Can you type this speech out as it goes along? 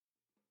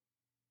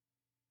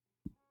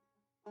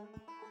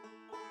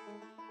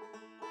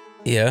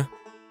Yeah.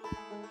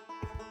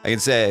 I can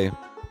say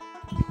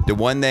the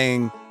one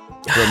thing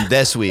from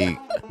this week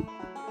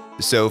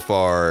so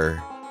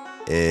far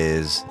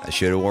is I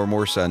should have worn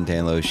more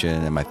suntan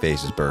lotion and my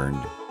face is burned.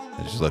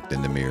 I just looked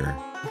in the mirror.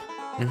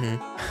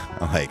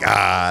 Mm-hmm. I'm like,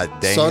 dang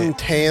it.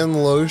 Suntan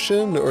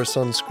lotion or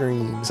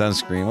sunscreen?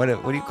 Sunscreen. What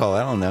do you call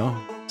it? I don't know.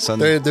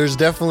 There's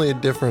definitely a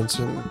difference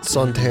in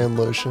suntan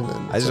lotion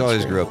and I just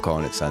always sunscreen. grew up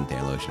calling it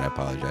suntan lotion. I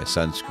apologize.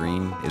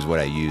 Sunscreen is what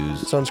I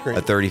use. Sunscreen.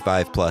 A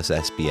 35 plus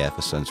SPF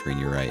of sunscreen.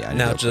 You're right. I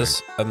Now know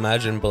just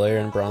imagine Blair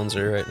in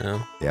bronzer right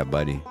now. yeah,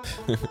 buddy.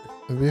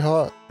 It'd be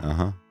hot.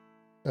 Uh-huh.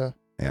 Yeah.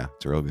 Yeah,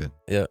 it's real good.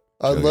 Yeah.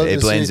 I'd Real love good. to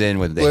It blends see in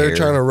with the Blair hair.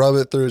 trying to rub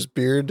it through his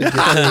beard to get to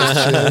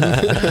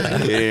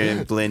his chin.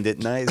 Yeah, blend it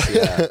nice.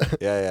 Yeah.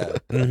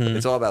 Mm-hmm.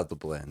 It's all about the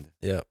blend.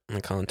 Yeah. And the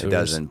It contours.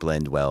 doesn't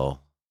blend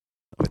well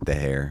with the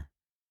hair.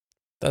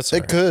 That's It all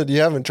right. could.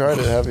 You haven't tried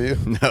it, have you?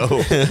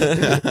 No.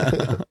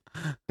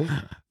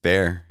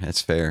 Fair.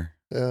 That's fair.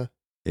 Yeah.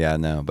 Yeah,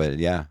 no, but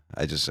yeah,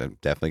 I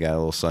definitely got a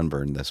little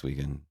sunburn this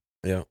weekend.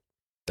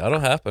 That'll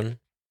happen.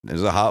 It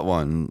was a hot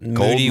one.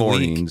 Cold Moody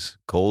mornings.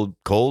 Cold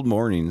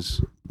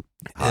mornings.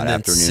 Hot and then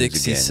afternoons again.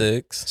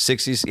 66.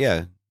 60s,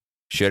 yeah.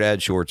 Should have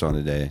had shorts on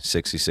today.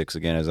 66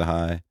 again as a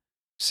high.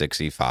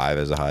 65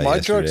 as a high. My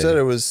truck yesterday. said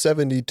it was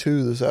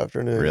 72 this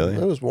afternoon. Really?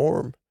 It was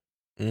warm.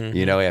 Mhm.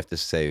 You know, we have to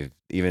save,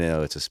 even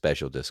though it's a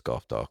special disc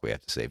golf talk, we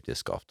have to save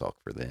disc golf talk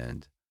for the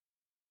end.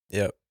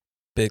 Yep.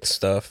 Big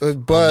stuff. But on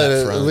that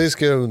at front. least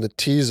give them the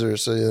teaser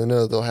so you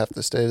know they'll have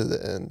to stay to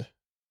the end.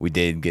 We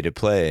did get to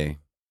play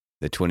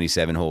the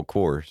 27-hole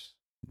course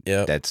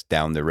Yep. that's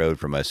down the road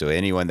from us. So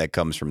anyone that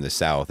comes from the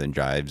south and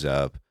drives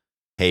up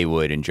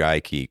Haywood and Dry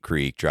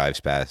Creek, drives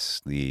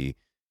past the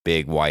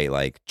big white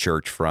like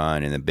church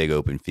front and the big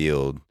open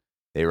field,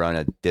 they run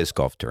a disc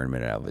golf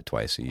tournament out of it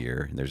twice a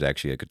year. And there's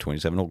actually like a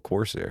 27-hole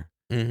course there.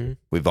 Mm-hmm.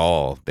 We've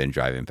all been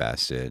driving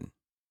past it.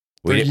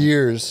 For didn't-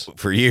 years.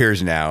 For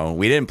years now.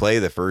 We didn't play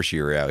the first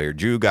year out here.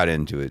 Drew got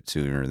into it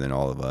sooner than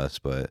all of us,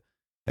 but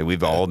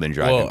we've all been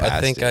driving Well, past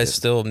I think it I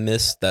still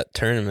missed that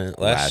tournament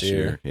last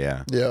year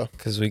Yeah. Yeah.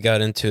 because we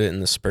got into it in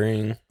the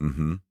spring.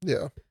 Mm-hmm.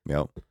 Yeah.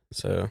 Yep.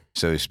 So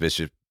So it's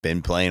just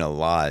been playing a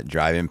lot,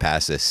 driving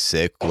past this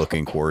sick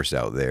looking course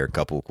out there, a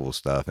couple of cool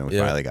stuff, and we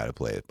Yeah. finally got to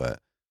play it. But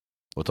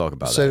we'll talk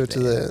about Save that. it to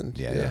the end.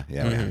 Yeah.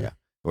 Mhm.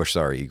 We're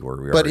sorry,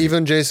 Igor. But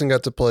even Jason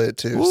got to play it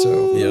too.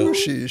 So, Yeah.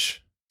 sheesh.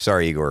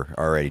 sorry, Igor.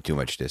 Already too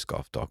much disc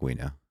golf talk. We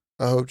know.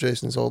 I hope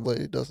Jason's old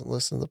lady doesn't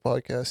listen to the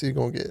podcast. He's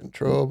going to get in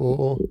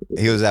trouble.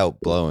 He was out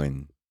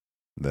blowing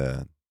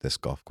the disc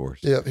golf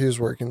course Yep. He was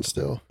working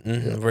still.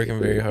 Yeah. working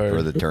very hard.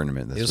 for the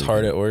tournament. This He was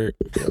hard at work.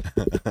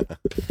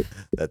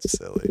 That's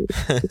silly.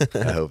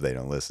 I hope they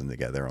don't listen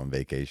together on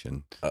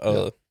vacation.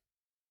 Oh,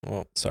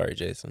 well, sorry,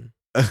 Jason.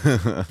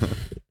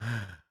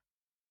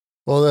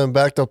 Well, then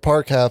back to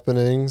park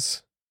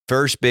happenings.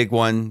 First big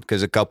one,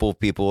 because a couple of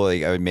people,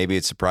 maybe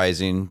it's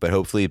surprising, but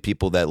hopefully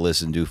people that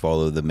listen do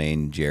follow the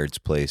main Jared's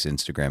Place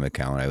Instagram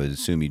account. I would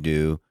assume you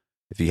do.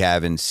 If you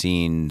haven't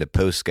seen the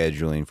post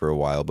scheduling for a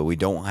while, but we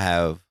don't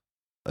have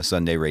a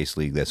Sunday race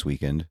league this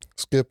weekend.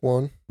 Skip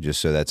one.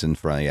 Just so that's in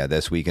front. Yeah,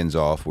 this weekend's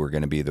off. We're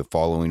going to be the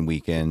following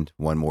weekend,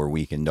 one more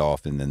weekend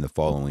off, and then the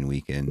following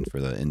weekend for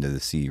the end of the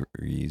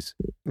series.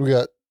 We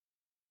got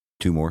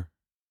Two more.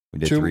 We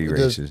did Two- 3 the-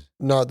 races.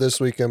 not this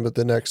weekend, but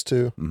the next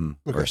two.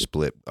 Or okay.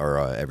 split, or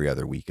every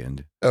other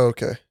weekend. Oh,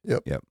 okay.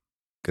 Yep.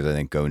 Because I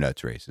think Go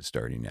Nuts race is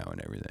starting now and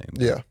everything.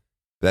 But Yeah.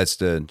 that's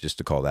just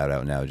to call that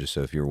out now, just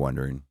so if you're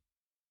wondering.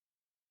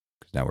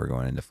 Because now we're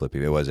going into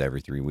Flippy. It was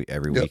every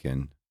Yep.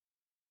 weekend.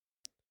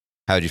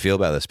 How'd you feel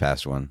about this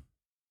past one?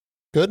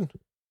 Good.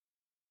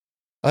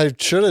 I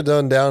should have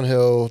done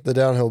the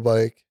downhill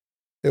bike.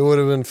 It would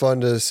have been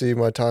fun to see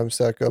my time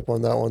stack up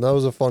on that one. That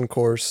was a fun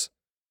course.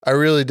 I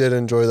really did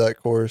enjoy that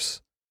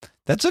course.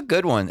 That's a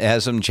good one. It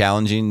has some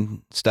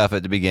challenging stuff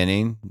at the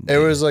beginning. It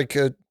was like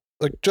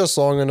just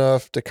long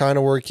enough to kind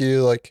of work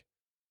you, like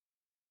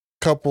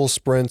couple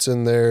sprints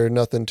in there,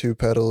 nothing too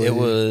pedally. It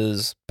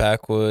was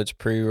backwoods,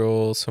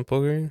 pre-roll, simple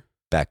green.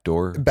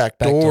 backdoor.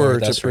 backdoor to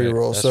that's right,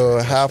 pre-roll. that's So right,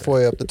 that's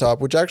halfway up the top,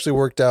 which actually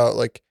worked out.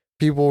 Like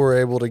people were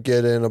able to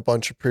get in a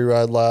bunch of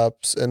pre-ride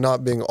laps and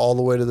not being all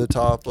the way to the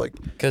top. Like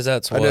Because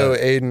that's I what. know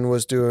Aiden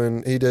was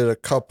doing. He did a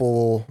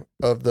couple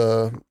of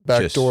the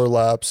backdoor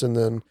laps and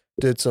then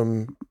did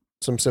some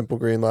simple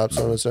green laps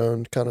on his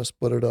own. Kind of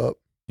split it up.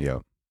 Yeah.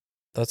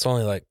 That's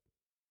only like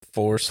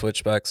 4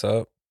 switchbacks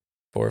up,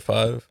 4 or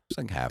 5. It's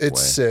like halfway.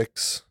 It's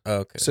 6, Oh,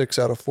 okay. 6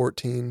 out of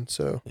 14.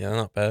 So Yeah,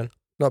 not bad.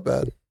 not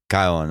bad.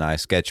 Kyle and I,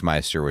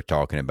 Sketchmeister, were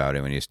talking about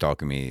it when he was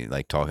talking to me,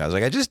 I was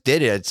like, I just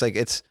did it. It's like,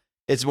 it's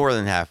more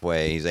than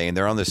halfway. He's like, and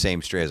they're on the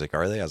same straight. I was like,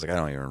 are they? I was like, I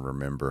don't even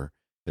remember.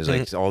 It was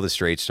like all the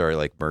straights started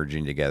like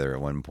merging together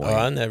at one point. Oh,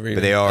 I never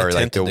even they are, like,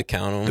 attempted to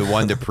count them. The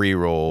one to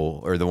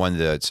pre-roll, or the one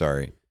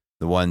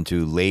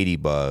to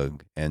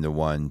Ladybug and the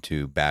one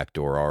to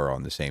backdoor are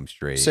on the same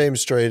straight. Same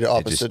straight, It's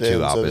opposite just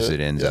two ends. opposite of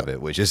it. ends Yeah. of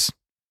it, which is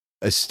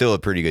still a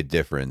pretty good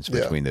difference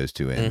Yeah. between those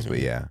two ends. But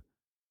Mhm. yeah,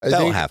 I about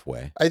think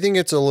halfway. I think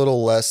it's a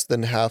little less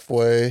than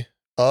halfway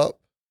up.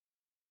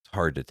 It's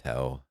hard to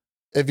tell.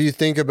 If you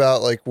think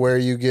about like where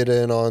you get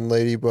in on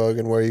Ladybug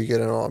and where you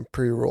get in on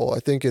pre-roll, I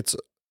think it's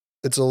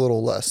a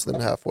little less than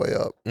halfway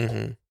up.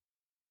 Mm-hmm.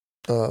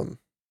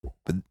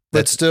 But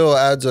But still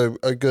adds a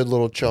good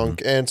little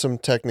chunk and some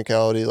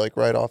technicality like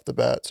right off the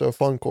bat. So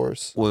fun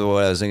course. Well,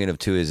 what I was thinking of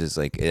too is it's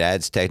like it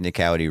adds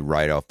technicality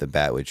right off the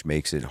bat, which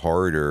makes it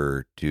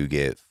harder to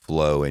get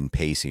flow and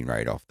pacing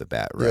right off the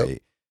bat, right? Yep.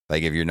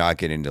 Like if you're not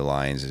getting to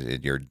lines,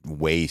 you're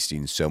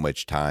wasting so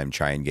much time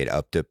trying to get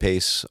up to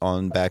pace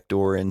on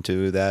backdoor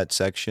into that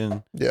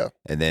section. Yeah.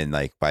 And then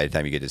like by the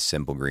time you get to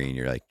simple green,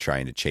 you're like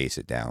trying to chase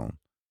it down.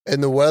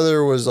 And the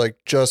weather was like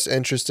just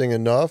interesting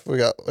enough. We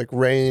got like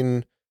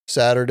rain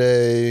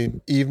Saturday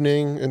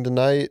evening into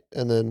night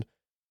and then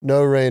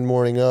no rain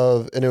morning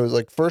of. And it was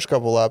like first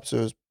couple laps, it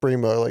was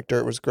primo, like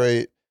dirt was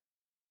great.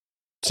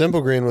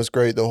 Simple green was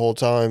great the whole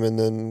time. And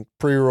then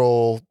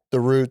pre-roll, the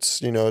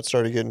roots, it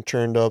started getting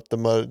churned up. The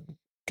mud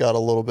got a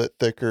little bit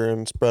thicker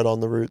and spread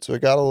on the roots. So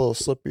it got a little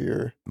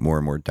slippier. More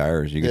and more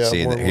tires. You can Yeah,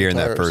 see more and here more in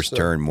that tires, first so-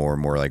 turn, more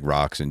and more like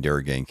rocks and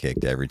dirt getting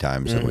kicked every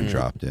time someone Mhm.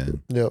 dropped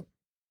in. Yep.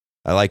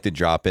 I like the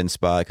drop in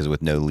spot because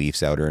with no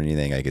leaves out or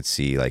anything, I could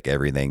see like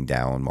everything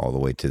down all the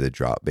way to the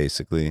drop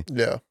basically.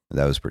 Yeah.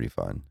 That was pretty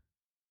fun.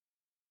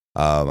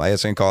 I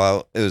guess I can call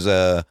out, it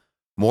was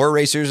more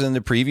racers than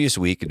the previous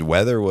week. The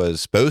weather was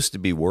supposed to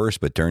be worse,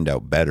 but turned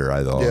out better.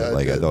 I thought, Yeah, it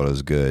I did. thought it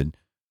was good.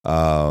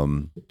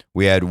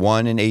 We had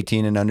one in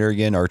 18 and under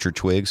again, Archer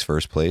Twigs,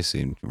 first place,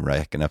 and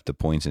racking up the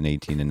points in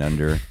 18 and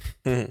under.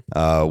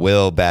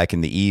 Will back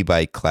in the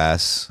e-bike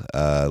class,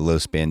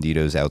 Los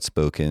Banditos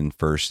outspoken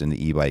first in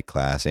the e-bike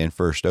class and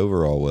first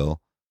overall.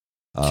 Will,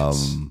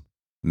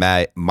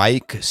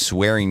 Mike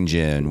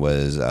Swearingen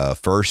was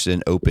first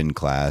in open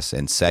class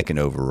and second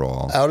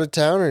overall. Out of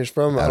towners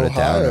from Out of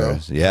Ohio.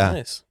 towners, yeah.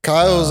 Nice.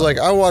 Kyle was like,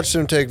 I watched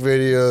him take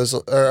videos,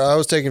 or I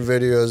was taking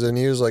videos, and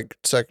he was like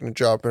second to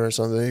drop in or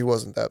something. He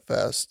wasn't that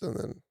fast, and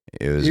then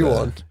It was He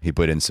won. He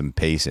put in some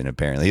pace in.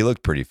 Apparently, he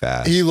looked pretty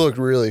fast. he looked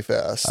really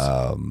fast.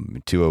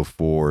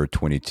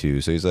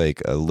 2:04:22. So he's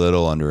like a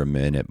little under a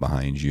minute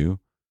behind you.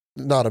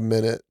 Not a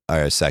minute.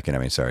 Or a second. I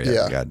mean, sorry.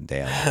 Yeah. God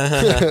damn.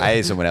 I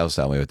had someone else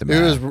tell me with the It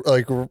math. was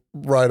like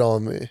right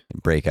on me.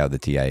 Break out the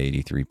TI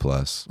 83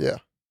 plus. Yeah.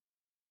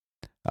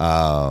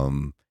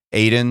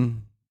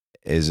 Aiden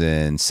is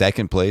in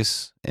second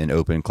place in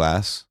open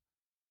class.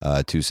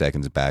 2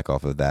 seconds back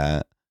off of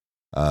that.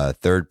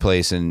 Third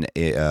place in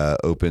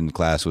open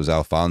class was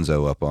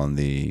Alfonso up on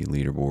the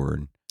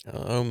leaderboard.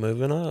 Oh,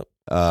 moving up.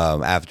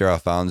 After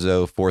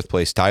Alfonso, fourth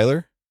place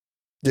Tyler.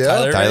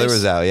 Yeah. Tyler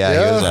Was out. Yeah, he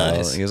Yeah. was out.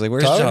 Nice. He was like,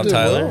 "Where's Tyler John did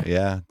Tyler?" well.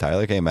 Yeah,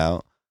 Tyler came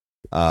out.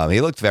 He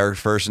looked very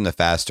first in the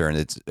fast turn.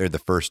 Or the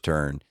first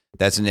turn.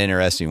 That's an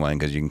interesting one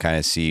because you can kind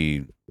of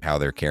see how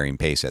they're carrying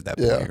pace at that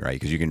Yeah. point, right?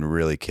 Because you can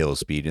really kill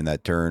speed in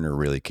that turn or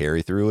really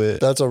carry through it.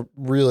 That's a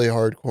really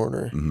hard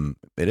corner.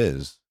 It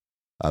is,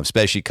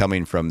 especially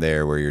coming from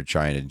there where you're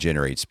trying to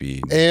generate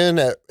speed.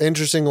 And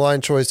interesting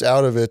line choice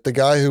out of it. The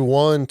guy who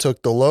won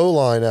took the low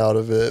line out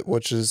of it,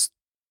 which is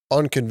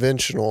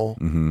unconventional.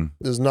 Mm-hmm.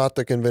 Is not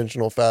the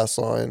conventional fast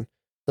line.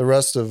 The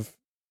rest of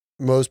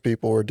most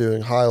people were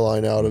doing high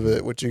line out of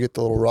it, which you get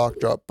the little rock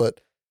drop.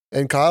 But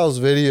in Kyle's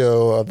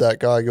video of that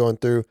guy going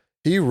through,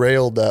 he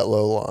railed that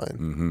low line.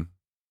 Mm-hmm.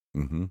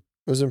 Mm-hmm.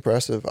 It was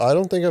impressive. I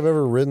don't think I've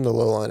ever ridden the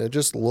low line. It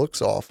just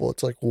looks awful.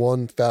 It's like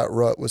one fat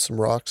rut with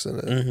some rocks in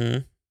it. Mm-hmm.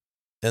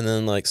 And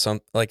then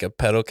like a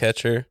pedal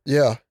catcher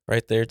Yeah,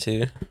 right there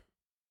too.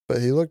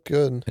 but he looked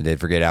good. I did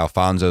forget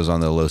Alfonso's on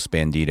the Los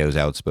Banditos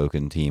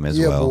outspoken team as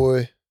yeah, well.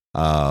 boy.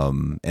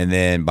 And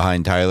then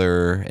behind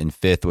Tyler in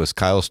fifth was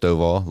Kyle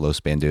Stovall, Los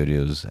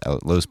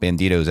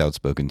Banditos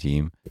outspoken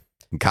team.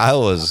 And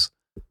Kyle was,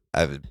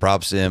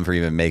 props to him for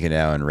even making it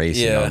out and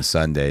racing Yeah. on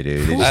Sunday,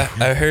 dude.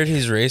 I heard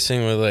he's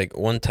racing with like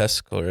one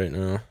testicle right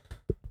now.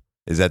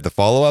 Is that the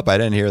follow up? I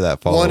didn't hear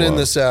that follow up. One in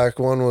the sack,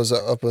 one was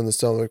up in the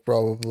stomach,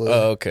 probably.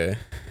 Oh, okay.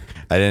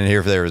 I didn't hear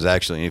if there was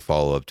actually any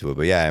follow up to it,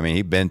 but yeah, I mean,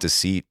 he bent a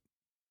seat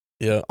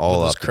Yeah.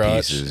 all with up his to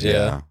crotch. pieces.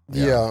 Yeah.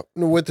 yeah,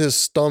 with his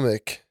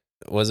stomach.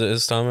 Was it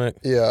his stomach?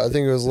 Yeah, I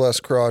think it was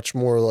less crotch,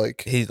 more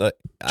like He like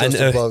I Just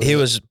know above he it.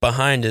 was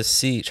behind his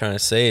seat trying to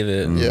save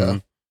it. Mhm. Yeah.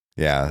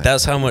 Yeah.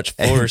 That's how much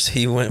force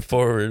he went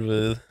forward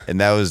with.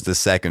 And that was the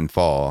second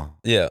fall.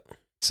 Yeah.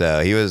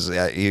 So he was,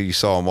 you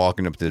saw him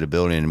walking up to the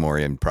building in the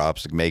morning, and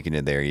props to making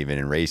it there, even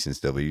in racing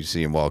still. But you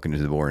see him walking to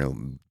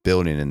the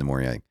building in the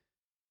morning, like,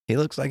 he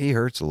looks like he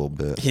hurts a little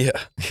bit. Yeah.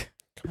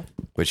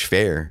 Which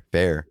fair.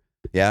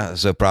 Yeah.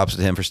 So props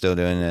to him for still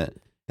doing it.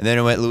 And then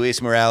it went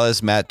Luis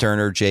Morales, Matt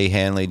Turner, Jay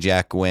Hanley,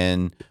 Jack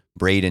Gwynn,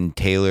 Braden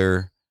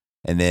Taylor,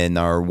 and then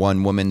our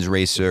one women's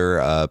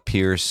racer,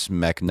 Pierce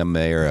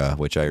McNamara,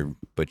 which I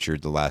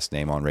butchered the last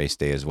name on race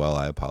day as well.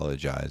 I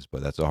apologize,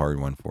 but that's a hard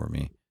one for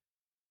me.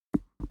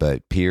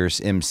 But Pierce,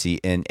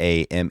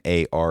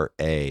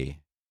 McNamara,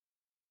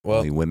 Well,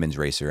 only women's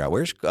racer out.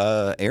 Where's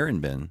Aaron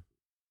been?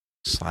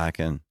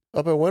 Slacking.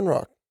 up at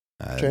Windrock.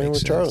 That Training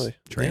makes with sense. Charlie.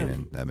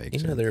 Training. That makes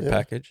you know sense. their Yeah.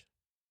 package.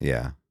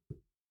 Yeah.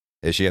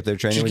 Is she up there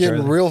training She's with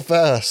getting Charlie? real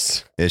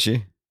fast. Is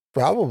she?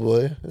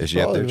 Probably. Is she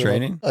up Probably there been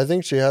training? I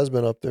think she has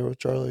been up there with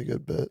Charlie a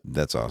good bit.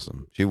 That's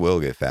awesome. She will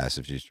get fast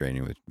if she's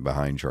training with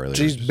behind Charlie.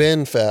 She's which is-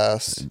 been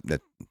fast.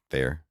 that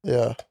fair.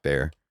 Yeah.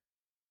 Fair.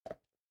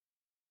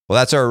 Well,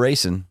 that's our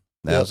racing.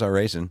 That Yep. was our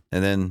racing.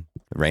 And then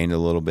it rained a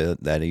little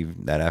bit that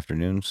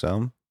afternoon.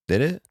 Some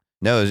did it?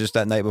 No, it was just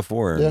that night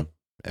before. And Yeah.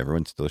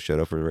 everyone still showed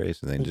up for the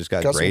race, and they just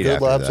got some great good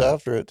after laps that.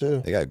 after it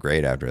too. They got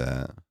great after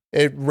that.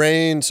 It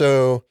rained,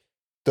 so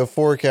the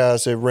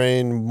forecast, it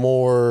rained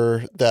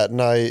more that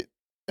night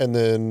and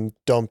then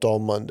dumped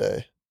on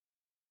Monday.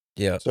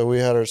 Yeah. So we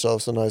had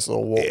ourselves a nice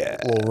little Yeah.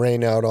 little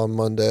rain out on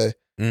Monday.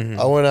 Mm-hmm.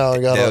 I went out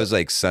and got That was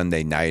like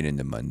Sunday night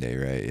into Monday,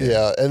 right?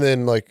 yeah, and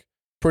then like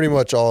pretty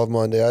much all of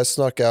Monday, I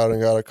snuck out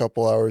and got a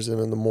couple hours in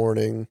the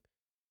morning.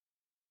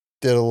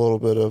 Did a little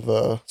bit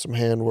of some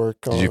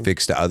handwork on Did you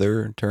fix the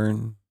other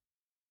turn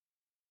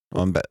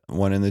on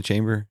one in the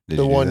chamber? Did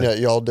the you do one that? that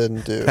y'all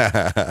didn't do.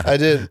 I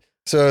did.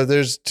 So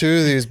there's two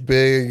of these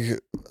big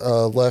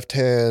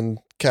left-hand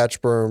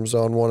catch berms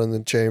on one in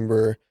the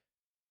chamber,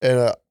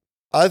 and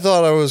I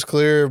thought I was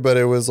clear, but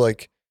it was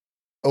like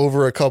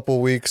over a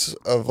couple weeks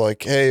of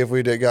like, hey, if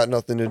we got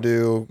nothing to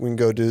do, we can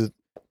go do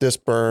this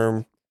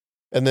berm,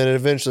 and then it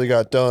eventually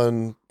got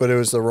done, but it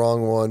was the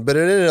wrong one. But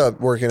it ended up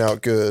working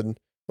out good.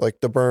 Like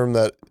the berm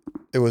that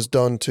it was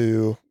done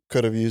to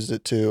could have used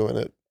it to, and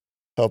it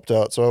helped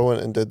out. So I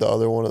went and did the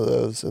other one of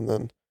those, and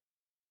then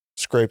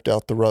scraped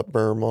out the rut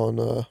berm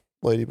on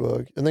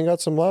Ladybug, and then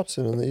got some laps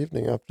in the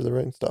evening after the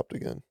rain stopped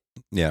again.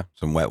 Yeah,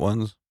 some wet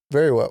ones.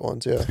 Very wet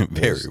ones, yeah.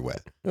 Very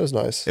wet. It was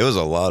nice. It was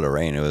a lot of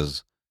rain.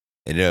 It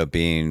ended up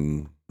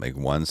being like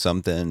one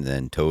something,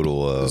 then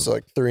total It of was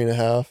like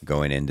 3.5.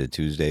 going into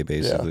Tuesday,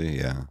 basically.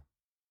 Yeah.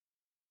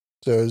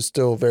 So it was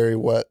still very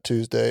wet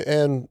Tuesday,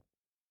 and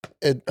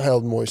it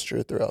held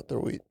moisture throughout the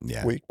week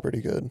Yeah.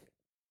 pretty good.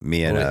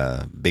 Me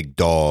and Big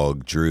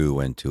Dog Drew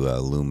went to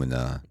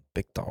Lumina.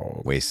 Big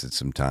dog. Wasted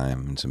some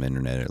time and some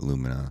internet at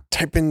Lumina.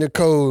 Type in the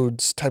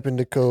codes.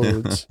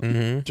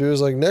 Mm-hmm. Drew was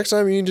like, next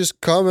time you can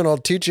just come and I'll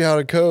teach you how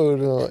to code.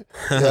 And I'm like,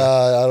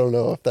 yeah, I don't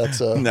know if that's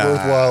a Nah.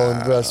 worthwhile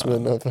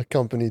investment of a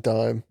company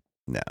time.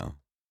 No.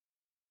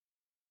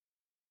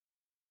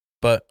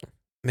 But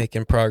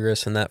making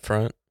progress in that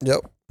front.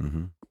 Yep.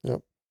 Mm-hmm.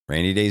 Yep.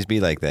 Rainy days be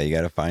like that. You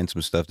got to find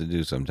some stuff to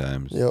do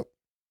sometimes. Yep.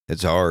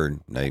 It's hard.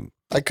 Like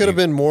I could have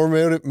been more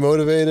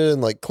motivated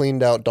and like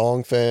cleaned out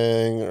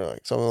Dongfang or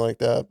like something like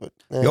that, but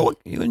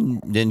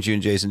didn't you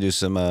and Jason do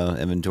some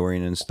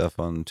inventorying and stuff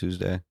on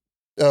Tuesday?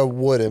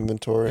 wood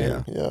inventory.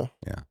 Yeah.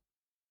 Yeah.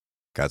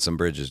 Got some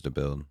bridges to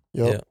build,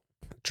 Yep. Yeah.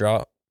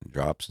 Drop.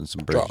 drops and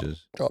some Drop.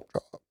 bridges, Drop.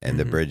 and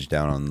the Mhm. bridge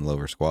down on the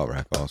lower squat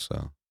rack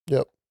also.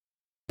 Yep.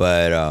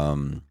 But I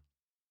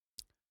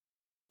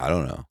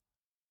don't know.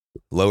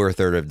 Lower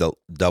third of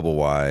double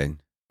wide,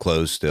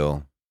 closed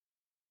still.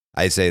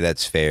 I'd say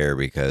that's fair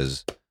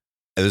because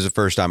it was the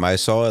first time I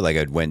saw it. Like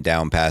I went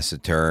down past the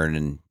turn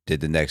and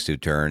did the next two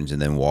turns and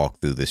then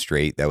walked through the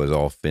straight that was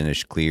all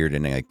finished, cleared,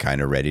 and like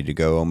kind of ready to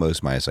go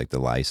almost, minus like the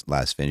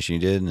last finishing you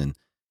did. And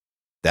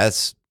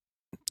that's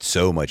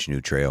so much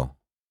new trail.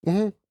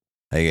 Mm-hmm.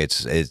 Like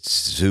it's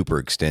super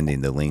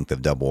extending the length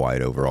of double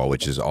wide overall,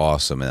 which is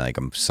awesome. And like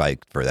I'm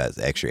psyched for that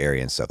extra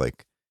area and stuff.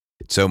 Like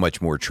so much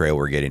more trail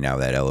we're getting out of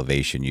that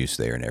elevation use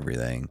there and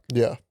everything.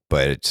 Yeah.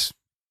 But it's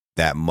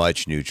that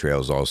much new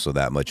trails, also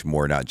that much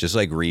more, not just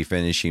like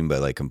refinishing,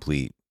 but like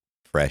complete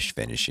fresh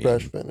finishing.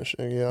 Fresh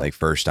finishing. Yeah. Like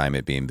first time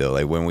it being built.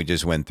 Like when we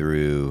just went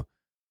through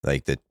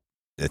like the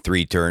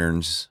 3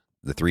 turns,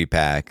 the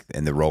 3-pack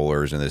and the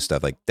rollers and this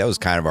stuff, like that was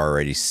kind of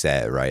already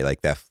set, right?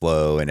 Like that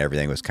flow and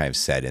everything was kind of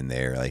set in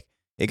there. Like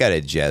it got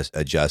to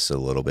adjust a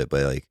little bit,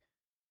 but like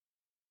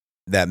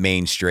that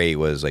main straight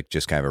was like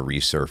just kind of a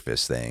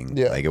resurface thing.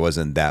 Yeah. Like it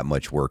wasn't that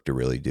much work to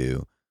really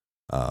do.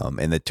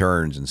 And the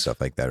turns and stuff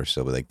like that are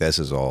still, but like this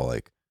is all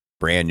like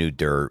brand new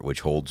dirt, which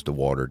holds the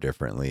water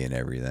differently and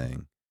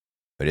everything.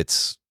 But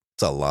it's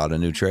a lot of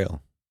new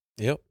trail.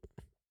 Yep.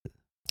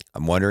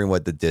 I'm wondering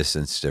what the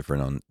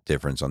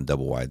difference on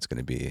double wide is going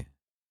to be.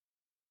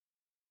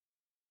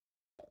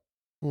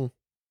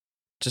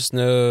 Just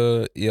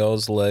know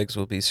y'all's legs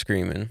will be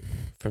screaming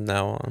from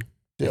now on.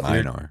 Yeah.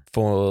 Mine are.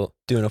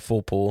 Doing a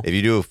full pull. If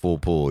you do a full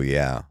pull,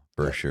 yeah,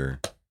 for Yeah. sure.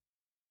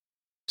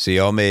 So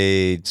y'all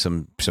made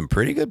some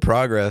pretty good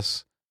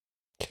progress.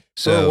 For a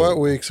So wet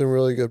week, some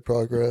really good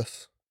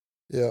progress.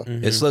 Yeah.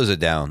 Mhm. it slows it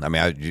down. I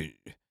mean,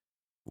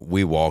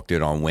 we walked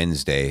it on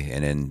Wednesday,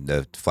 and then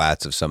the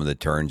flats of some of the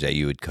turns that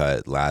you had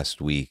cut last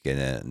week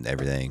and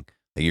everything,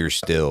 like you're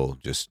still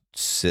just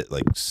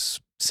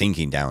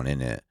sinking down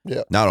in it.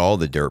 Yeah. Not all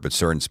the dirt, but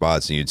certain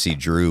spots, and you'd see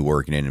Drew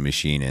working in a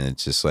machine, and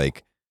it's just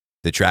like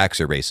the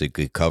tracks are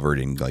basically covered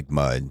in like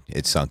mud.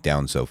 It's sunk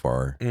down so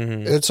far.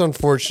 Mhm. It's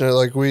unfortunate.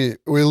 Like we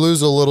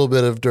lose a little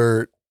bit of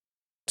dirt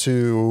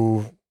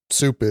to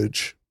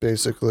soupage,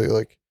 basically.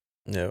 Like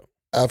Yep.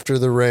 after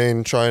the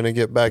rain, trying to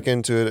get back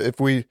into it. If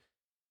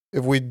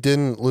we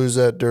didn't lose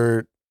that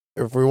dirt,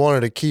 if we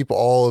wanted to keep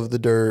all of the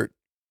dirt,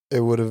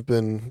 it would have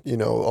been,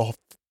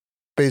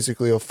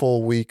 basically a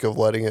full week of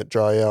letting it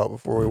dry out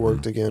before we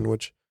worked again,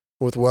 which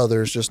with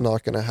weather is just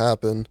not going to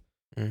happen.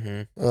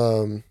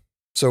 Mm-hmm.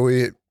 So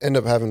we end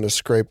up having to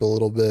scrape a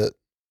little bit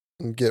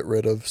and get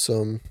rid of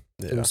some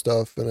Yeah.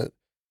 stuff, and it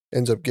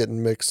ends up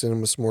getting mixed in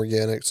with some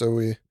organic. So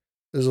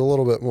there's a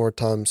little bit more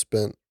time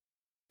spent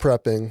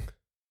prepping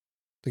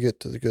to get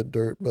to the good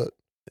dirt, but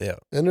Yeah.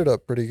 ended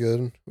up pretty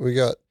good. We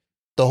got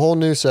the whole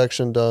new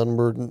section done.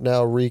 We're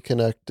now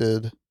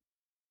reconnected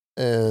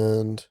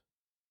and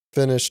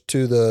finished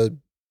to the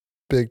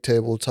big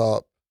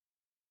tabletop.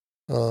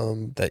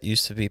 That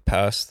used to be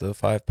past the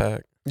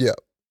 5-pack.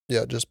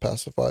 Yeah, just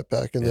past the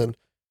 5-pack, and Yeah. then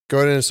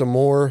going into some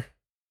more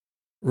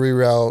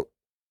reroute,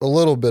 a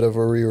little bit of a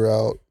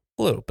reroute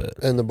A little bit.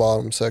 in the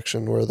bottom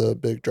section where the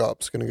big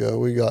drop's gonna go.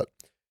 We got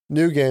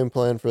new game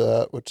plan for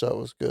that, which that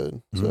was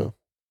good. So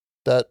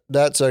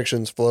that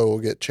section's flow will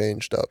get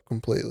changed up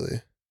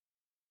completely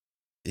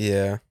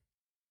Yeah.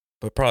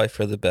 But probably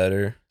for the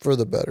better. for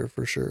the better,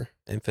 for sure.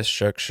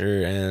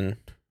 Infrastructure and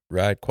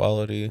ride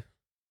quality,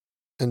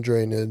 And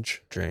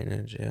drainage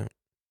drainage, yeah.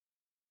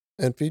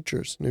 and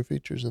features, new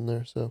features in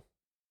there. So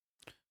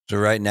So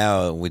right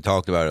now, we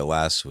talked about it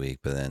last week,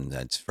 but then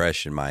that's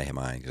fresh in my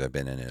mind because I've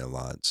been in it a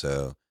lot.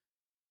 So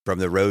from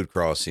the road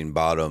crossing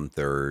bottom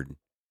third,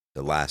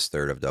 the last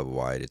third of double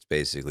wide, it's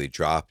basically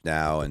dropped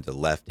now into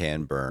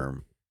left-hand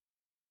berm.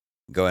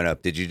 Going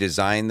up, did you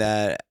design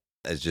that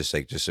as just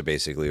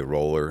basically a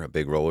roller, a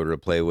big roller to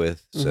play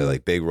with? So Mhm.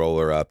 like big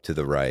roller up to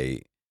the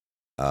right,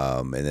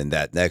 and then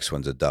that next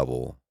one's a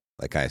double,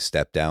 like kind of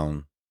step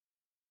down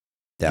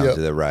Yep.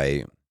 to the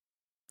right.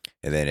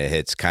 And then it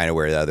hits kind of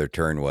where the other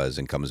turn was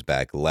and comes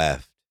back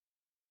left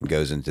and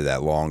goes into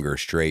that longer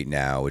straight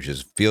now, which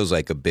feels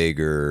like a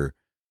bigger,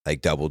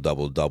 like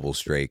double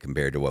straight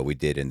compared to what we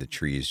did in the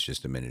trees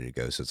just a minute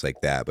ago. So it's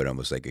like that, but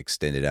almost like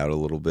extended out a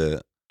little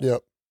bit.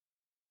 Yep.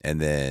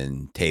 And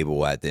then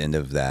table at the end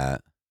of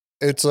that.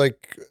 It's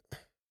like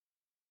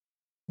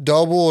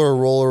double or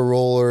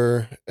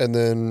roller, and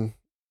then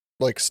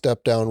like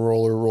step down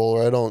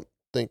roller. I don't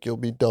think you'll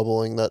be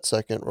doubling that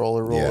second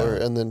roller,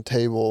 Yeah. and then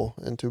table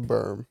into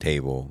berm.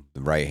 Table,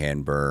 the right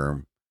hand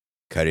berm,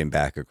 cutting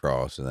back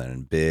across, and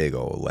then big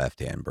old left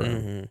hand berm.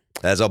 Mm-hmm.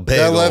 That's a big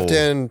That old, left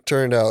hand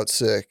turned out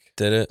sick.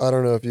 Did it? I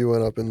don't know if you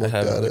went up and I looked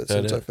haven't at it looked at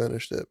since it. I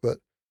finished it, but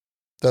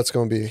that's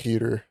going to be a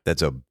heater.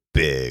 That's a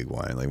big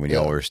one. Like when Yeah.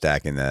 y'all were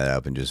stacking that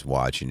up and just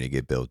watching it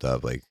get built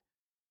up, like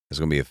it's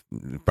gonna be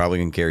probably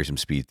gonna carry some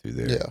speed through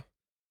there. Yeah.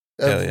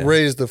 Hell I've yeah.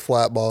 raised the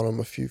flat bottom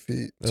a few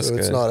feet, That's so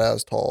it's good. not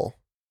as tall,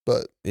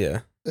 but Yeah.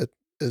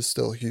 it's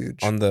still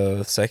huge. On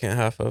the second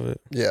half of it.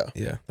 Yeah.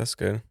 Yeah, that's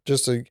good.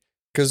 Just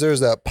because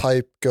there's that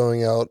pipe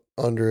going out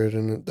under it,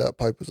 and that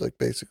pipe was like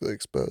basically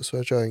exposed. So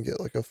I try and get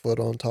like a foot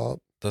on top.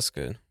 That's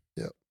good.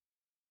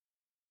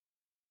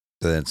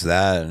 So that's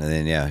that, and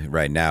then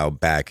right now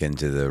back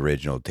into the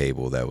original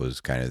table that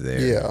was kind of there.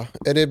 Yeah,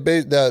 and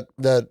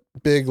that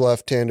big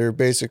left-hander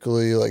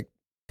basically, like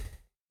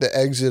the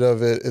exit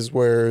of it is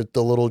where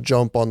the little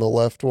jump on the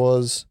left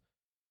was.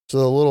 So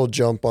the little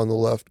jump on the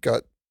left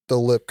the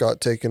lip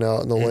got taken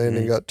out, and the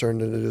landing Mhm. got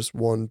turned into just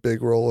one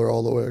big roller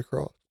all the way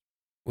across.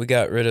 We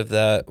got rid of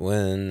that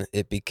when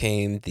it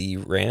became the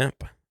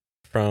ramp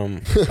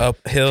from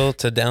uphill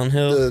to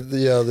downhill.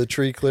 The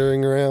tree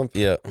clearing ramp.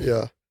 Yeah.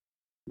 Yeah.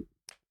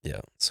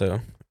 Yeah.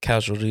 So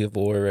casualty of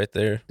war right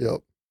there.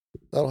 Yep.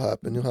 That'll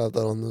happen. You'll have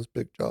that on those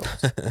big jobs.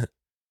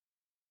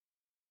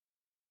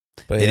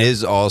 But It yeah.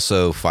 is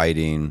also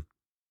fighting,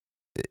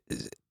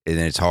 and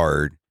it's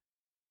hard.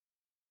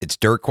 It's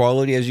dirt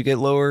quality as you get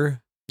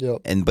lower,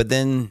 Yep. but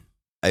then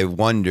I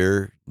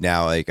wonder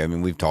now. Like I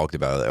mean, we've talked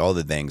about all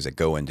the things that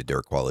go into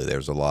dirt quality.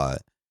 There's a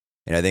lot,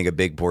 and I think a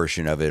big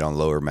portion of it on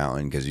Lower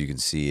Mountain, because you can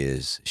see,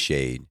 is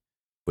shade,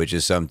 which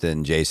is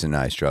something Jason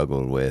and I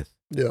struggled with.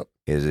 Yep.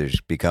 Is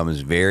it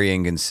becomes very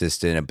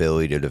inconsistent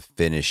ability to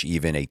finish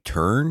even a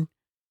turn,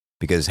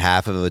 because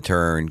half of a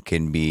turn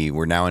can be,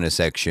 we're now in a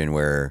section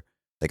where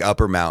like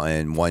Upper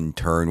Mountain, one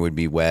turn would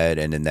be wet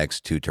and the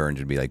next two turns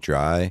would be like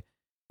dry.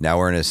 Now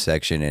we're in a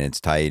section and it's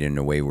tight in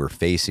a way we're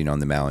facing on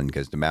the mountain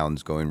because the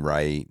mountain's going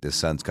right, the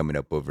sun's coming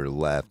up over the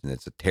left, and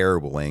it's a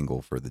terrible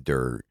angle for the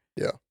dirt.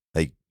 Yeah.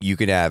 Like you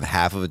could have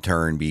half of a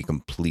turn be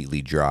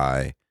completely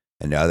dry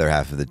and the other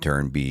half of the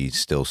turn be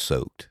still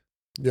soaked.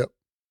 Yep.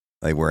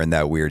 Like we're in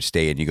that weird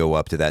state, and you go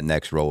up to that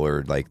next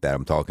roller, like that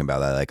I'm talking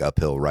about, that like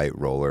uphill right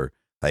roller,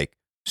 like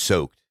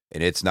soaked,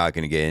 and it's not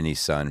going to get any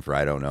sun for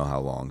I don't know how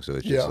long. So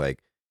it's just Yeah.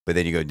 like, but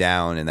then you go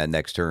down, and that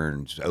next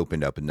turn's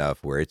opened up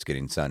enough where it's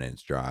getting sun and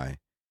it's dry.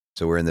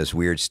 So we're in this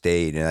weird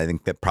state, and I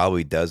think that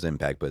probably does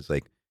impact. But it's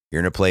like you're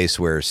in a place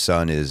where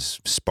sun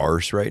is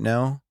sparse right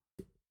now,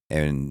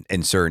 and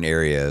in certain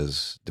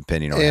areas,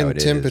 depending on how And it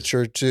is,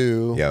 temperature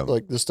too. Yeah.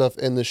 Like the stuff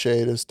in the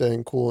shade is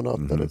staying cool enough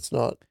that Mhm. it's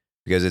not.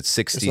 because it's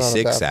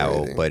 66 out,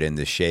 evaporating. but in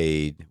the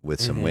shade with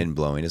some Mhm. wind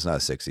blowing, it's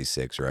not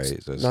 66,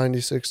 right? So it's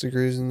 96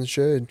 degrees in the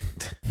shade.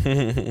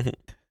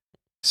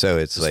 So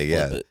it's Just like,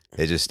 flip yeah, it.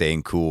 it's just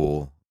staying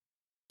cool,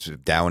 so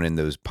down in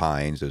those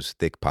pines, those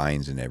thick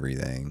pines and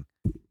everything.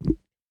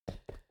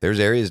 There's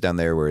areas down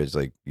there where it's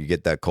like you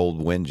get that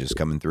cold wind just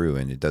coming through,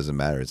 and it doesn't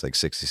matter. It's like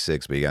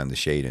 66, but you got in the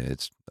shade, and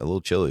it's a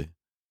little chilly.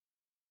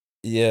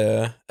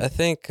 Yeah, I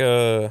think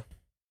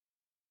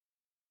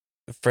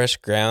fresh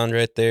ground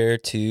right there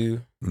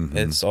too. Mhm.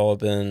 It's all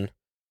been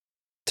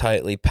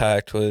tightly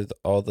packed with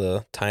all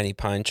the tiny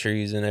pine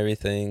trees and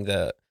everything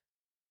that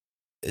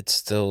it's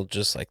still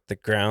just like the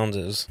ground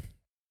is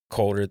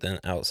colder than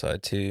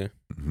outside too.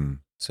 Mhm.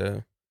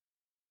 So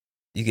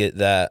you get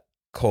that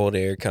cold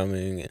air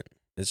coming and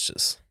it's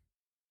just,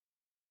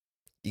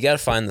 you got to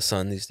find the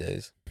sun these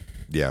days.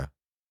 Yeah.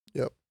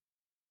 Yep.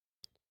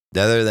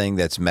 The other thing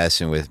that's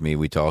messing with me,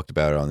 we talked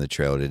about it on the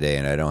trail today,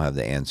 and I don't have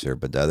the answer,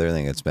 but the other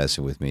thing that's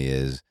messing with me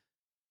is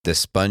the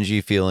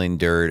spongy feeling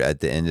dirt at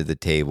the end of the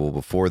table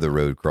before the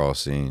road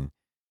crossing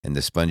and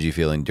the spongy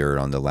feeling dirt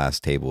on the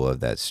last table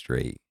of that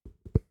straight.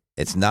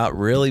 It's not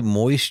really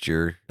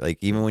moisture. Like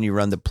even when you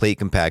run the plate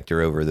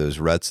compactor over those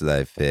ruts that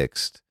I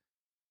fixed,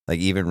 like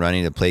even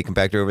running the plate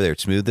compactor over there, it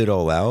smoothed it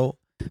all out,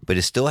 but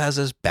it still has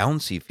this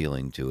bouncy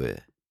feeling to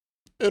it.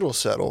 It'll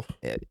settle.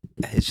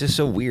 It's just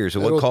so weird. So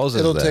It'll- what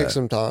causes It'll that? take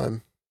some time,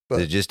 Is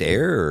but it just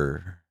air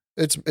or?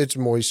 it's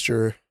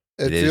moisture.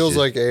 It It is feels just-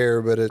 like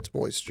air, but it's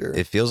moisture.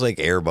 It feels like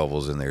air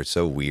bubbles in there. It's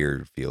so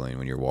weird feeling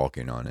when you're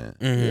walking on it.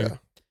 Yeah.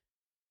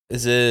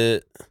 Is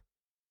it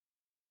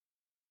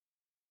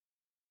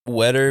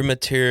wetter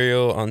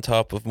material on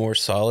top of more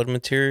solid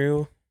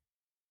material?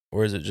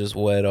 Or is it just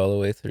wet all the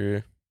way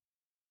through?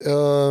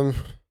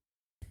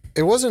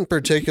 It wasn't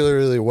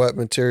particularly wet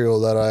material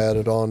that I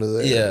added onto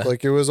there. Yeah.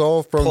 Like it was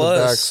all from the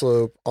back Plus-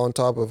 slope on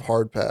top of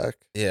hard pack,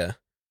 Yeah.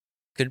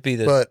 Could be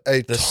but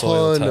a the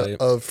soil ton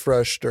type. of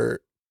fresh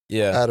dirt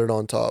yeah. added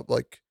on top.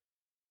 Like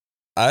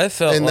I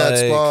felt in like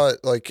that spot,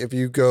 like if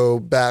you go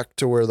back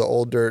to where the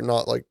old dirt,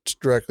 not like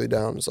directly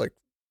down, it's like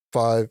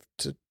 5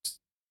 to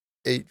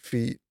 8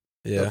 feet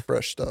yeah. of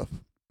fresh stuff.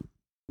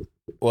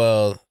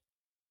 Well,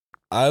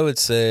 I would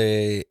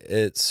say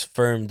it's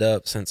firmed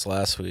up since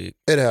last week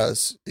It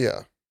has,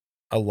 yeah.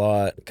 a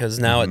lot because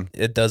now Mhm.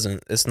 it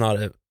doesn't. It's not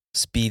a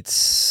speed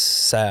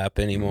sap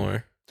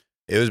anymore.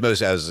 It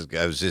was I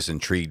was just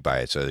intrigued by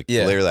it. So like,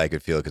 Yeah. clearly I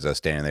could feel it because I was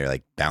standing there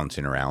like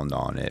bouncing around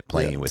on it,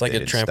 playing with it's like it a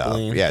and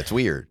trampoline. stuff. Yeah, it's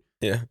weird.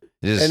 Yeah.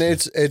 And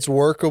it's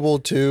workable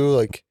too.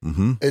 Like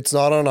Mm-hmm. it's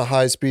not on a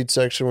high speed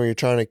section where you're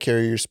trying to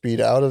carry your speed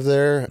out of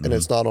there, and Mhm.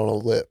 it's not on a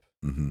lip.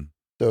 Mm-hmm.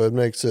 So it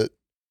makes it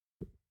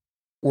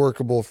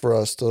workable for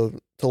us to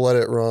let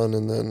it run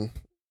and then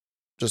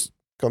just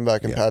come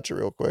back and Yeah. patch it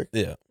real quick.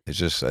 Yeah. It's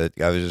just I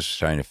was just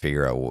trying to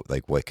figure out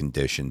what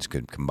conditions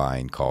could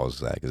combine cause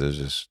that because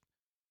it's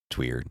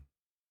weird.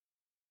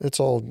 It's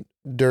all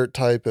dirt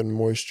type and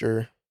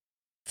moisture.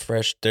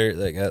 Fresh dirt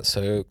that got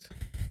soaked.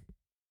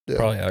 Yeah.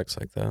 Probably acts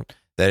like that.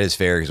 That is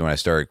fair because when I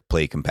started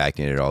plate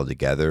compacting it all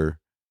together,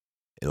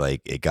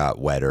 it got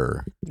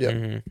wetter. Yep.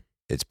 Mhm.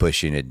 It's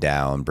pushing it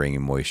down,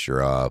 bringing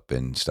moisture up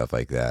and stuff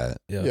like that.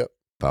 Yeah. Yep.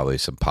 Probably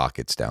some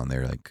pockets down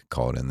there, like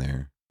caught in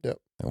there. Yep.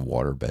 Like a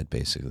water bed,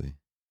 basically.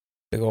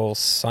 Big old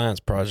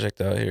science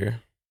project out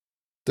here.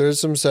 There's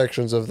some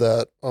sections of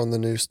that on the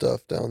new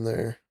stuff down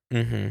there.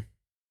 Mm-hmm.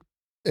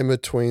 In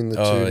between the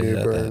Oh, two new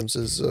yeah, berms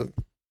is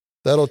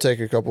that'll take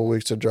a couple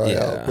weeks to dry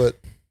Yeah. out, but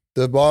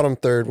the bottom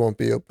third won't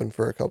be open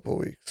for a couple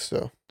weeks,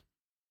 so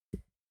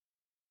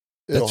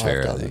it'll That's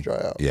fair, I have time to think.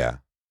 dry out. Yeah.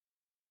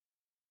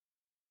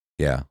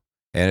 Yeah.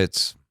 And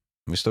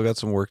we still got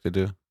some work to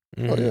do,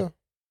 Oh yeah.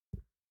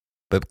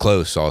 but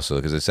close also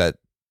because it's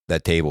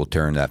that table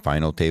turn, that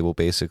final table,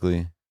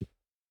 basically.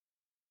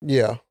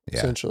 Yeah, Yeah.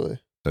 essentially.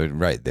 So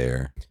right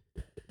there.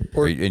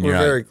 We're, and we're you're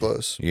not- very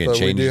close, you but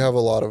gonna we do change- have a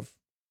lot of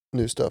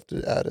new stuff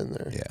to add in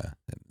there. Yeah.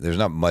 There's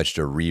not much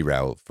to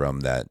reroute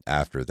from that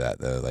after that,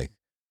 though. Like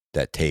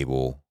that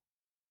table,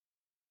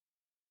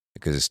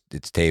 because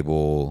it's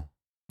table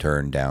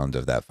turn down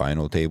to that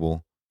final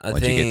table. I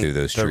Once you think get through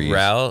those the trees.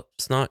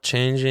 route's not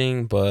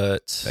changing,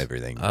 but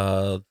Everything.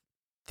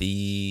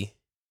 the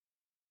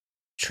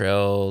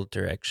trail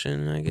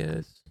direction, I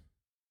guess.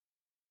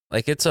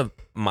 Like it's a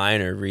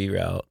minor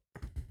reroute,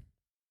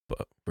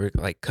 but we're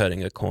like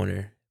cutting a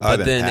corner. I've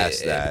But been then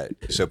past that.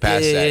 So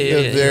past that,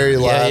 The very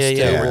last We're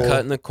table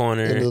cutting the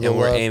corner into and the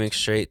we're left. aiming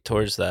straight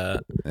towards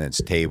that. and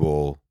it's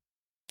table.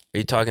 Are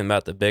you talking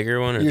about the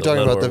bigger one? Or You're the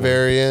talking about the littler one?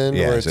 very end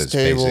Yeah, where so it's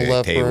table, basically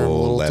left berm,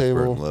 little left table.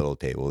 berm, little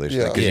table. There's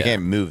Yeah. because you Yeah.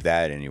 can't move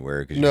that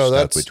anywhere because No, you're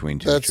stuck that's between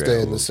two that's trails.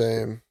 staying the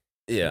same,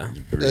 Yeah. It's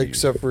pretty-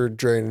 except for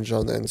drainage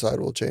on the inside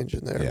will change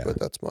in there, Yeah. but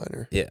that's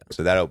minor.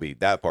 so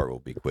that part will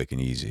be quick and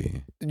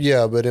easy.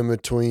 Yeah, but in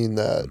between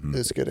that, Mhm.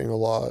 it's getting a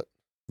lot.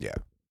 Yeah.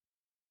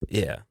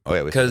 Oh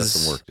yeah, we still got 'Cause-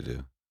 some work to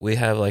do. We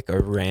have like a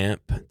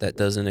ramp that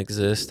doesn't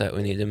exist that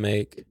we need to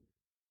make,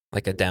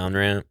 like a down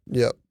ramp,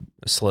 Yep.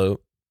 a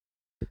slope.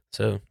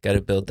 So got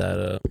to build that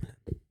up.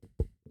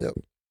 Yep.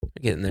 We're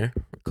getting there.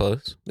 We're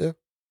close. Yeah.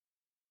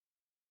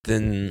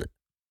 Then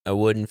a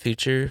wooden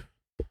feature,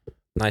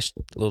 nice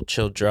little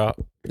chill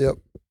drop. Yep.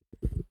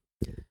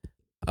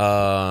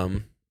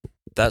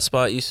 That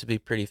spot used to be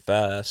pretty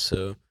fast,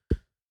 so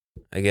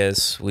I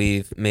guess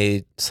we've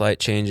made slight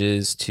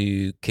changes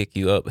to kick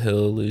you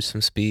uphill, lose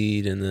some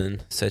speed, and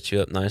then set you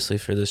up nicely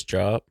for this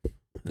drop. And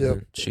Yep.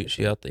 then shoot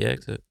you out the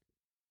exit.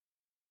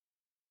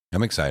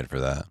 I'm excited for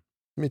that.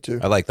 Me too.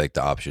 I like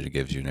the option it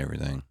gives you and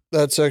everything.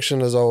 That section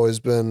has always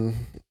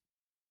been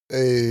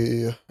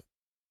a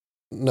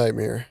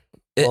nightmare.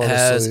 It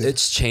has. honestly.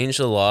 It's changed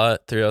a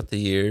lot throughout the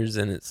years,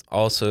 and it's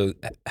also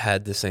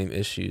had the same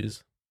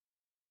issues.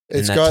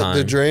 It's that got the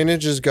time.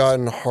 drainage has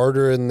gotten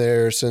harder in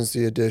there since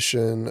the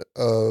addition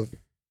of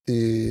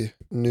the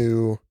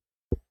new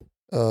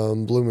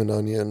Bloomin'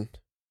 Onion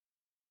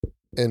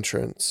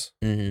entrance,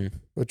 Mm-hmm.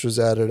 which was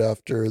added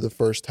after the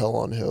first Hell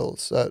on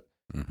Hills.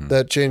 Mhm.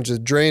 That changed the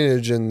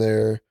drainage in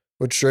there,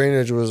 which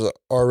drainage was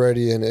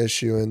already an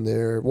issue in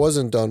there. It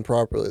wasn't done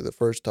properly the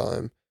first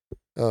time,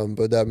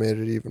 but that made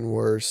it even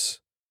worse.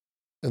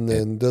 And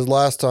then the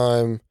last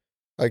time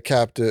I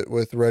capped it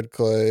with red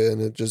clay and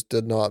it just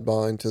did not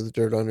bind to the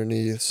dirt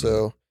underneath.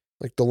 So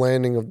like the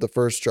landing of the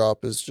first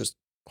drop is just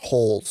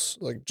holes,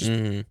 like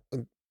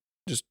Mm-hmm.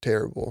 just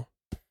terrible.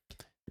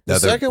 Now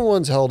The the- second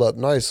one's held up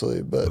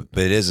nicely, but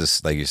But it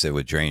is like you said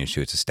with drainage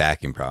too. It's a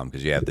stacking problem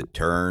because you have the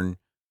turn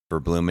for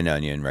Bloomin'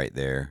 Onion right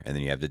there, and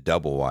then you have the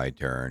double wide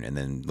turn, and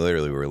then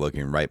literally we're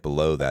looking right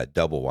below that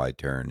double wide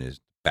turn is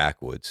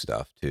backwoods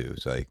stuff too.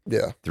 It's like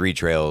yeah. 3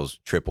 trails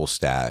triple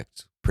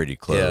stacked, pretty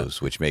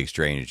close, which makes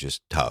drainage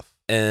just tough.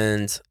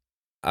 And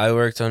I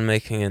worked on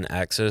making an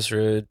access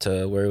road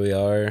to where we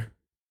are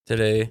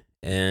today,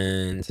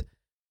 and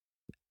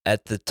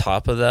at the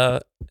top of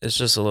that, it's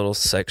just a little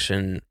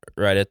section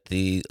right at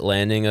the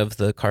landing of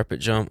the carpet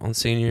jump on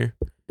Senior.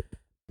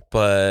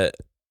 But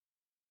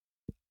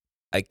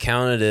I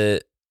counted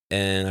it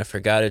and I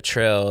forgot a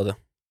trail,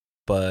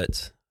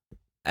 but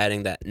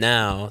adding that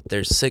now,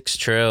 there's 6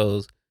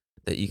 trails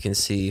that you can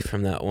see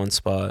from that one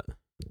spot.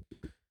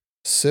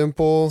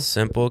 Simple,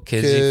 Simple,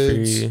 kids,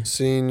 kids-free,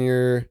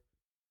 senior,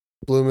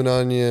 Bloomin'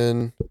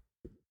 Onion,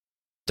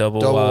 double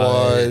double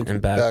wide, wide,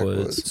 and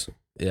backwoods.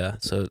 Yeah,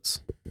 so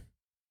it's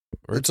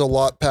It's a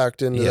lot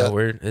packed into yeah,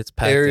 that it's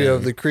packed area in.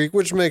 of the creek,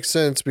 which makes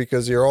sense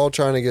because you're all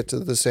trying to get to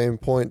the same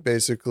point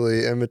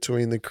basically in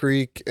between the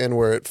creek and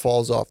where it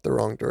falls off the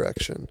wrong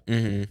direction.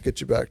 Mm-hmm. Get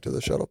you back to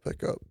the shuttle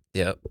pickup.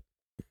 Yep.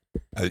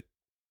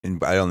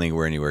 And I don't think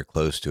we're anywhere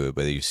close to it,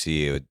 but you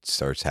see it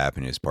starts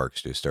happening as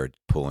parks just start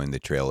pulling the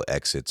trail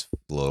exits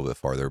a little bit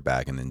farther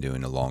back and then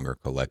doing a longer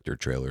collector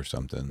trail or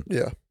something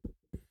Yeah.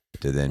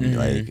 to then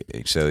Mhm.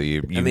 like so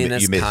you I mean,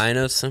 that's you miss, kind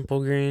of Simple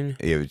Green.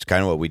 it's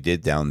kind of what we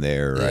did down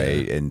there, Yeah.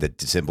 right? And the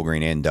simple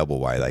green and double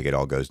wide, like it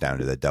all goes down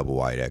to the double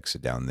wide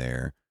exit down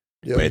there.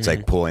 Yep. But it's Mhm.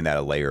 like pulling that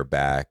a layer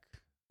back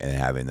and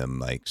having them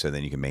like so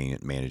then you can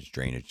manage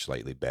drainage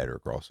slightly better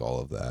across all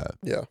of that.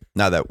 Yeah.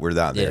 Not that we're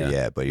not there Yeah.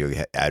 yet, but you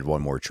add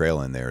one more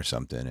trail in there or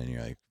something, and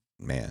you're like,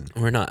 man,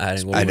 We're not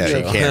adding one I more know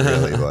you trail. can't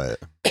really,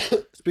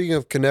 but Speaking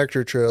of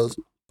connector trails,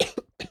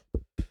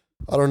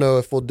 I don't know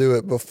if we'll do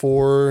it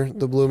before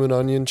the Bloomin'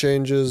 Onion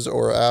changes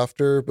or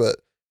after, but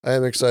I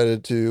am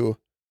excited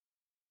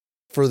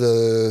for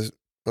the,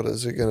 what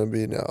is it going to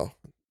be now?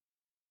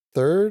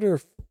 3rd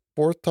or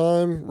 4th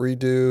time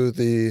redo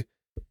the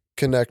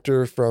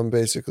connector from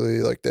basically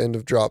like the end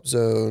of drop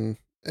zone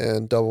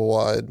and double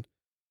wide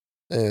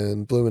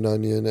and Bloomin'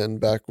 Onion and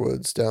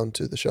backwoods down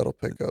to the shuttle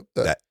pickup.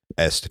 That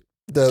S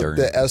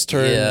The S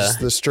turns, Yeah.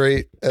 the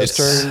straight S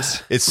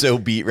turns. It's so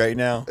beat right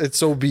now, It's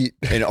so beat.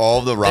 and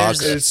all the rocks,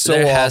 There's- It's so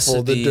There has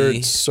awful. to The be-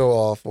 dirt's so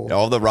awful.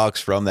 all the rocks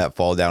from that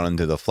fall down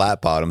into the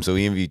flat bottom. So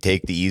even if you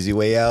take the easy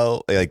way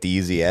out, like the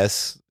easy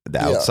S, the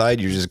Yeah. outside,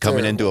 you're just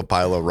coming into Terrible. a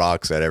pile of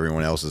rocks that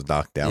everyone else has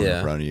knocked down Yeah.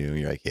 in front of you. And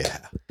you're like, yeah,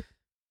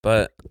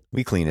 But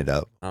we clean it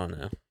up. I don't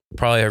know.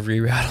 Probably a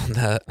reroute on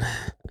that.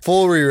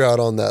 Full reroute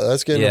on that.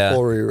 That's getting Yeah. a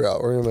full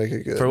reroute. We're gonna make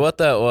it good. For what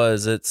that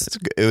was, It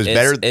was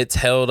better. It's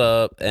held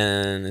up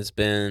and it's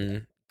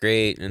been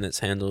great and it's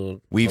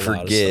handled. We a lot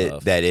of forget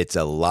stuff. that it's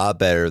a lot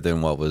better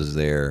than what was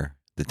there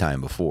the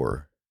time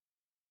before.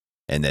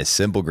 And that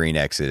simple green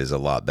exit is a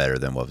lot better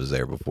than what was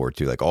there before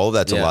too. Like all of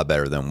that's a Yeah. lot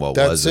better than what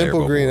that was there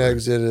simple green before.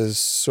 exit is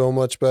so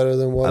much better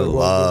than what I it was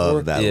love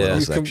before. that Yeah. little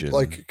You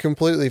section.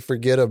 completely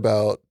forget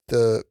about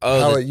Oh,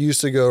 how the- it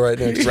used to go right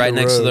next right to the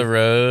next to road. the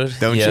road.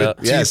 Don't you? yeah.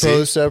 Yeah, see?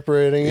 T-post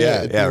separating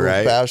Yeah, it. yeah, people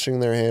right. Bashing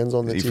their hands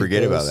on the You T-post.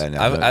 forget about that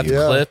now. I've, don't I've you?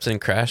 Yeah. clipped and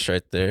crashed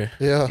right there.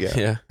 Yeah. Yeah.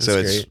 Yeah. It's So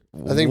great.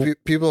 I think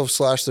people have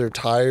slashed their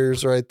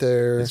tires right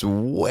there. it's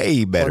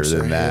way better Punch their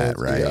than that, hands,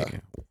 right? yeah.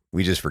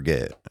 We just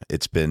forget.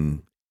 It's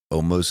been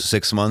almost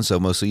 6 months,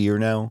 almost a year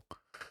now.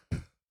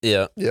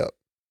 Yeah. Yeah.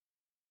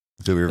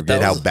 So we But forget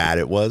that how was- bad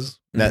it was.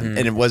 Mhm.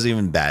 And it wasn't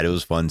even bad. It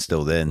was fun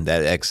still then.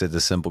 That exit, the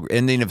simple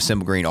ending of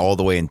Simple Green all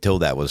the way until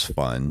that was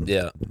fun.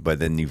 Yeah. But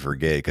then you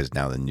forget because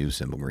now the new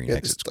Simple Green Yeah,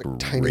 exit's just like great.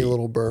 tiny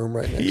little berm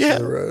right next Yeah.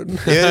 to the road.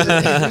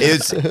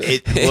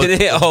 It And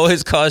looked- it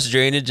always caused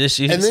drainage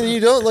issues. And then you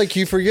don't like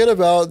you forget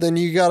about then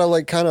you gotta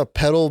like kind of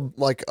pedal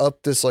like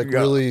up this like Yeah.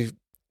 really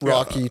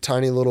rocky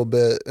tiny little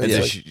bit and and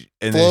it's then like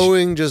and then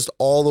flowing just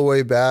all the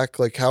way back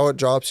like how it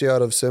drops you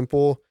out of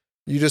Simple.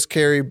 You just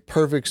carry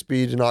perfect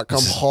speed to not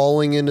come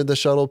hauling into the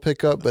shuttle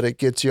pickup, but it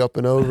gets you up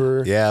and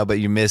over. yeah, but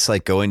you miss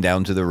like going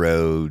down to the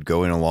road,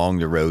 going along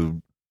the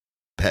road,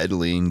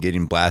 pedaling,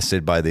 getting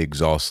blasted by the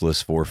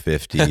exhaustless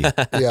 450.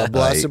 Yeah,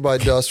 blasted by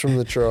dust from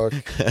the truck.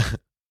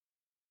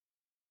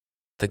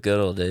 the good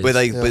old days. But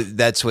like, Yeah. but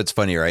that's what's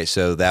funny, right?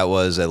 So that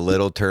was a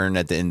little turn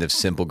at the end of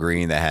Simple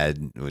Green that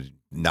was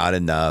not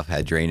enough,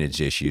 had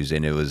drainage issues,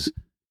 and it was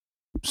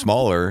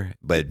smaller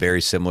but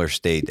very similar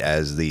state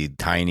as the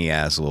tiny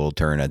ass little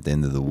turn at the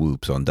end of the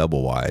whoops on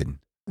double wide.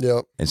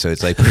 Yep. And so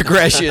it's like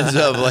progressions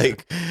of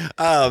like,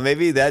 oh,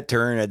 maybe that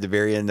turn at the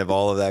very end of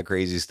all of that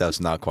crazy stuff's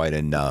not quite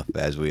enough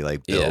as we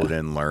like build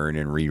and learn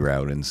and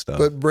reroute and stuff.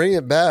 But bring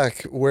it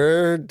back.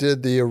 Where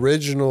did the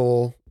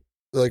original,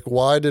 like,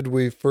 why did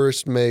we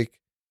first make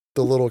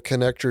the little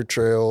connector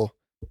trail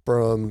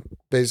from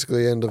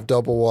basically end of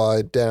double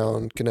wide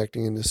down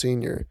connecting into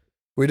senior?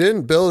 We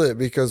didn't build it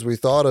because we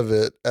thought of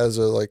it as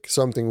a like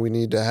something we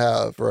need to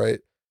have, right?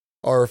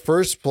 Our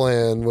first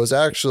plan was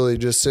actually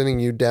just sending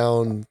you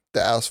down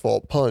the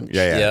asphalt punch.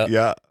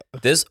 Yeah.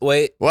 This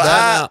wait.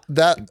 Well,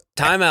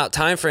 Time out.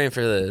 Time frame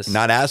for this.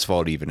 Not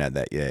asphalt even at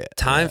that. Yeah.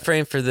 Time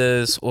frame for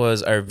this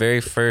was our very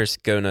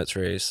first Go Nuts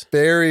race.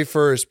 Very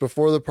first,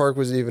 before the park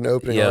was even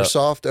opening, our Yep.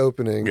 soft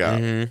opening. Yeah.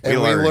 Mhm.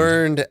 And we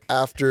learned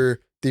after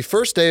the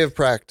first day of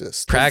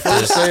practice, the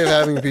first day of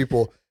having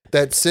people,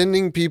 that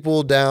sending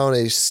people down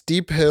a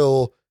steep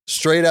hill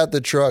straight at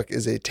the truck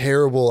is a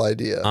terrible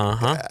idea.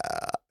 Uh-huh.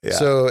 Yeah.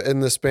 So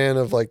in the span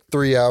of like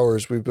 3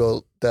 hours, we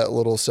built that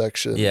little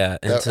section. Yeah.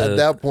 That, at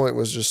that point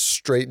was just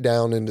straight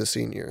down into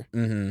senior.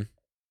 Mm-hmm.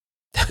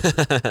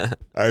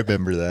 I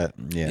remember that.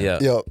 Yeah. Yeah.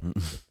 Yep.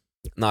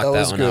 Knock That that,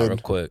 was one out good. real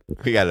quick.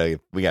 We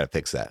gotta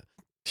fix that.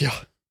 Yeah.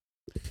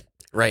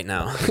 Right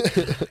now.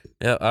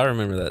 Yeah, I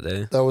remember that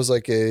day. That was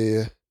like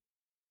a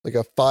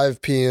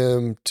 5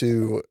 p.m.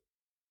 to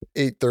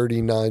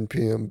 8:30, 9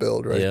 p.m.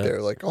 build right Yeah.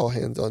 there. Like all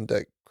hands on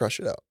deck, crush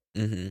it out.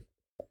 Mm-hmm.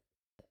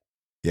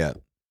 Yeah.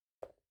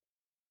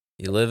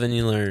 You live and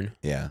you learn.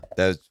 Yeah.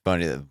 That was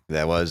funny.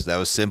 That was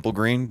Simple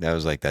Green. That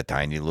was like that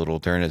tiny little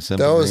turn at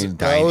Simple That was Green.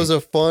 that was a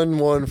fun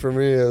one for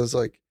me. It was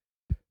like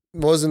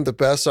wasn't the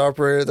best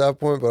operator at that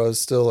point, but I was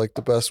still like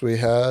the best we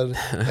had.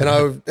 And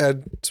I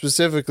had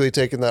specifically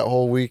taken that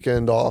whole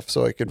weekend off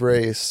so I could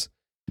race.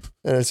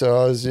 And so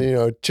I was,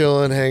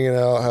 chilling, hanging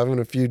out, having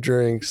a few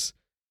drinks,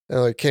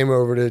 and like came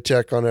over to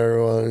check on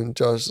everyone. And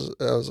Josh,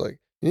 I was like,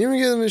 "You even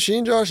get the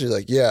machine, Josh?" He's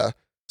like, "Yeah."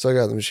 So I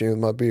got the machine with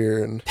my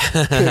beer and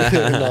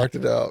knocked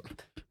it out.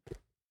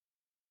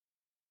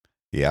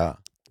 Yeah.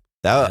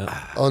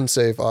 That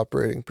Unsafe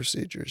operating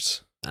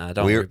procedures.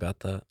 Don't worry about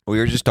that. we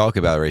were just talking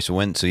about it,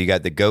 right? So you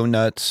got the Go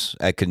Nuts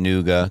at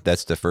Canuga.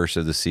 That's the first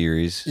of the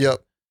series. Yep.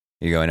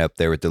 You're going up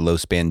there with the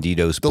Los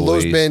Banditos The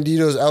boys. Los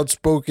Banditos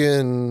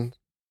outspoken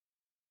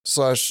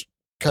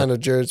 / kind of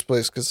Jared's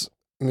place because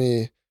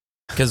me.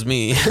 Because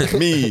me.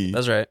 Me.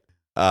 That's right.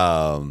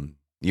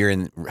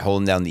 You're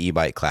holding down the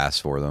e-bike class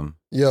for them.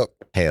 Yep.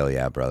 Hell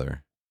yeah,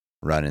 brother.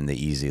 Running the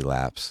easy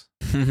laps.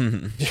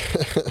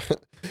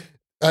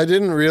 I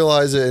didn't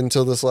realize it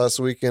until this last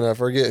weekend. I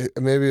forget,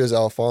 maybe it was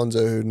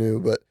Alfonso who knew,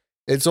 but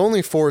it's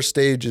only 4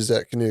 stages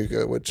at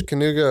Canuga, which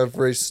Canuga I've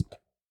raced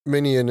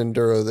mini and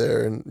enduro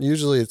there, and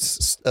usually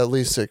it's at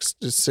least 6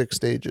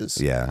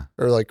 stages. Yeah.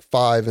 Or like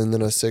 5 and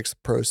then a 6th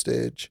pro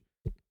stage.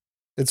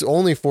 It's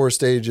only 4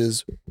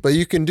 stages, but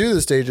you can do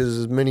the stages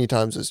as many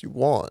times as you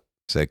want.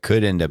 So it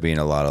could end up being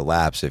a lot of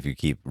laps if you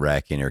keep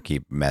wrecking or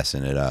keep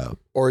messing it up.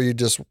 Or you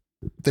just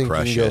think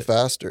Crush you can go it.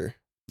 faster.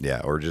 Yeah,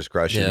 or just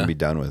crush it Yeah. and be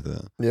done with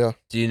it. Yeah.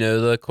 Do you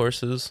know the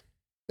courses?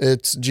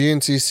 It's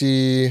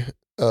GNCC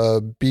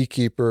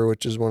Beekeeper,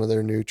 which is one of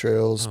their new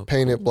trails, Oh,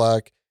 Paint It cool.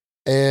 Black.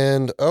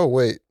 And, oh,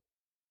 wait.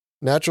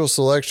 Natural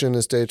Selection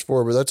is stage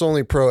 4, but that's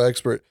only pro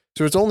expert.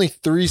 So it's only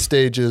 3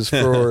 stages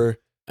for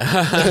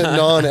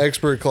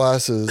non-expert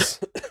classes.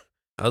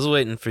 I was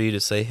waiting for you to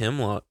say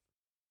Hemlock.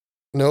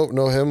 Nope,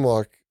 no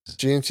Hemlock.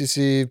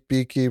 GNCC,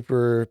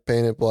 Beekeeper,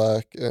 Paint It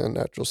Black, and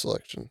Natural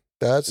Selection.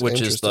 That's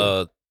Which is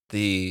interesting.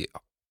 the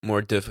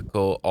more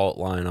difficult alt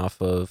line off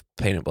of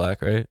Paint It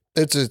Black, right?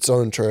 It's its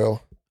own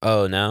trail.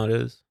 Oh, now it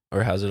is?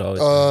 Or has it always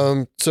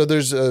been? So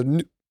there's a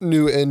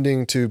new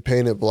ending to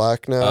Paint It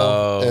Black now,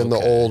 Oh, and the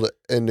okay. old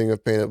ending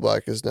of Paint It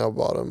Black is now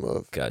bottom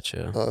of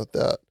Gotcha.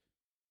 that.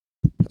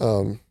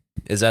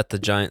 Is that the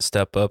giant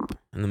step up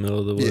in the middle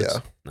of the woods? Yeah.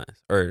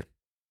 Nice. Or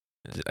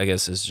I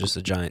guess it's just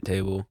a giant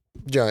table.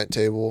 Giant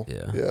table.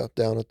 Yeah.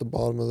 Down at the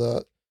bottom of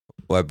that.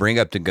 Well, I bring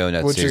up the Go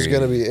Nuts Which series. is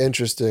going to be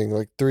interesting.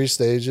 Like 3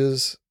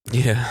 stages.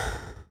 Yeah.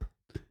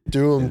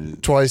 Do them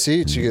twice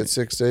each. You get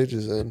 6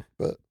 stages in.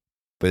 But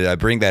I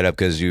bring that up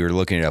because you were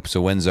looking it up.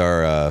 So when's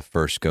our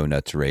first Go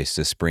Nuts race?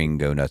 The spring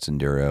Go Nuts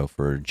Enduro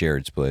for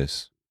Jared's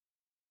place.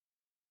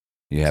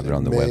 You have it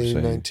on the May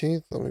website.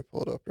 19th. Let me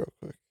pull it up real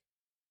quick.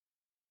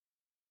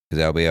 'Cause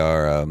that'll be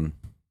our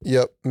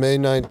Yep. May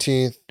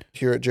 19th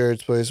here at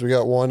Jared's place. We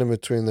got one in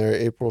between there.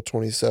 April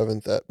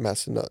 27th at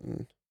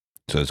Massanutten.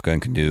 so it's going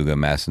to Canuga,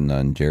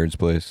 Massanutten, Jared's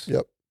place.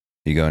 Yep.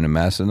 You going to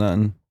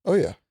Massanutten? Oh,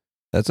 yeah.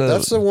 That's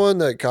That's the one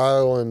that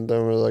Kyle and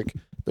them were like,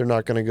 they're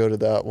not going to go to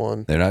that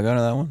one. They're not going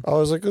to that one? I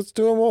was like, let's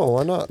do them all.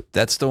 Why not?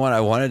 That's the one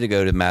I wanted to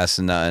go to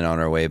Massanutten on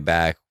our way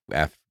back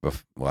after.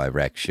 Well, I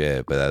wrecked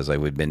shit, but I was like,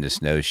 we'd been to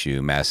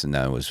Snowshoe.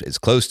 Massanutten it's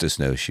close to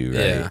Snowshoe, right?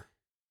 Yeah.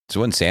 It's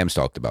one Sam's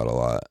talked about a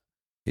lot.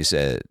 He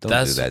said, "Don't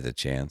That's- do that to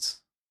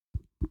Chance."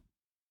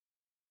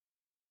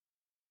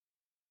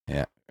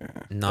 Yeah,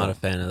 Not a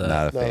fan of that.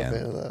 Not a Not fan. a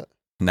fan of that.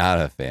 Not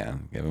a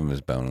fan. Give him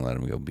his bone and let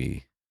him go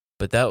be.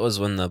 But that was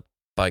when the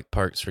bike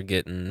parks were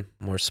getting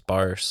more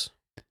sparse.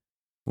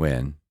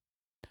 When?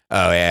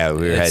 Oh yeah, we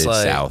were It's headed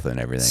like south and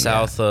everything.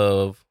 South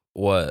of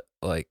what,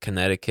 like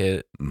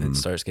Connecticut, Mhm. it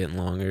starts getting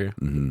longer.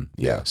 Yeah.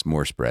 Yeah. It's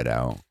more spread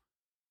out.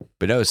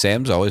 But no,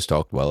 Sam's always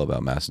talked well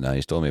about Macedon.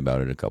 He's told me about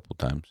it a couple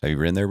times. Have you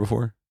ridden there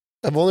before?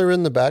 I've only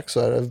ridden the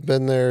backside. I've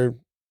been there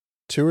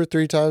 2 or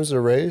 3 times a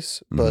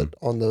race, but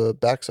on the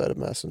backside of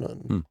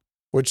Macedon,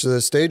 which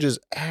the stages,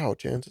 ow,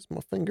 Chance, it's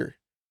my finger.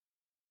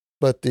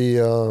 But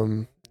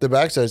the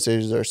backside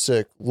stages are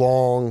sick,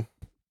 long,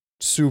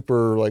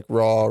 super like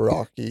raw,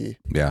 rocky,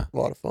 Yeah. a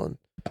lot of fun.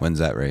 When's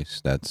that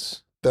race?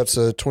 That's That's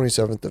the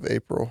 27th of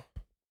April.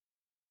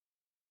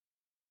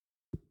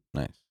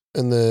 nice.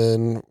 And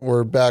then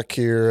we're back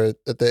here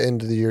at the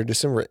end of the year,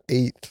 December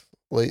 8th,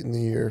 late in the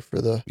year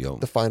for the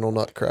final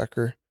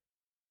Nutcracker.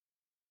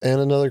 And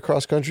another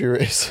cross country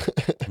race.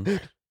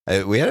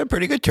 We had a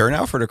pretty good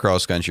turnout for the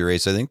cross country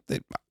race. I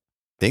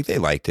think they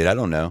liked it. I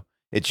don't know.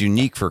 It's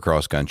unique for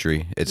cross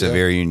country. It's a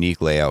very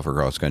unique layout for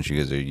cross country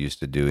because they're used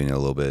to doing a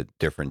little bit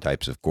different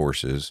types of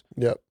courses.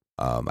 Yep.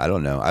 I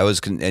don't know. I was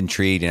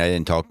intrigued, and I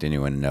didn't talk to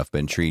anyone enough, but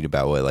intrigued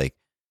about what like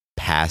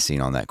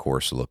passing on that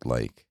course looked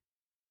like.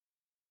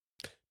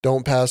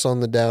 Don't pass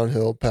on the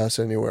downhill, pass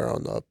anywhere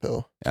on the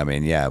uphill. I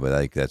mean, yeah, but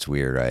like that's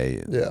weird,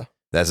 right? Yeah.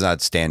 That's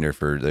not standard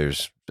for.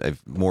 There's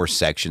more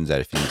sections that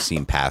if you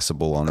seem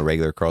passable on a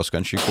regular cross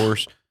country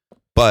course,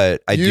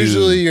 but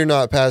usually you're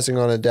not passing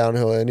on a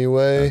downhill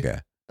anyway.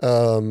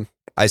 Okay.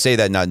 I say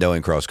that not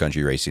knowing cross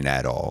country racing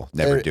at all,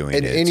 never doing it.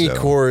 And any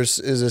course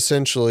is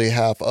essentially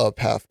half up,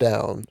 half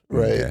down,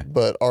 right? Okay.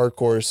 But our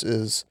course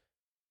is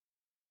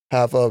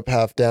half up,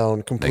 half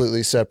down,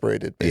 completely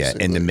separated. Basically.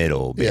 Yeah, in the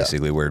middle,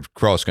 basically, where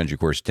cross country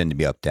courses tend to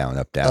be up, down,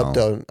 up, down, up,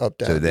 down, up,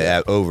 down. So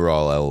the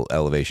overall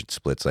elevation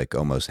split's like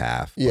almost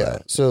half. Yeah.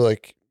 So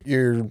like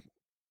your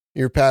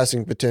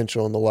passing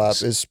potential in the lap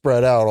is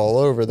spread out all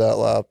over that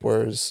lap,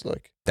 whereas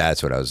like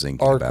that's what I was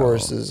thinking. Our about.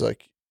 course is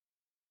like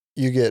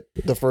you get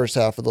the first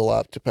half of the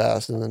lap to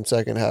pass, and then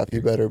second half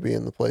you better be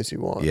in the place you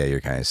want. Yeah, you're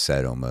kind of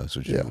set almost,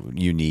 which is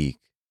unique.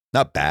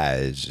 Not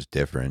bad, it's just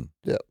different.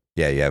 Yep.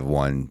 Yeah, you have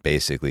one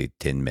basically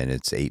 10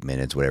 minutes, 8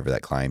 minutes, whatever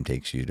that climb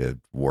takes you to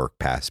work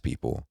past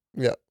people.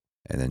 Yep.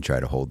 And then try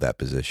to hold that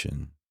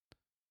position.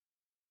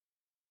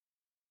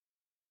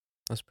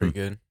 That's pretty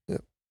good.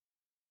 Yep.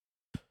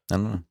 I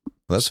don't know.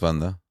 Well, that's fun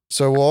though.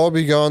 So we'll all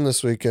be gone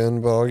this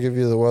weekend, but I'll give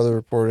you the weather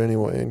report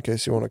anyway in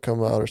case you want to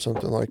come out or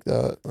something like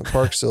that. The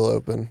park's still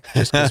open.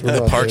 Just 'cause we're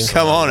not Park's there.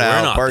 come on We're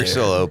out. not Park's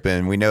there. still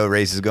open. We know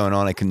races going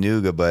on at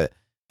Canoga, but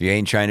if you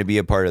ain't trying to be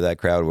a part of that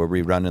crowd, we'll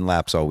be running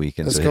laps all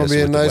weekend. It's so going to hit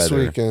be us a with the nice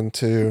weather. weekend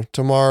too.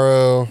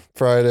 Tomorrow,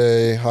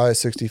 Friday, high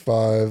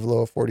 65, low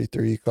of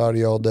 43,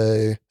 cloudy all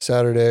day.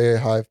 Saturday,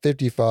 high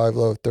 55,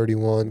 low of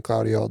 31,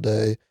 cloudy all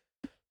day.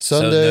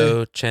 Sunday, So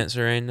no chance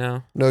of rain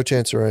now? no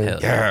chance of rain. Hell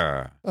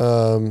Yeah.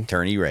 Um,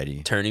 Tourney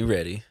ready. Tourney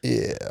ready.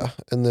 yeah.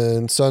 And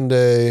then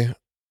Sunday,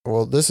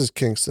 well, this is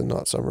Kingston,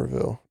 not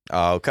Somerville.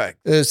 Oh, okay.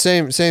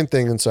 Same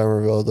thing in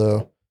Somerville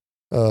though.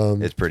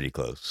 It's pretty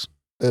close.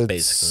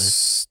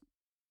 Basically,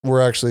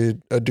 we're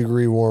actually a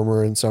degree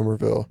warmer in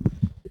Somerville.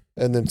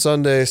 And then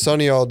Sunday,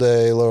 sunny all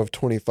day, low of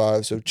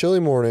 25. So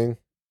chilly morning.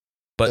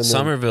 But And then-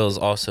 Somerville is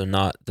also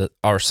not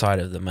our side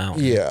of the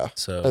mountain. Yeah.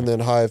 So And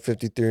then high of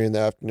 53 in the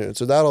afternoon.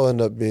 So that'll end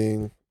up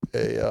being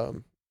a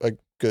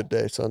good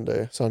day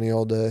Sunday, sunny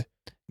all day.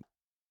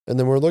 And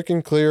then we're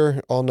looking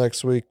clear all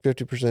next week,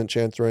 50%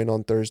 chance of rain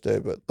on Thursday,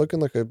 but looking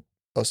like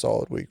a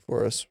solid week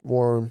for us.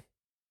 Warm,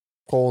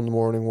 cold in the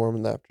morning, warm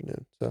in the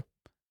afternoon. So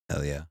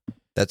Hell yeah.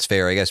 That's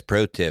fair. I guess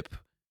pro tip,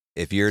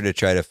 if you're to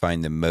try to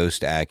find the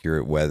most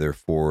accurate weather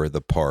for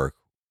the park,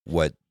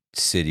 what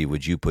city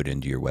would you put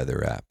into your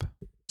weather app?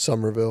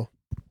 Somerville.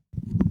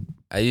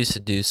 I used to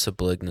do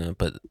Subligna,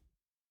 but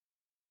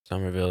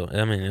Somerville,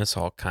 I mean, it's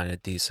all kind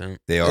of decent.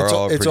 They are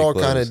all It's pretty all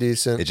close. kind of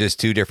decent. It's just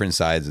two different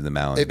sides of the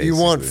mountain. If you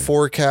want basically.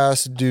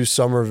 forecast, do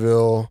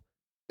Somerville.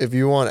 If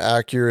you want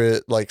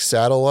accurate like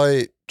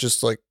satellite,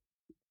 just like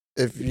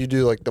if you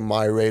do like the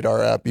My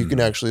Radar app, you can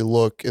Mhm. actually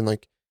look and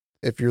like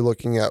if you're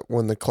looking at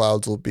when the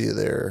clouds will be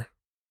there,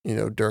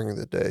 during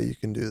the day, you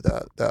can do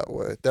that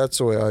way. That's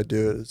the way I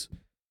do it is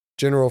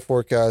general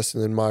forecast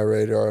and then My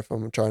Radar if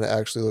I'm trying to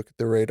actually look at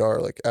the radar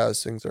like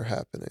as things are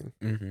happening.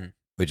 Mm-hmm.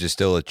 Which is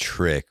still a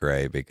trick,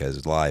 right?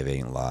 Because live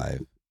ain't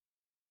live.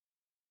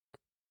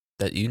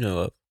 That you know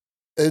of.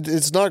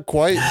 It's not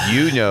quite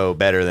You know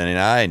better than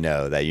I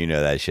know that you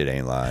know that shit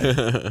ain't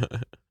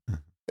live.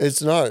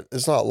 it's not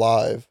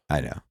live, I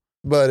know.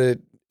 but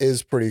it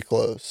is pretty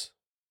close.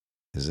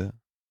 Is it?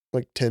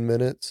 Like 10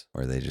 minutes.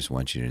 Or they just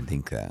want you to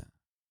think that?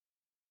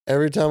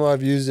 Every time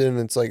I've used it and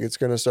it's like it's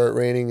going to start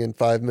raining in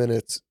 5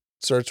 minutes,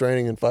 it starts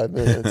raining in 5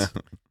 minutes.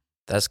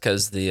 That's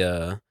because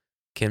the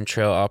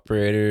chemtrail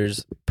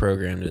operators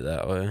programmed it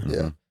that way.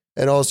 Yeah.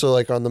 And also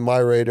like on the My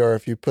Radar,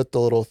 if you put the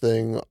little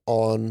thing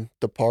on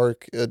the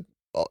park, it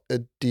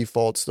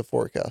defaults the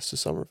forecast to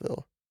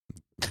Somerville.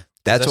 That's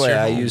That's why your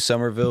I home. use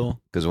Somerville,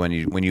 because when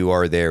you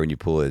are there, when you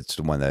pull it, it's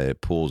the one that it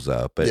pulls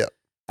up. But Yeah.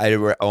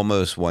 I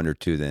almost wonder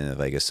too then if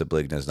like a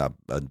Subligna is not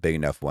a big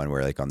enough one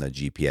where like on the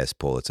GPS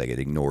pull it's like it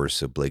ignores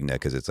Subligna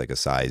because it's like a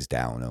size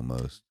down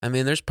almost. I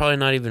mean, there's probably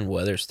not even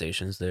weather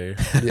stations there.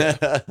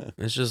 Yeah.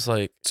 It's just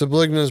like,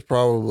 Subligna is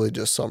probably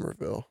just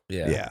Somerville.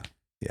 yeah.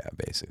 Yeah,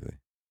 basically.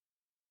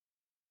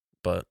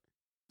 But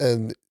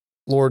And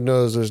Lord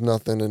knows there's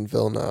nothing in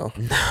Ville now.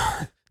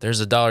 there's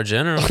a Dollar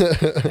General.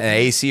 An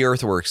AC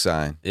Earthworks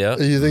sign. Yep.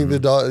 You think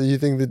you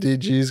think the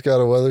DG's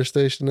got a weather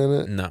station in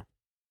it? No,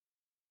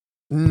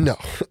 No.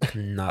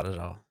 not at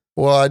all.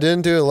 Well, I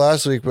didn't do it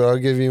last week, but I'll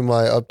give you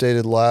my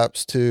updated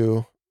laps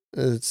too.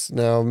 It's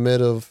now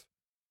mid of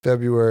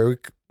February.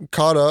 We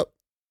caught up,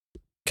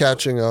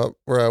 catching up.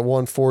 We're at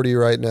 140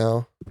 right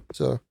now.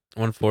 So,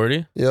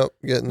 140? yep,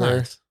 getting there.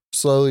 Nice.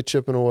 Slowly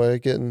chipping away,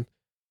 getting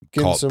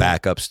Call it some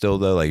back up still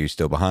though? Like you're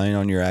still behind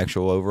on your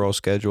actual overall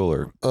schedule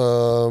or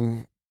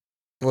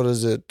what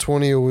is it?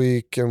 20 a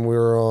week, and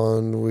we're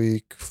on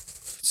week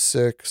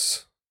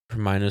 6.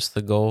 Minus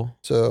the goal.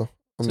 So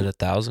Is it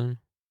 1,000?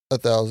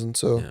 1,000.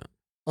 So Yeah.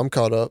 I'm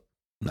caught up.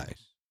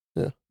 nice.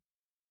 Yeah.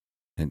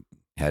 And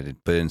had to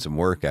put in some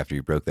work after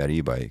you broke that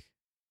e-bike.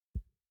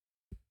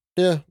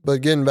 Yeah, but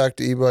getting back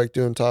to e-bike,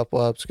 doing top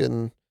laps,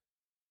 getting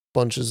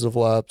bunches of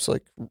laps,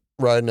 like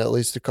riding at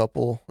least a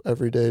couple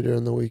every day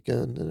during the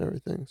weekend and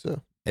everything.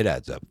 So It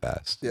adds up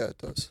fast. yeah, it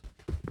does.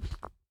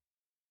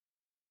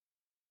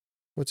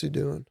 What's he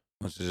doing?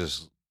 It's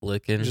just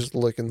Licking. Just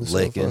licking the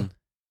licking. sofa.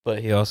 But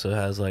he also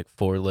has like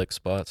 4 lick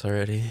spots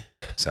already.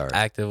 Sorry.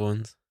 Active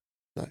ones.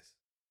 Nice.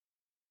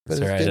 That's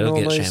But all right. getting It'll all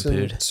get nice and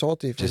shampooed.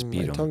 salty from Just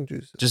beat my 'em. tongue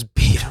juice. Just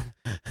beat him.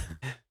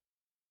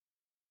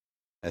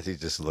 As he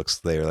just looks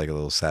there like a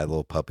little sad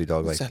little puppy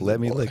dog, like, Sad let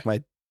me little lick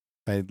my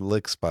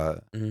lick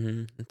spot.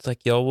 It's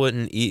like y'all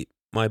wouldn't eat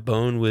my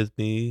bone with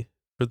me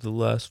for the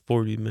last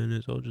 40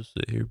 minutes. I'll just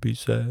sit here, be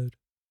sad.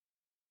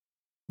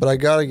 But I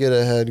gotta get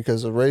ahead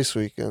because of race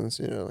weekends.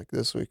 Like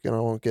this weekend, I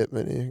won't get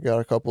many. Got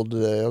a couple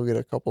today. I'll get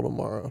a couple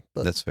tomorrow.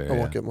 But That's fair. I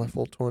won't Yeah. get my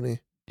full 20.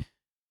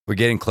 We're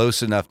getting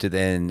close enough to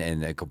then,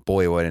 and like,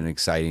 boy, what an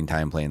exciting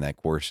time playing that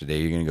course today.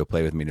 You're gonna go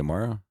play with me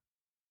tomorrow?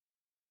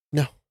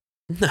 No.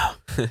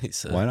 He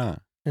said, Why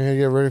not? I gotta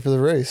get ready for the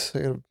race. I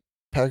gotta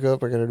pack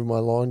up. I gotta do my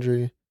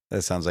laundry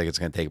That sounds like it's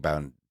gonna take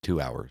about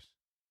 2 hours.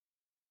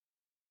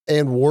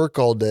 and work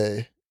all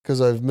day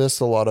because I've missed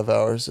a lot of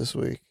hours this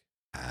week.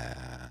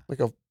 Ah, Like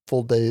a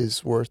full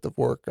day's worth of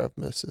work I've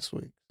missed this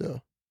week.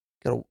 So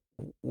gotta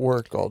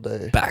work all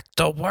day. back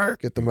to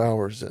work. Get them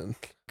hours in.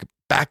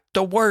 back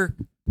to work.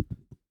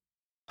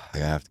 I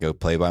have to go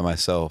play by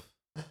myself.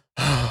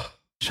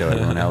 Show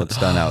everyone how it's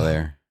done out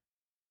there.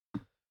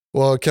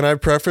 Well, can I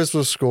preface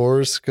with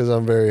scores? Because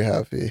I'm very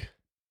happy.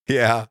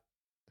 Yeah,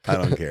 I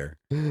don't care.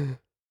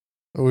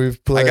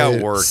 We've played. I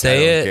got work. I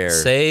Say don't it. care.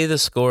 Say the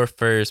score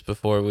first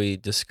before we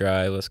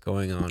describe what's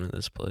going on in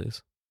this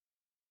place.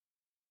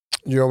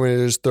 You want me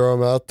to just throw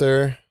them out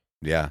there?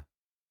 Yeah.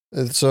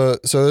 So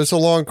it's a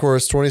long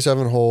course,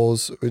 27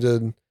 holes. We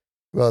did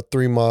about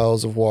 3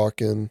 miles of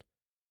walking.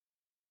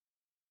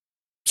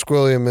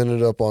 Squilliam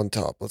ended up on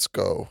top. Let's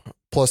go.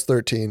 Plus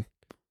 13.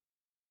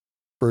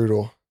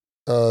 Brutal.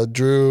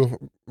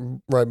 Drew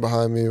right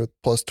behind me with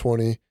plus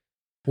 20.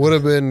 Would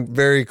have been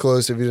very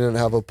close if you didn't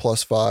have a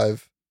plus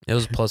 5. It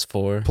was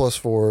 +4. Plus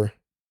 4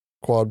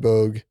 quad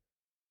bogue.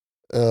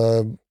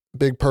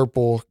 Big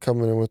Purple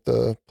coming in with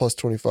the plus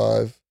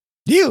 25.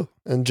 You.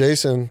 And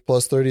Jason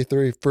plus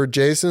 33 for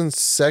Jason's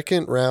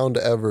second round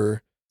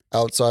ever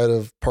outside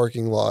of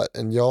parking lot.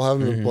 And y'all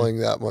haven't been Mhm. playing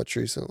that much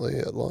recently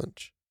at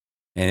lunch.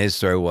 And his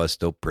throw was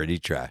still pretty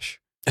trash.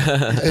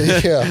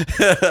 Yeah.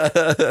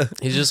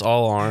 He's just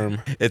all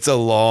arm. It's a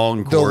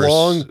long The course.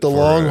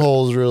 long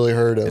holes really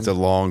hurt him. It's a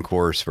long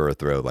course for a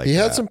throw like he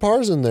that. had some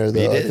pars in there He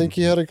though. I did. think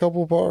he had a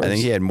couple pars. I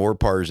think he had more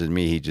pars than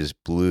me. He just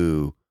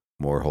blew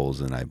more holes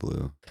than I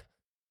blew.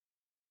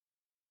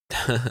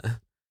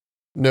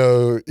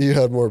 No, you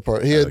had more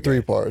pars. He had Okay.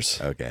 3 pars.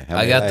 Okay.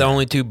 I got the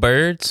only 2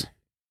 birds.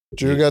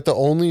 Drew got the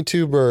only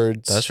 2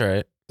 birds. That's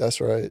right. That's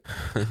right.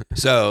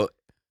 So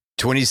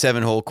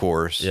 27 hole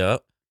course.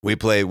 Yep. We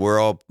played,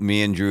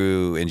 me and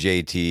Drew and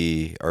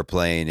JT are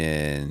playing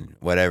in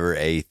whatever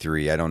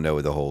A3. I don't know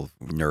the whole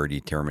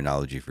nerdy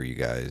terminology for you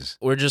guys.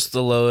 We're just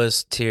the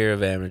lowest tier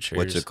of amateurs.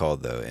 What's it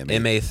called though?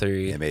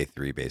 MA3.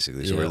 MA3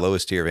 basically. So Yeah. we're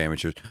lowest tier of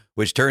amateurs,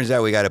 which turns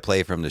out we got to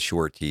play from the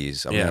short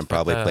tees. I'm Yeah, going to fuck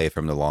probably that. play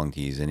from the long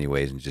tees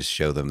anyways and just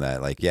show them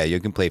that like, yeah, you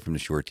can play from the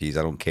short tees.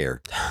 I don't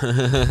care.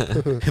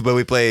 But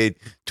we played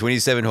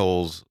 27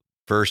 holes.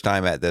 First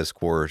time at this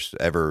course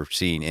ever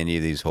seen any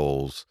of these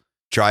holes.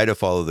 Try to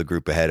follow the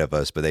group ahead of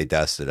us, but they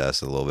dusted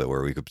us a little bit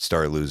where we could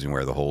start losing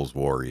where the holes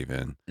were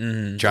even.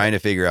 Mhm. Trying to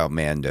figure out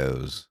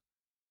Mandos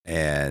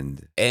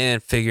and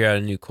And figure out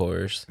a new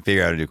course.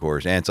 figure out a new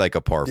course. And it's like a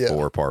par Yeah.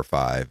 4, par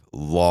 5,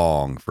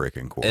 long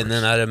freaking course. And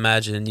then I'd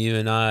imagine you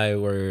and I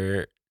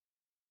were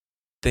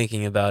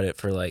thinking about it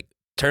for like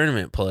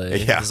tournament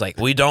play. Yeah. It's like,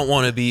 we don't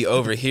want to be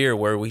over here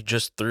where we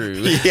just threw.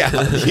 yeah,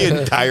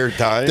 the entire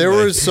time. There like-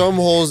 were some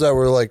holes that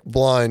were like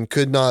blind,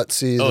 could not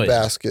see Oh, the yeah.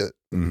 basket.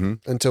 Mm-hmm.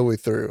 until we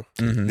threw.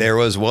 Mhm. There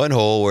was one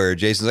hole where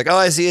Jason's like, "Oh,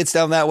 I see it's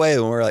down that way,"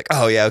 and we're like,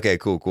 "Oh yeah, okay,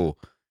 cool."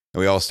 And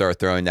we all start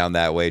throwing down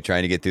that way,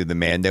 trying to get through the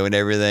Mando and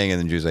everything. And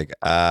then Drew's like,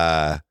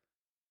 I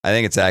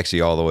think it's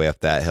actually all the way up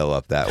that hill,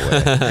 up that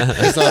way."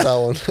 It's not that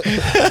one.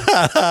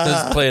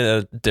 Just playing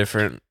a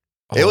different.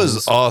 It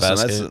was holes awesome.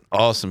 basket. That's an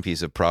awesome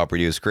piece of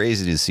property. It was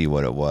crazy to see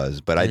what it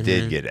was, but I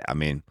did Mhm. get it. I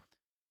mean,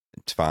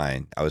 it's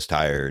fine. I was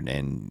tired,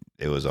 and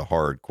it was a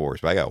hard course,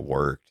 but I got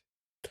worked.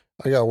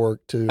 I got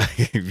work too.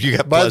 If you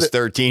got By plus the-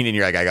 13, and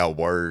you're like, I got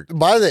worked.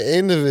 By the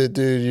end of it,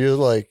 dude, you're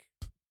like,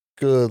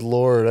 good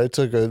Lord, I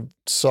took a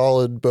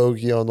solid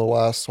bogey on the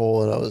last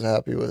hole and I was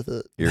happy with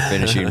it. You're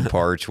finishing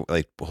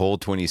like hole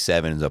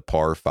 27 is a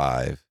par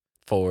 5.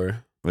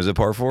 4. Was it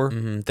par 4?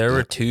 Mhm. There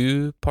were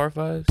 2 par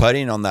 5s.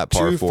 Putting on that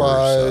par 2 4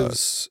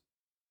 5s,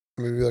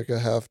 maybe like a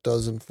half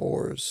dozen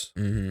 4s.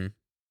 Mm-hmm.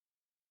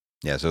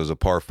 Yeah, so it was a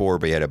par 4,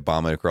 but you had to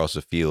bomb it across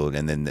the field,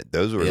 and then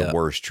those were Yeah. the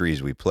worst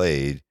trees we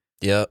played.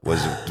 Yep.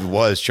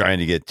 Was trying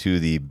to get to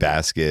the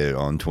basket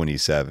on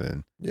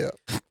 27. Yeah.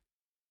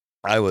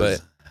 I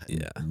was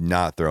yeah.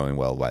 not throwing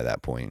well by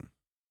that point.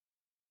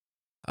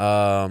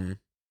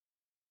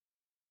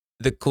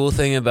 The cool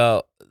thing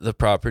about the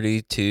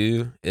property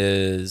too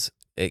is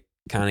it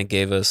kind of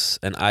gave us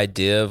an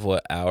idea of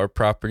what our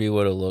property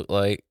would have looked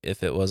like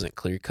if it wasn't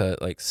clear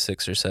cut like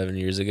 6 or 7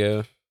 years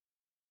ago.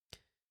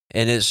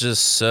 And it's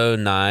just so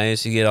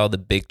nice. You get all the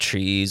big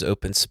trees,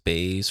 open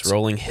space,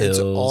 rolling hills.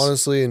 It's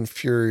honestly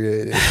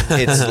infuriating.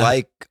 It's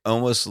like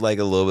almost like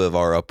a little bit of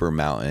our upper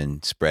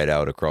mountain spread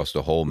out across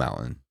the whole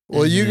mountain.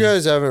 Well, you Mhm.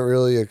 guys haven't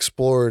really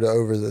explored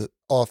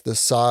off the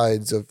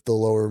sides of the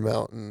lower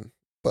mountain,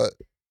 but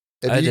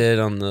I did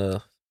on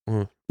the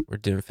we're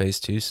doing phase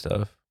 2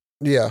 stuff.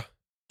 Yeah,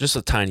 Just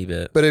a tiny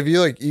bit. but if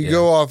you Yeah.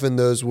 go off in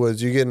those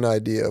woods, you get an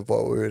idea of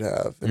what we would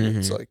have, and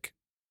it's Mhm. like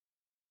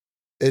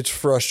it's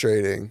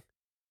frustrating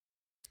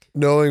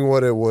knowing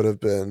what it would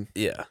have been.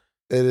 Yeah.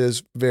 It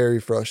is very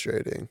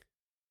frustrating.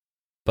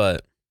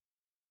 But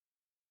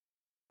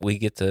we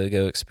get to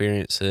go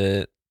experience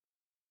it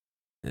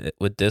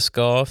with disc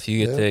golf. You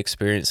get Yeah. to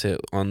experience it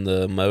on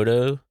the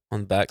moto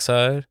on the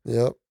backside.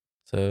 Yep.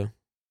 So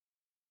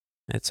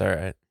it's all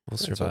right. We'll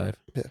It's all survive.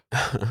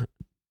 right.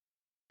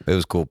 It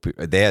was cool.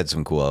 They had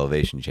some cool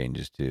elevation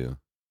changes too.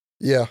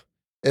 Yeah.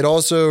 It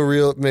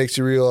also makes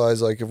you realize,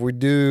 like, if we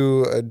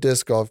do a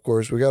disc golf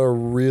course, we got to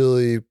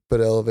really put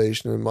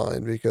elevation in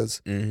mind,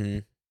 because Mm-hmm.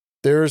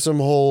 there are some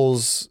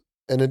holes,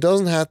 and it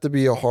doesn't have to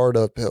be a hard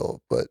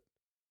uphill, but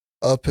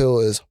uphill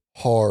is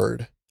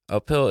hard.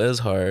 Uphill is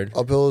hard.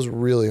 Uphill is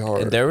really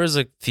hard. And there was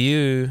a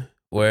few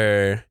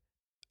where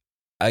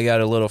I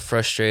got a little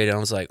frustrated. I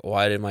was like,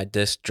 why did my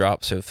disc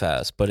drop so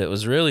fast? But it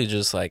was really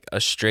just like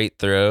a straight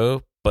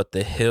throw, but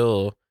the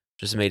hill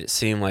just made it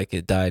seem like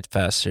it died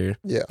faster.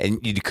 Yeah. And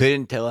you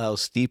couldn't tell how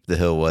steep the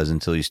hill was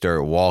until you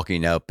started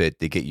walking up it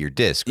to get your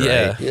disc, right?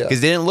 Yeah. Yeah. Because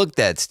it didn't look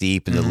that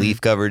steep, and the Mhm. leaf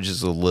coverage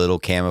is a little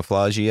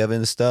camouflagey of it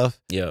and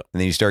stuff. Yeah. And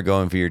then you start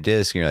going for your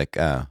disc, and you're like,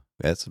 oh,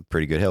 that's a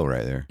pretty good hill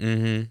right there.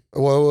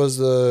 Mm-hmm. What was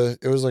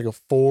it was like a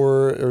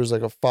 4, it was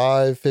like a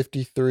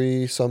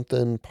 553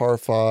 something par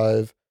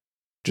 5.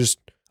 Just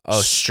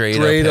Oh, straight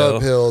uphill.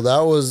 uphill.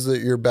 That was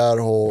your bad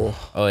hole.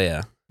 Oh,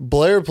 yeah.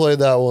 Blair played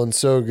that one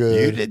so good.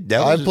 You did.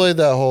 That I was, played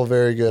that hole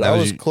very good. that I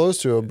was was close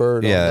to a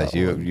bird. yeah, on that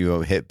you one. you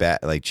hit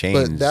back like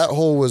chains. But that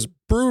hole was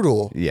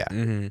brutal. yeah,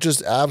 Mm-hmm.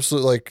 Just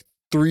absolute, like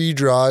 3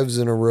 drives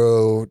in a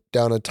row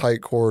down a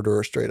tight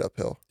corridor straight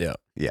uphill. yeah.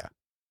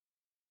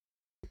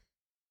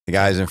 The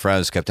guys in front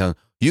of us kept telling,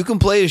 "You can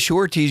play a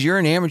short tees. You're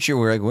an amateur."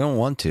 We're like, we don't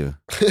want to.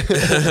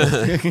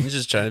 I'm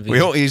just trying to be. We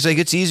don't. He's like,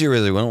 it's easier.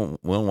 Really, we don't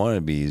want it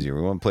to be easier.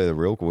 We want to play the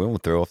real. We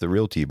want to throw off the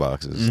real tee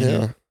boxes. Mhm.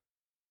 Yeah.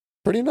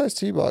 Pretty nice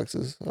tee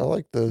boxes. I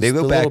like those. They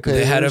go The back- little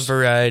They had a pavers.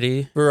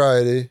 variety.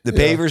 variety. The Yeah.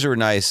 pavers were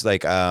nice.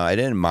 Like I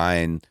didn't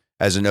mind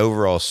as an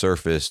overall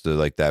surface.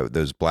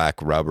 Those black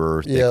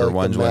rubber thicker Yeah, like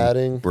ones the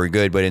matting. were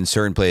good, but in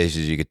certain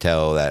places you could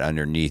tell that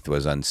underneath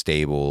was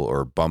unstable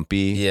or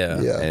bumpy.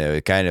 Yeah. Yeah. And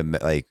it kind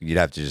of like you'd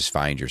have to just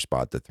find your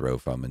spot to throw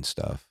from and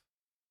stuff.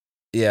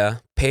 Yeah.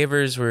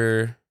 Pavers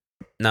were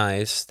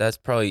nice. That's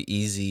probably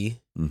easy.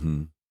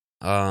 Mm-hmm.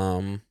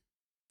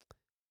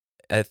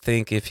 I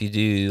think if you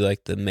do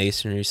like the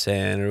masonry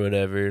sand or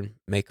whatever,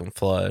 make them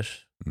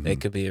flush. Mm-hmm.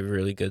 It could be a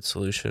really good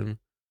solution.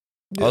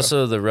 Yeah.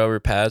 Also, the rubber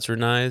pads were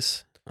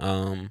nice.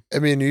 I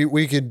mean,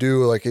 we could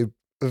do like a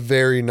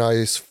very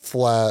nice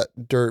flat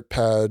dirt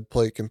pad,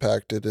 plate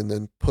compacted, and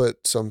then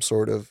put some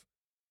sort of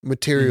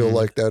material Mhm.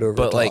 like that over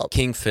But top. like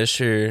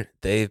Kingfisher,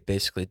 they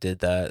basically did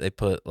that. They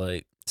put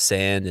like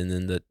sand and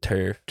then the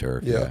turf.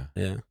 Turf. Yeah.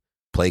 Yeah. Yeah.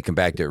 Plate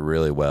compact it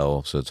really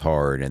well so it's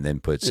hard, and then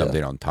put Yeah.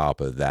 something on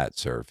top of that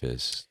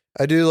surface.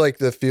 I do like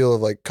the feel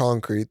of like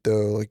concrete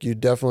though. Like you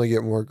definitely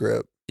get more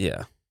grip.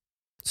 Yeah.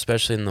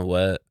 Especially in the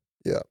wet.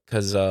 Yeah.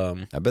 Cause I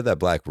bet that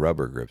black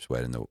rubber grip's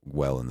wet in the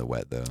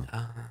wet though.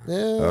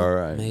 Yeah. All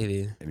right.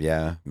 maybe.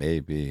 Yeah,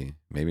 maybe.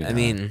 Maybe I not.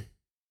 mean,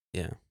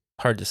 yeah.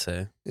 Hard to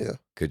say.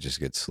 Could just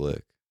get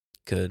slick.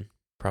 Could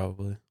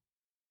probably.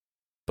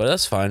 But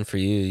that's fine for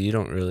you. You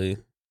don't really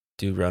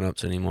do run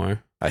ups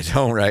anymore. I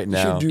don't right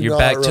now. do You're not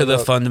back to run the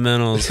up.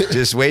 fundamentals.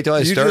 Just wait till I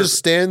You start. just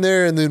stand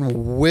there and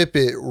then whip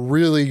it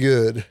really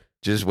good.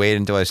 Just wait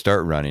until I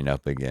start running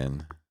up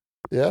again.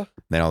 Yeah.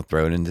 Then I'll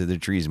throw it into the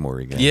trees more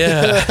again.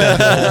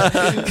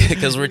 Yeah,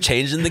 because we're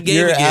changing the game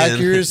Your again.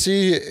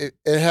 accuracy, it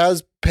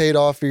has paid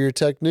off for your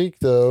technique,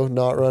 though,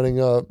 not running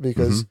up,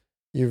 because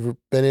you've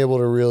been able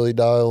to really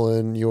dial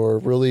in your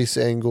release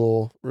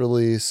angle,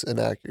 release, and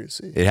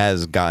accuracy. It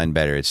has gotten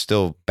better. It's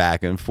still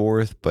back and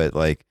forth, but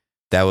like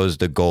that was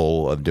the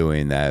goal of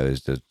doing that,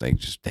 was to like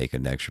just take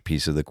an extra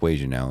piece of the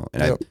equation out.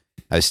 And Yep.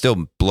 I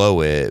still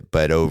blow it,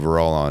 but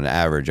overall on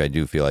average, I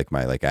do feel like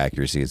my like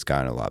accuracy has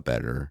gotten a lot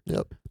better.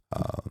 Yep.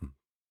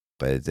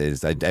 But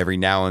it's every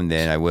now and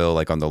then I will,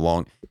 like on the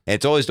long, and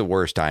it's always the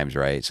worst times,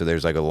 right? So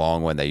there's like a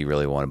long one that you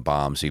really want to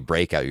bomb. So you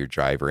break out your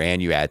driver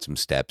and you add some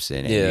steps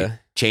in, and you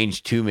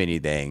change too many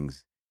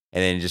things,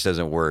 and then it just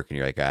doesn't work. And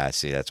you're like,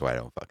 see, that's why I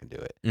don't fucking do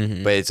it.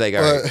 Mhm. But it's like,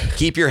 all right,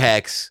 keep your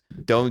hex.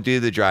 Don't do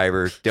the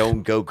driver.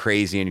 Don't go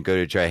crazy and go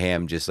to try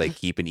ham. Just like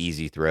keep an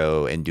easy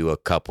throw and do a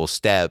couple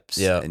steps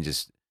and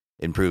just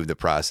improve the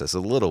process a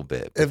little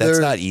bit. But that's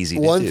not easy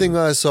to do. One thing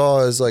I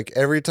saw is like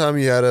every time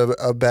you had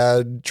a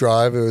bad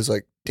drive, it was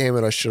like, damn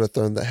it, I should have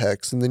thrown the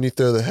hex. And then you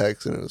throw the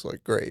hex and it was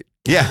like, great.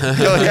 Yeah.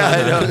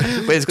 I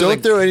know. But it's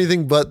Don't throw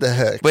anything but the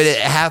hex. But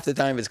half the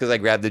time it's because I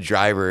grab the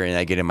driver and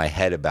I get in my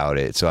head about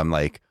it. So I'm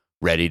like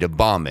ready to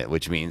bomb it,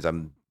 which means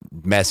I'm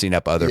messing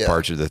up other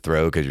parts of the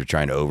throw because you're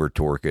trying to over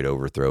torque it,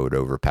 overthrow it,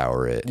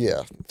 overpower it.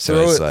 Yeah.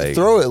 So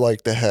throw it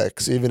like the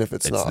hex, even if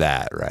it's not. It's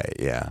that, right?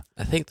 Yeah.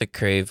 I think the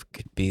Crave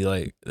could be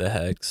like the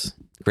Hex.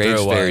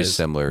 Grave's very Throw-wise.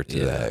 similar to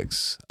the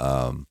Hex.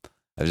 I've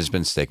just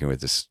been sticking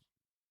with this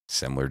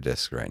similar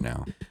disc right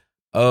now.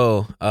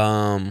 Oh,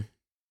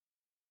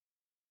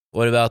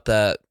 what about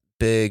that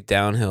big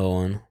downhill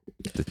one?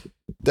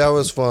 That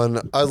was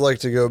fun. I'd like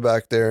to go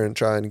back there and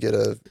try and get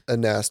a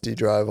nasty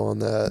drive on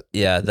that.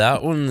 Yeah,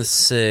 that one's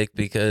sick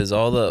because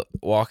all the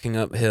walking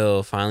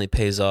uphill finally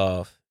pays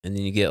off, and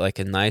then you get like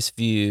a nice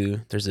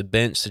view. There's a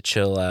bench to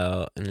chill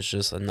out, and it's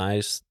just a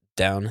nice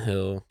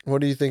downhill. What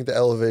do you think the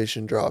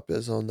elevation drop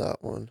is on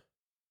that one?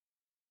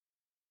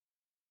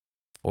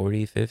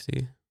 40,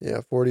 50?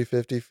 Yeah, 40,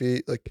 50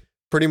 feet. Like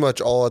pretty much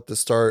all at the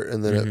start,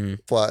 and then it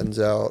flattens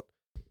out.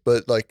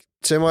 But like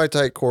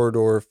semi-tight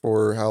corridor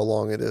for how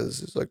long it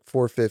is like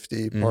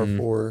 450, par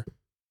 4.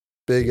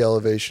 Big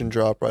elevation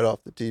drop right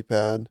off the tee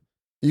pad.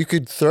 You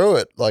could throw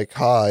it like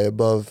high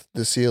above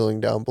the ceiling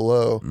down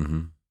below,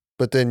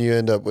 but then you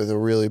end up with a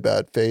really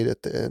bad fade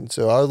at the end.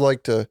 So I would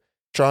like to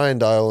try and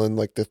dial in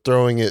like the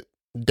throwing it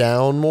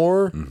down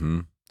more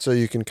so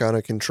you can kind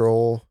of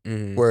control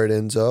where it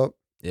ends up.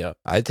 Yeah.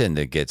 I tend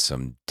to get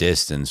some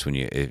distance when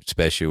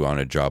especially on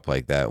a drop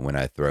like that, when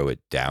I throw it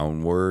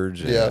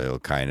downwards, it'll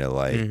kind of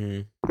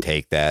like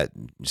take that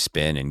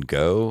spin and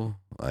go.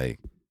 Like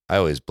I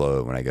always blow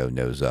it when I go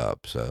nose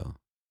up. So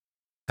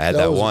I had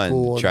that one,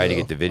 cool try to though.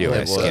 get the video.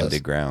 I skimmed the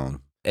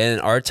ground.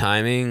 And our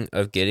timing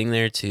of getting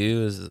there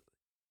too is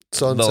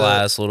Sunset. the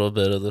last little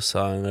bit of the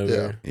sun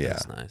over. Yeah.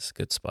 That's nice.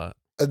 Good spot.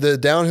 The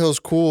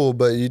downhill's cool,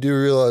 but you do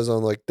realize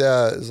on like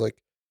that is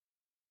like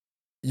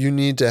you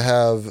need to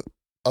have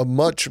a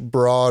much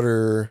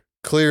broader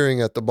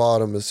clearing at the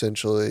bottom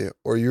essentially,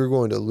 or you're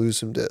going to lose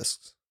some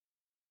discs.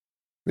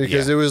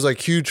 Because it was like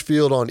huge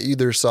field on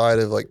either side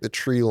of like the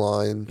tree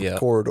line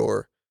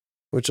corridor,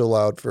 which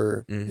allowed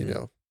for, you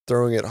know,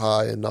 throwing it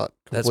high and not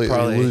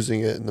completely losing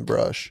it in the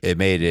brush. It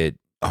made it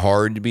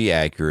hard to be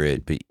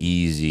accurate, but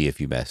easy if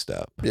you messed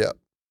up. Yeah.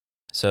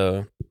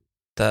 So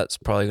that's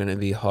probably going to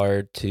be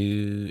hard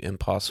to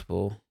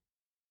impossible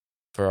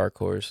for our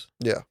course.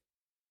 Yeah.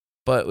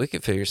 But we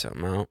could figure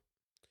something out.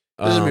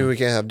 Doesn't mean we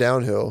can't have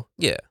downhill.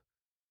 Yeah.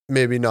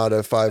 Maybe not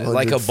a 500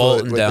 like a foot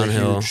Bolton with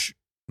downhill. a huge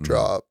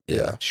drop.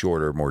 Yeah.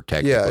 Shorter, more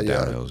technical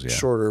downhills. Yeah.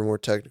 Shorter, more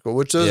technical,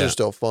 which those are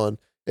still fun.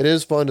 It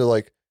is fun to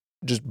like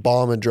just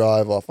bomb and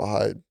drive off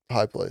a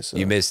high place. So.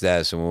 You missed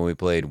that. So when we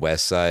played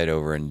West Side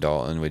over in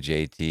Dalton with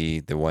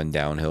JT, the one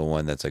downhill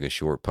one that's like a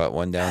short putt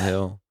one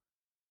downhill.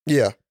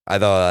 Yeah. I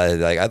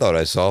thought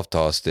I soft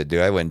tossed it,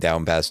 dude. I went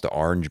down past the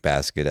orange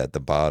basket at the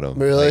bottom.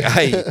 Really? Like,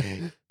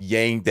 I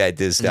yanked that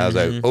disc down. I was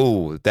like,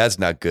 oh, that's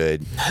not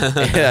good. And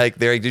like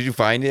they're like, did you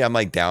find it? I'm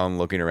like down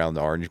looking around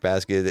the orange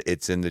basket.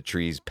 It's in the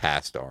trees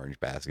past the orange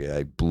basket.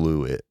 I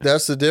blew it.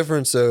 That's the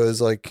difference though,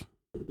 is like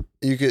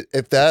you could,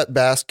 if that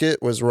basket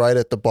was right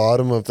at the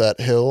bottom of that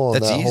hill on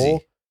That's that easy.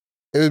 hole,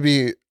 it would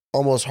be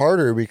almost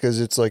harder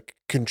because it's like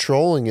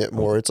controlling it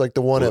more. It's like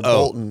the one at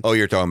Bolton. Oh,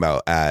 you're talking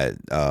about at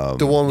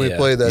The one we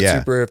played that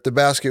super, if the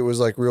basket was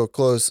like real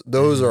close,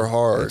 those are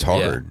hard. It's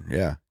hard,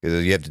 yeah.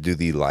 Because you have to do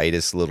the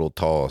lightest little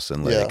toss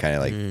and let it kind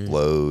of like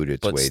float its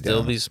but way still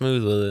down. be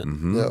smooth with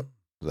it. Yep.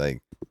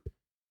 Like,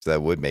 so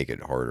that would make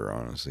it harder,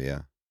 honestly,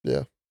 yeah.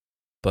 Yeah.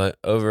 But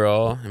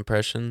overall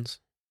impressions?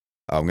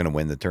 I'm going to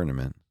win the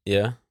tournament.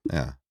 Yeah.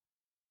 Yeah.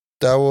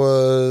 That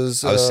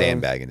was... I was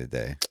sandbagging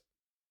today.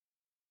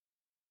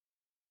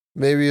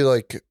 Maybe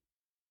like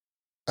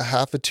a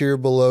half a tier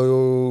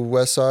below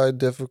West Side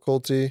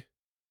difficulty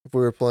if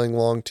we were playing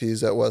long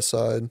tees at West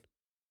Side.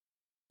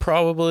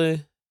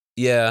 Probably.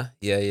 Yeah.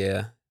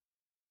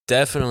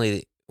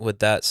 Definitely with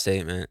that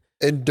statement.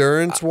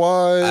 Endurance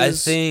wise, I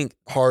think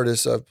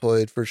hardest I've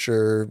played for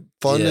sure.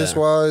 Funness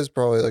wise,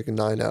 probably like a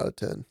 9 out of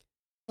 10.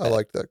 I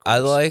like that course. I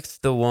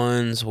liked the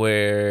ones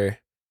where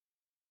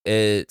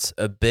it's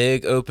a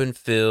big open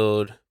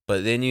field,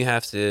 but then you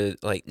have to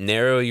like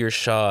narrow your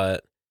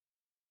shot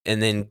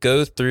and then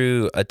go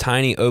through a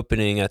tiny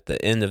opening at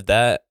the end of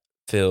that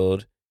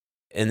field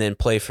and then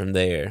play from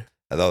there.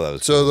 I thought that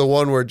was So the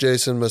one where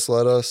Jason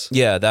misled us.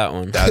 Yeah, that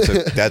one.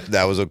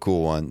 that was a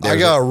cool one. I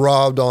got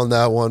robbed on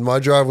that one. My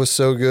drive was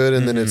so good,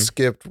 and then it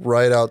skipped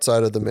right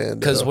outside of the Mando.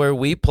 Because where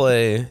we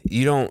play,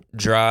 you don't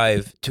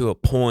drive to a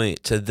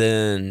point to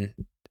then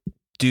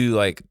do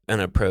like an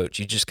approach.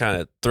 You just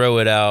kind of throw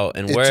it out,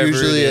 and wherever it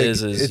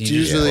is it's you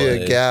usually just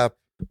play. a gap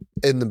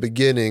in the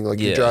beginning, like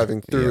you're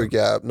driving through Yeah. a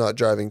gap, not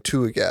driving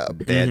to a gap.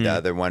 They had the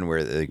other one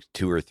where like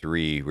 2 or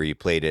 3 where you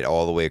played it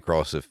all the way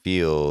across the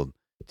field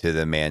to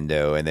the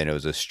Mando, and then it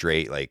was a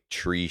straight like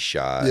tree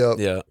shot. Yep.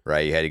 Yeah.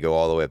 Right, you had to go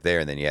all the way up there,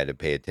 and then you had to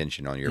pay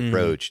attention on your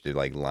approach to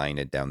like line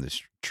it down the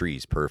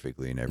trees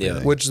perfectly and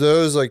everything. Which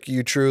those like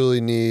you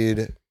truly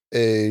need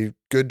a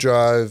good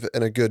drive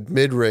and a good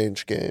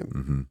mid-range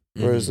game.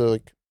 Whereas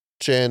like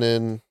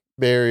Shannon,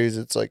 Barry's,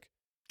 it's like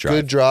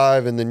good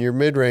drive, and then your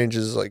mid-range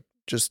is like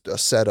just a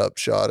setup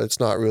shot. It's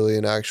not really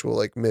an actual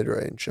like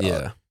mid-range shot.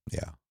 Yeah.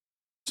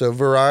 So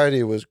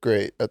variety was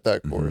great at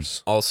that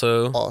course.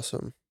 Also,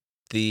 Awesome.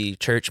 the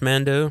church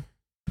Mando,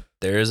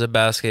 there is a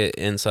basket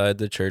inside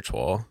the church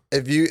wall.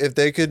 If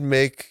they could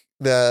make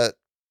that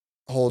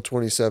hole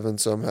 27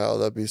 somehow,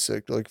 that'd be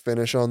sick. Like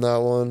finish on that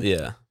one.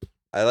 Yeah.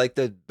 I like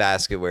the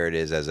basket where it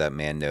is as that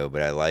Mando,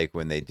 but I like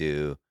when they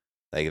do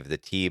like if the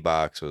tee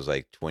box was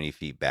like 20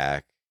 feet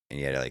back and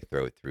you had to like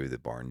throw it through the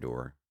barn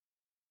door.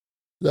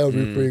 That would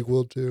be pretty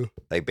cool too.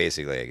 Like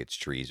basically like it's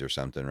trees or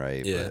something,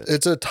 right? Yeah. But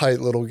It's a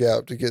tight little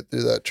gap to get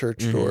through that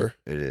church door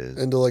it is.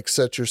 and to like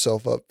set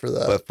yourself up for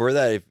that. But for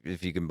that,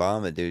 if you can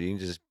bomb it, dude, you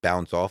can just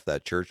bounce off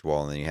that church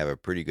wall and then you have a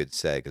pretty good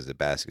set because the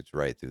basket's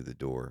right through the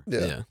door.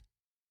 yeah,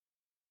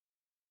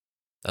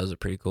 That was a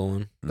pretty cool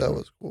one. that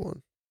was a cool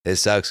one. It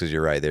sucks because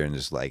you're right there and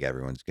just like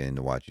everyone's getting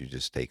to watch you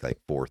just take like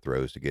 4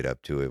 throws to get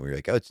up to it. And you're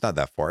like, oh, it's not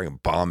that far. I can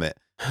bomb it.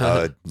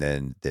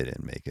 Then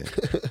didn't make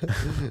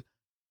it.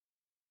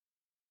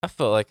 I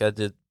felt like I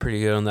did pretty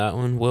good on that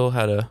one. Will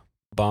had a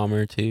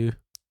bomber too.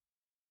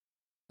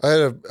 I had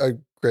a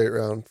great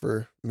round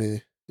for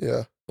me.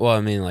 Yeah. Well,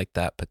 I mean, like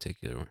that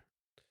particular one.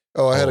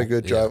 Oh, I had a Oh,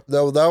 good yeah.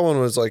 drive. That one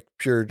was like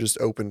pure just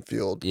open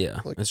field. Yeah,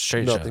 Like it's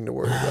straight nothing shot. to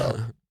worry about.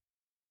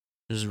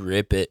 Just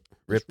rip it.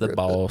 Rip the rip it.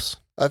 balls.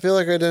 I feel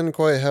like I didn't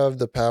quite have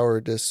the power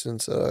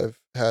distance that I've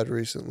had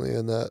recently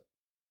in that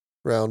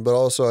round, but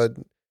also I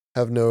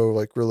have no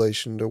like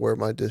relation to where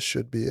my disc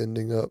should be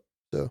ending up.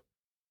 So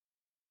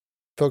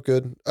felt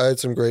good. I had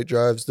some great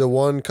drives. The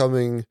one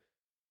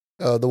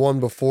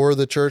before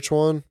the church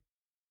one,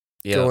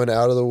 Yeah. going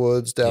out of the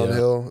woods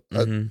downhill,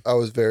 Mhm. I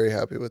was very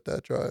happy with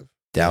that drive.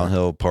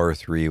 Downhill par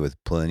 3 with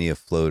plenty of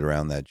float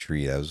around that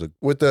tree. That was a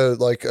With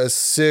a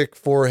sick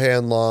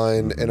forehand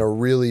line and a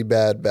really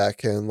bad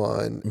backhand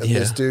line. And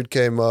this Yeah. dude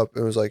came up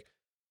and was like,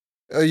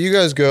 oh, you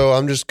guys go.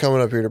 I'm just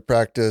coming up here to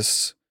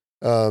practice,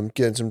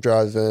 getting some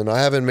drives in. I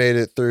haven't made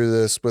it through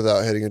this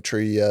without hitting a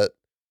tree yet.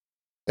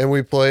 And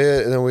we play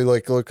it, and then we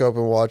like look up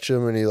and watch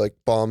him, and he like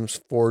bombs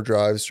 4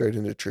 drives straight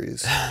into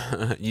trees.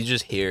 You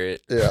just hear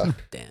it. Yeah.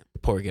 Damn.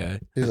 Poor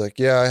guy. He's like,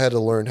 yeah, I had to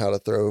learn how to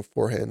throw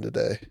forehand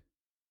today.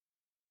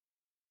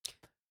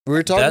 We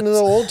were talking to the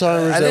That's- old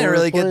timers. I didn't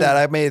really get that.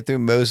 I made it through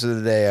most of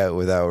the day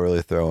without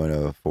really throwing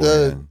a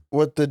forehand.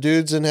 What the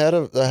dudes ahead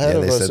of They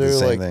us, said they the were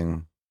same like,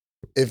 thing.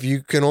 if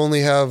you can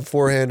only have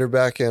forehand or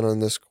backhand on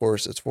this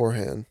course, it's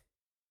forehand.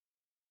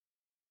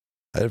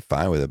 I did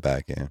fine with a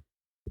backhand.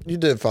 You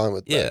did fine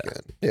with Yeah.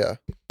 backhand. Yeah.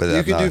 But You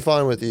that's could do not-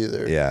 fine with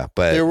either. Yeah,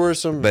 but There were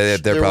some. but they're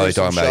there probably were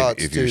some talking about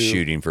shots if you're too.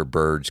 shooting for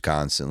birds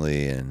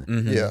constantly and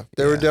Mhm. Yeah.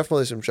 There were Yeah.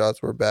 definitely some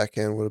shots where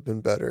backhand would have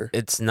been better.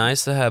 It's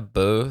nice to have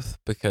both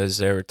because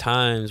there were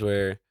times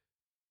where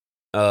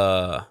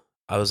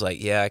I was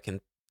like, yeah, I can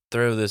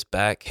throw this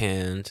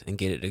backhand and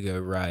get it to go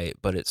right,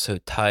 but it's so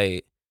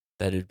tight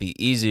that it'd be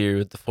easier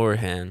with the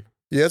forehand.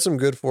 You had some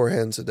good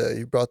forehands today.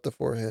 You brought the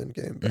forehand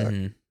game back.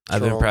 Mhm.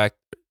 I've been Strong.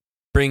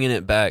 bringing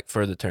it back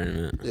for the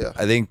tournament. Yeah.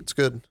 I think It's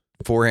good.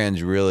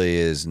 forehands really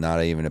is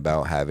not even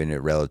about having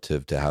it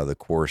relative to how the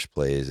course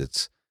plays.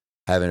 It's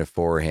having a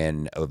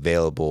forehand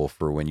available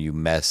for when you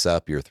mess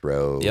up your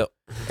throw. Yep.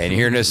 And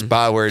you're in a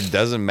spot where it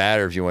doesn't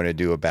matter if you want to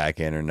do a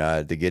backhand or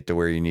not. To get to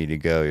where you need to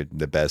go,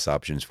 the best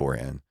option is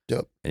forehand.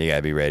 Yep. And you got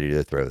to be ready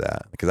to throw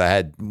that. Because I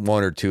had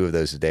 1 or 2 of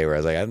those today where I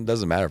was like, it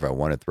doesn't matter if I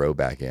want to throw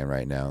backhand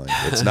right now.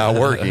 Like, it's not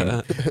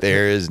working.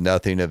 There is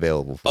nothing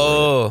available for it.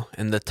 Oh,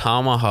 and the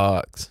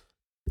tomahawks.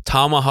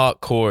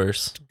 Tomahawk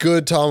course.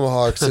 Good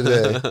tomahawks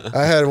today.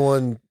 I had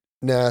one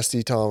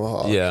nasty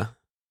tomahawk. Yeah.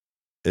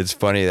 It's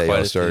funny that Quite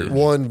y'all a started. few.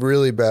 One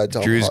really bad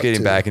tomahawk. Drew's getting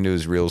too. back into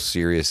his real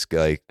serious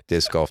like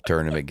disc golf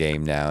tournament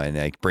game now, and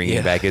like bringing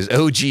Yeah. back his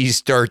OG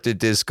start to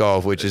disc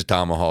golf, which is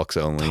tomahawks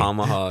only.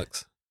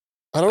 Tomahawks.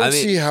 I don't I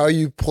mean- see how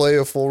you play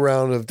a full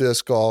round of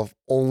disc golf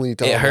only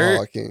It hurt.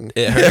 tomahawking.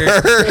 It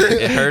hurt.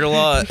 It hurt a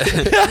lot.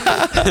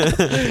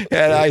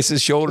 Had ice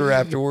his shoulder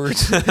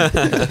afterwards.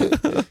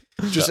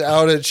 Just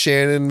out at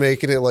Shannon,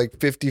 making it like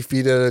 50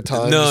 feet at a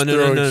time. No, just no, no,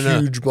 throwing no, no.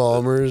 huge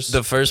bombers.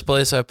 The first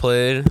place I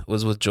played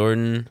was with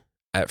Jordan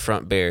at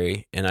Front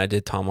Berry, and I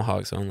did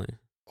tomahawks only.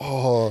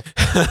 Oh,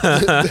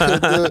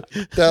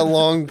 that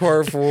long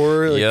par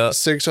four, like Yep.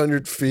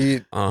 600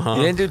 feet. Uh-huh.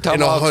 You didn't do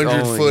tomahawks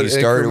 100-foot only. You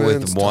started with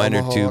increments, 1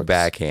 or 2 tomahawks.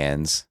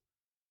 backhands.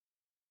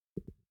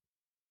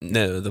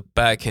 No, the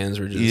backhands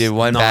were just You did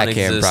one backhand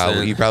non-existent.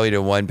 probably. You probably did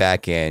one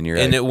backhand. You're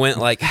And like, it went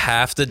like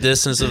half the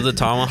distance of the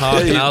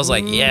tomahawk, and I was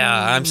like,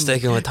 "Yeah, I'm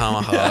sticking with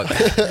tomahawk."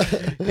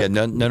 yeah,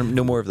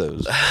 no more of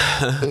those.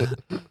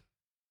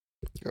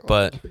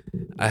 But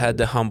I had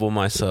to humble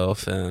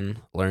myself and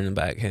learn the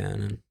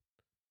backhand.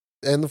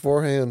 And the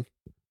forehand.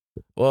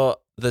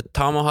 Well, the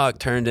tomahawk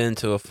turned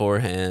into a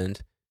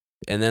forehand,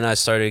 and then I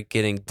started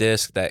getting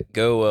discs that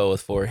go well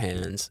with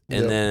forehands,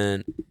 and Yep.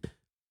 then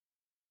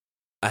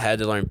I had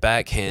to learn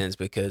backhands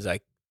because I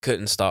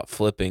couldn't stop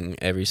flipping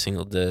every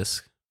single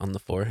disc on the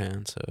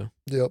forehand. So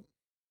Yep.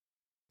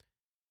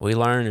 we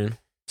learning,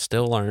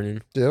 still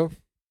learning, Yep.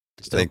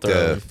 I still think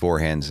throwing. the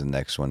forehand's the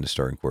next one to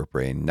start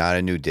incorporating. Not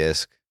a new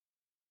disc.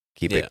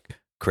 Keep Yeah. it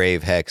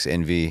Crave, Hex,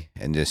 Envy,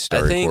 and just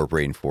start think-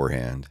 incorporating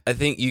forehand. I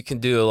think you can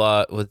do a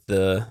lot with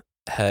the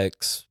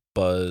hex,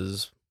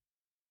 buzz,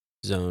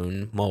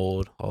 zone,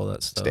 mold, all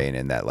that stuff. Staying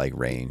in that like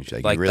range.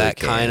 Like, Like you really that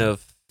kind can.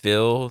 of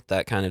feel,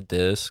 that kind of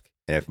disc.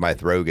 And if my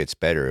throw gets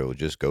better, it will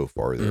just go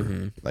farther.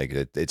 Mhm. Like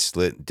it's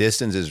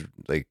distance is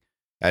like,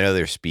 I know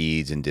there's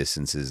speeds and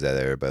distances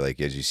that are, but like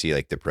as you see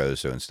like the pro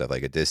so and stuff,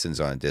 like a distance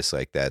on a disc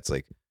like that's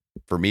like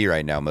for me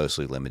right now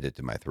mostly limited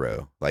to my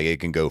throw. Like it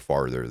can go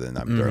farther than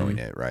I'm throwing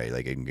it, right?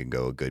 Like it can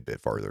go a good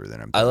bit farther than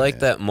I'm. I throwing like it.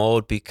 that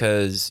mold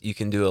because you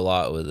can do a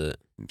lot with it.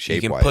 Shape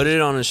You can wise. put it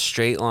on a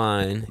straight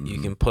line. You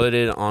Mhm. can put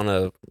it on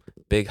a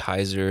big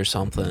hyzer or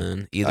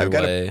something. Either I've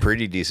got way. a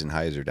pretty decent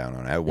hyzer down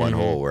on it. I had one Mhm.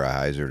 hole where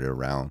I hyzered it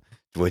around.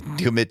 Would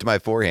commit to my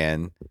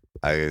forehand.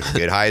 I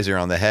get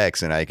hyzer on the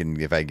hex, and I can,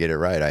 if I get it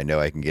right, I know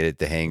I can get it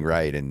to hang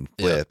right and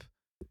Yeah. flip.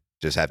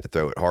 Just have to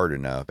throw it hard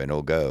enough, and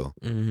it'll go.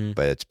 Mhm.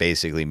 But it's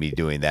basically me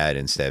doing that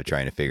instead of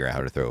trying to figure out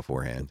how to throw a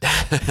forehand.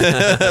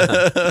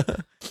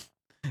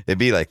 It'd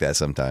be like that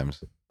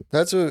sometimes.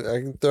 That's what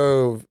I can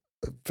throw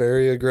a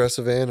very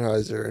aggressive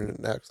anhyzer and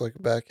it acts like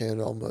a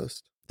backhand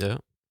almost.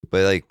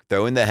 But like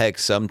throwing the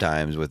hex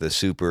sometimes with a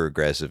super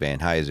aggressive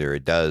anhyzer,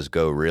 it does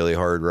go really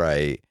hard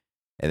right.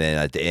 And then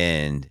at the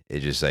end, it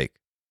just like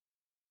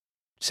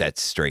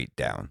sets straight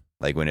down.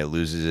 Like when it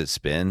loses its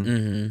spin,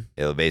 Mhm.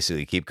 it'll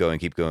basically keep going,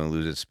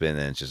 lose its spin,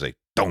 and it's just like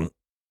don't.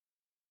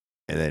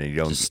 And then you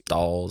don't, Just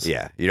stalls.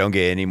 yeah, you don't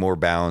get any more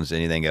bounce,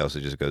 anything else.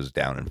 It just goes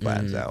down and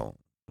flattens Mhm. out.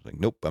 It's like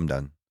nope, I'm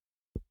done.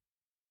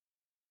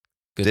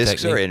 Good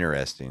Discs are technique.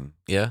 interesting.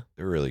 Yeah.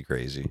 They're really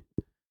crazy.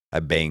 I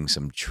banged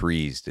some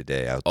trees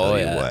today. I'll tell Oh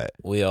you yeah. what.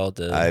 We all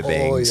did. I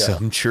banged yeah.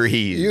 some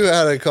trees. You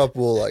had a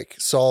couple like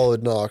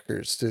solid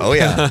knockers too. Oh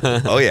yeah.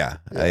 Oh yeah.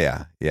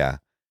 Yeah. Yeah.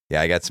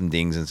 I got some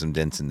dings and some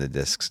dents in the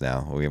discs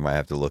now. We might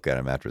have to look at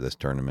them after this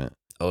tournament.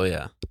 Oh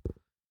yeah.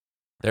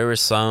 There were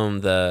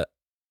some that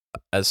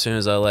as soon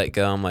as I let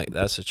go, I'm like,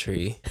 that's a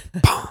tree.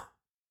 Hit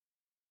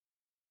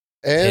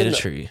a And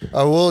tree.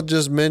 I will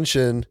just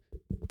mention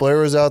Blair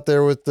was out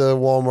there with the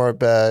Walmart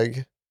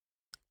bag.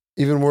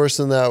 Even worse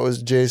than that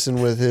was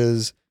Jason with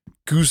his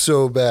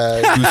Guso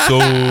bag.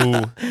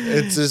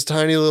 It's this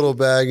tiny little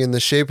bag in the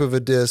shape of a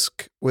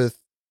disc with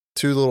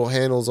 2 little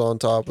handles on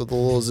top with a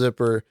little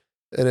zipper,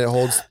 and it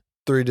holds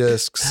 3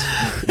 discs.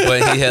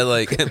 But he had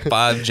like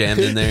 5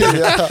 jammed in there.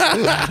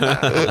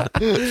 Yeah.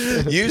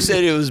 You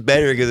said it was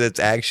better because it's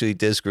actually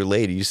disc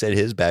related. You said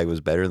his bag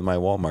was better than my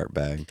Walmart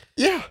bag.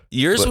 Yeah.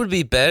 Yours But- would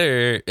be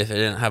better if it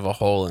didn't have a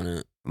hole in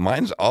it.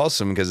 Mine's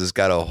awesome because it's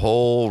got a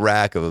whole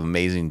rack of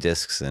amazing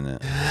discs in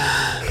it.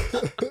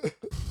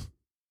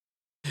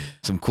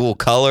 Some cool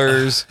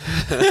colors.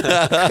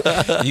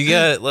 You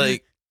got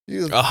like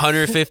You-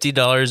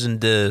 $150 in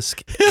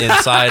disc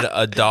inside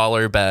a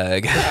 $1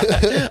 bag.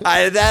 that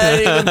I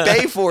didn't even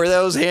pay for. That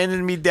was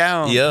handing me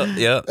down.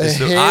 Yep. A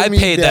So I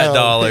paid that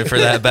hand-me-down. $1 for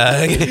that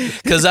bag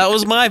because that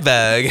was my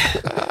bag.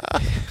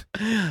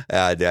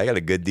 Yeah, dude, I got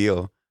a good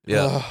deal.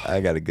 Yeah. I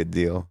got a good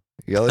deal.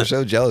 Y'all are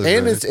so jealous.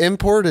 And it's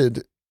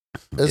imported.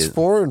 It's It-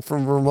 foreign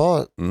from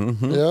Vermont.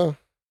 mm-hmm. Yeah.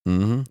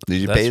 Mm-hmm. Did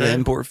you That's pay the right.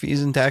 import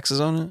fees and taxes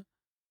on it?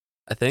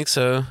 I think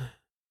so.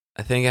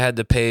 I think I had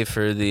to pay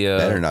for the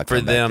Better not for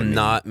come back to them me.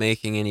 not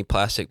making any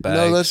plastic bags.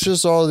 No, that's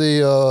just all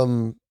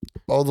the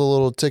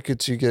little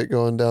tickets you get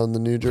going down the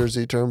New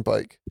Jersey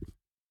Turnpike.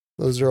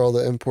 Those are all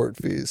the import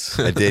fees.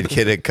 I did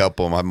get a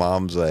couple. My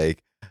mom's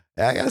like,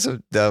 I got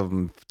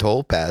some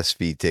toll pass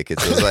fee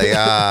tickets. I was like,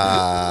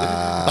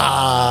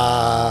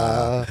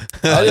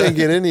 I didn't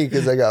get any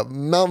because I got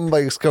mountain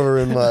bikes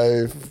covering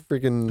my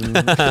freaking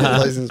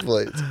license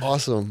plates.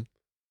 Awesome.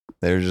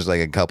 There's just like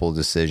a couple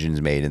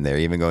decisions made in there.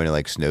 Even going to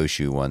like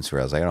snowshoe once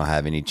where I was like, I don't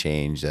have any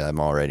change. I'm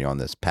already on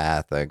this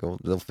path. Like,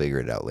 they'll figure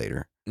it out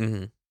later.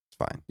 Mhm. It's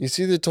fine. You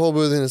see the toll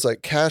booth and it's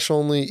like cash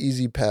only,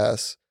 easy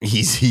pass.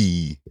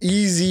 Easy.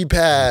 Easy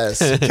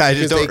pass. I Because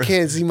just they don't.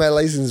 can't see my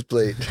license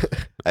plate.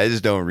 I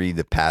just don't read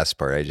the pass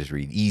part. I just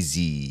read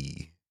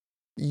easy.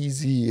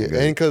 Easy.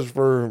 Okay. And because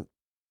we're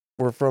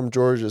from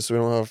Georgia, so we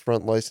don't have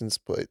front license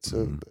plates. So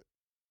Mhm.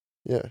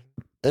 yeah.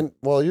 And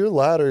while you're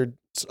laddered,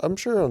 I'm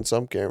sure on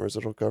some cameras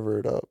it'll cover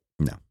it up.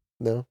 No.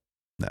 No?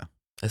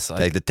 It's like,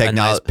 Like the a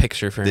nice technolo-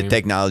 picture The frame.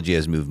 technology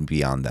has moved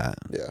beyond that.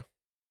 Yeah.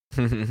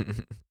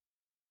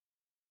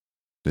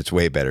 It's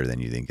way better than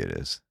you think it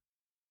is.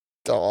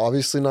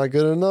 Obviously not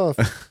good enough.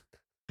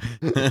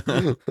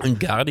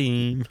 Got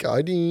him.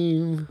 Got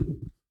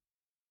him.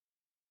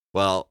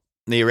 Well,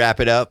 need to wrap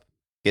it up.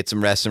 Get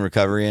some rest and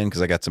recovery in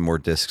because I got some more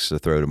discs to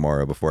throw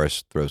tomorrow before I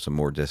throw some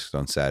more discs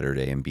on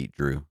Saturday and beat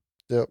Drew.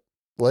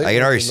 Late I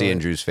can already into see in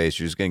night. Drew's face.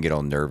 Drew's gonna get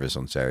all nervous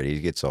on Saturday.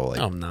 He gets all like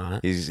I'm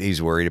not.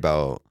 he's worried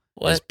about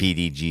his What?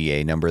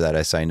 PDGA number that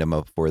I signed him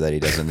up for that he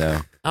doesn't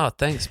know. Oh,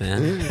 thanks,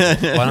 man.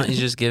 Why don't you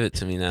just give it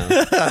to me now?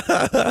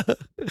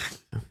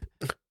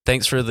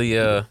 Thanks for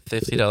the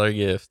 $50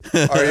 gift.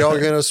 Are y'all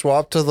gonna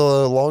swap to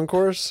the long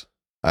course?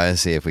 I'll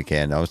see if we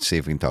can. I'll see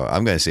if we can talk.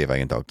 I'm gonna see if I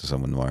can talk to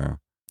someone tomorrow.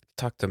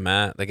 Talk to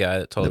Matt, the guy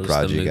that told The us to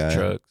project move guy?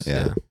 trucks.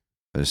 Yeah.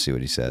 Let's see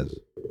what he says. Is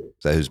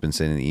that who's been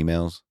sending the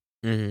emails?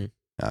 Mm-hmm.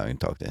 I can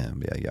talk to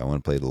him. Yeah, I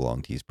want to play the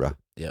long tees, bro.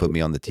 Yep. Put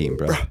me on the team,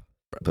 bro.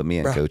 Put me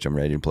in, Bruh. coach. I'm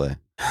ready to play.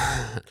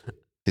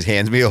 He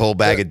hands me a whole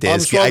bag of I'm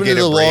discs. I swapping get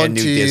to a the brand long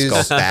new disc tees.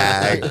 golf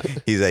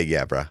bag. He's like,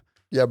 yeah, bro.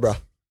 Yeah, bro.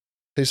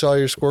 He saw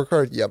your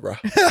scorecard? Yeah, bro.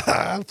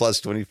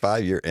 Plus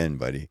 25, you're in,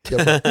 buddy.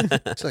 Yeah, bro.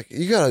 It's like,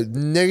 you got a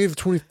negative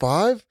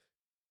 25?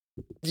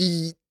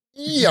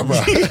 Yeah,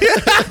 bro.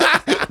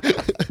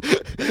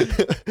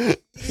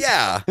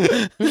 Yeah.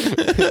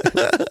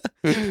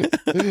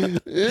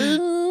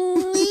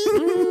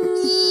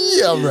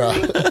 Yeah, bro.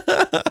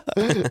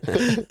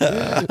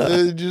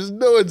 Just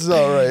know it's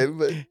not right,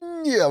 but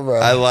yeah, bro.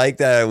 I like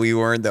that we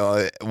weren't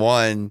the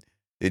one.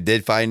 It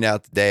did find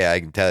out today. I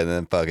can tell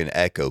them fucking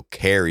Echo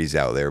carries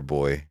out there,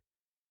 boy.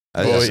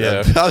 I Oh, was,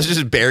 yeah. I was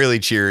just barely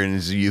cheering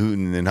as you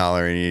hooting and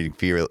hollering. And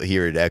you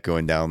hear it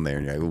echoing down there.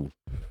 And you're like, ooh.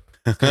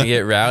 Gonna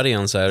get rowdy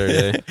on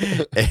Saturday.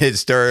 It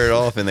started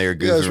off and they were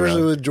yeah, goofing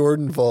especially around. with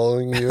Jordan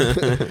following you.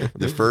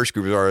 The first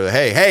group was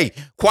like, hey,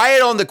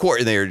 quiet on the court.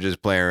 And they were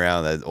just playing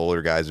around. The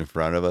older guys in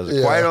front of us, like,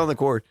 Yeah. quiet on the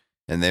court.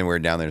 And then we're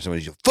down there and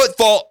somebody's like, foot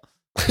fault.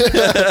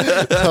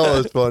 That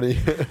was funny.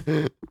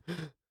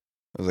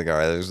 I was like, all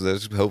right,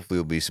 there's hopefully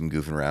will be some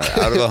goofing around.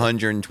 Out of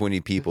 120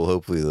 people,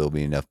 hopefully there'll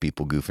be enough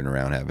people goofing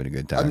around having a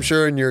good time. I'm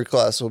sure in your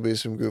class will be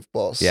some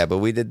goofballs. Yeah, but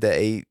we did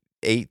the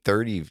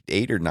 8:30,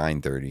 8 or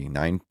 9:30,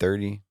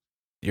 9:30,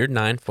 You're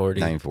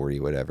 940.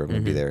 9:40, whatever. I'm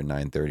gonna be Mhm. there at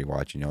 9:30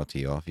 watching y'all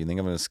tee off. You think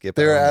I'm gonna skip?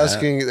 They're out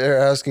on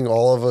asking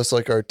all of us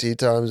like our tee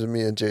times, and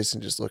me and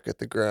Jason just look at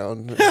the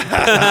ground.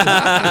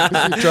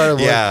 that? Try to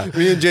Yeah.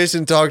 Me and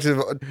Jason talked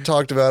about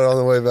it on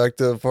the way back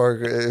to the park.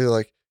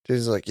 Like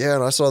Jason's like, yeah,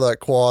 and I saw that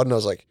quad, and I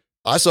was like,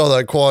 I saw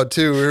that quad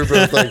too. We were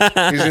both like,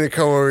 he's gonna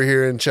come over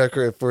here and check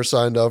if we're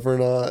signed up or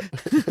not.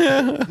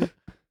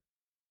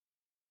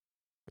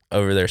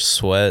 Over there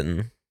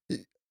sweating.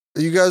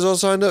 You guys all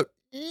signed up?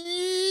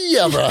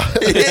 Yeah, bro.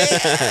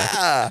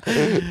 Yeah.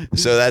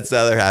 So that's the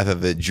other half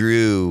of it.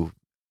 Drew,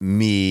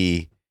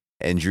 me,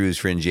 and Drew's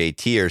friend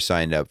JT are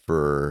signed up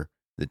for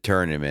the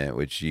tournament,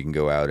 which you can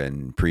go out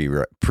and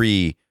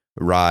pre-ride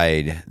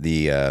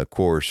the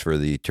course for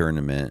the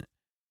tournament.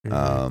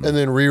 Mhm. And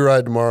then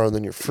re-ride tomorrow, and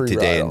then you're free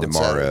Today ride and on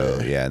tomorrow.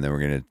 Saturday. Yeah, and then we're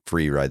gonna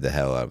free ride the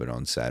hell out of it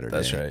on Saturday.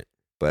 That's right.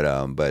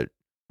 But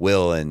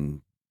Will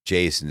and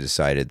Jason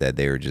decided that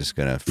they were just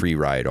gonna free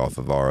ride off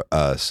of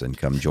us and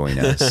come join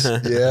us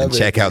Yeah, and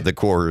check baby. out the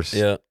course.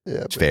 Yeah.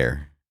 Yeah, It's but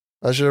fair.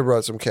 I should have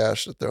brought some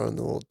cash to throw in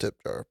the little tip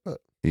jar,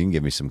 but You can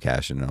give me some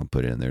cash and I'll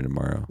put it in there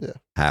tomorrow. Yeah.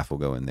 Half will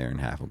go in there and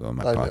half will go in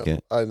my I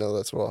pocket. know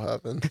that's what'll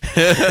happen.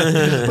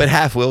 But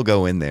half will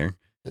go in there.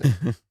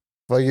 If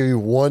I give you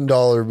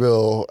 $1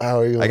 bill, how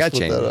are you I gonna got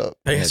split change. that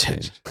I I got got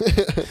change.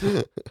 change.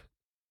 up?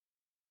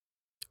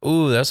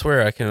 Ooh, that's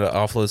where I can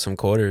offload some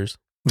quarters.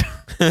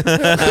 In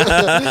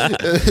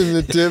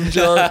the tip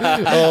jar.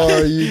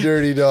 Oh, you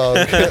dirty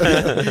dog.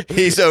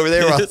 He's over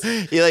there.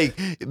 He like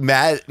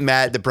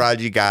Matt, the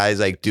project guy is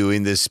like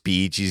doing this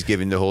speech. He's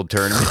giving the whole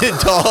tournament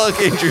talk,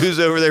 and Drew's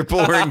over there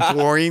pouring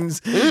coins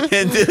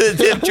into the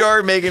tip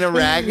jar, making a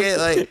racket.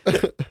 Like,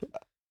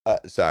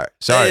 sorry,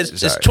 Hey, it's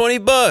sorry.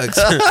 $20.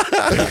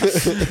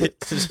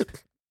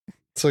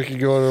 It's like you're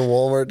going to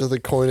Walmart to the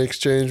coin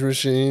exchange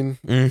machine.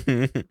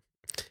 Mhm.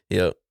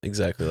 Yep,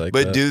 exactly like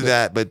But that. do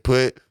that. But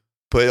put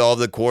all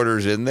the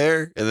quarters in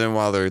there, and then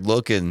while they're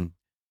looking,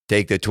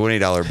 take the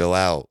 $20 bill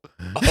out.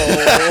 Oh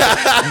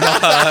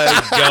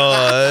my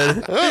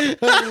god.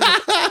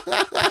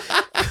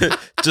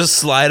 Just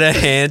sleight of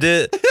hand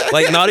it.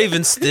 Like not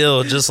even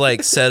still, just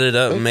like set it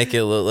up and make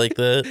it look like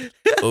that.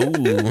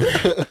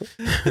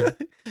 Ooh.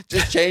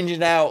 Just change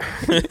it out.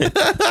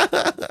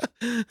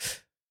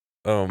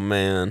 Oh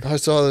man. I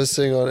saw this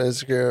thing on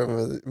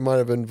Instagram. It might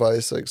have been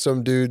Vice. Like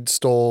some dude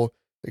stole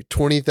like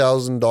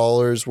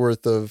 $20,000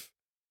 worth of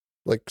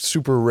like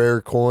super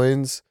rare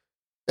coins,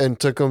 and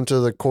took them to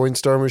the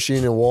Coinstar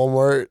machine in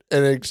Walmart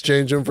and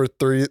exchanged them for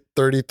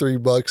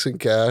 $33 in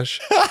cash.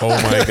 Oh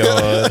my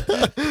god.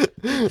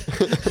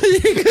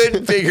 He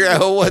couldn't figure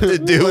out what to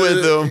do What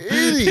with them. an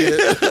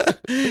idiot.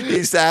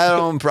 He sat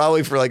on them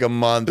probably for like a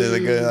month. And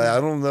like,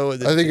 I don't know what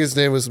to I think his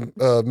name was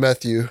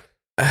Matthew.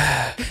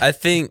 I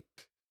think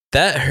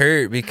that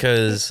hurt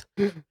because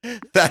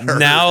that hurt.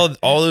 now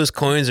all those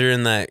coins are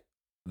in that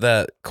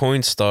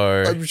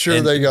Coinstar. I'm sure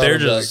and they got they're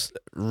them back. just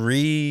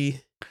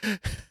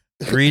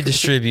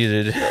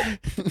redistributed.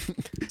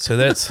 So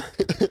that's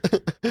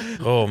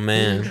oh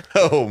man,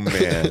 Oh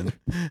man.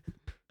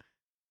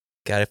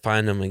 gotta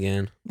find them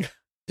again.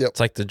 Yep. It's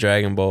like the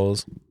Dragon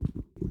Balls.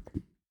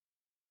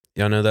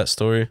 Y'all know that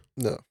story?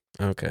 No.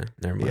 Okay,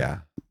 never mind. Yeah.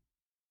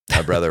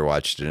 My brother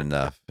watched it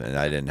enough, and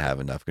I didn't have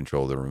enough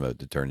control of the remote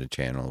to turn the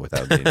channel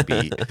without getting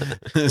beat.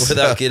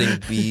 Without getting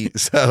beat.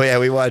 So yeah,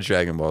 we watched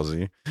Dragon Ball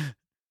Z.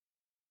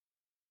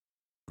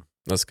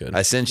 That's good.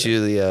 I sent you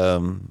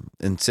the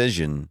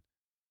Incision.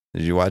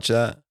 Did you watch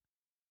that?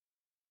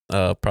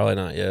 Probably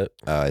not yet.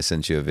 I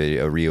sent you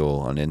a reel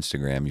on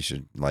Instagram. You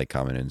should like,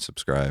 comment, and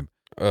subscribe.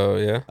 Oh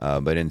yeah.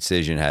 But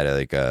Incision had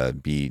like a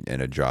beat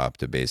and a drop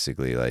to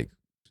basically like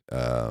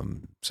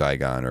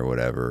Saigon or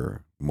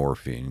whatever,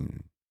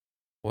 morphine,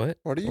 What?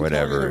 What are you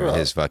whatever talking about?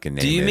 his fucking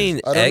name Do you is. mean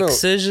I don't know.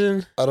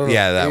 excision? I don't know.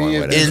 Yeah, that any one,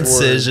 of whatever. these words.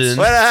 Incision.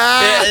 What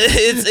up?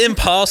 It's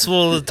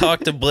impossible to talk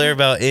to Blair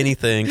about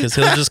anything because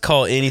he'll just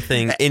call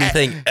anything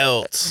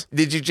else.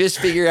 Did you just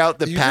figure out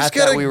the You path just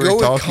gotta that we were go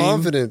with talking?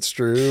 confidence,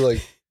 Drew.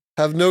 Like,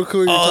 have no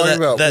clue what you're Oh, talking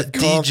about. that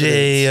with confidence.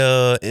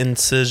 DJ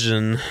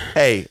Incision.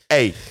 Hey,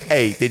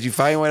 did you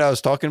find what I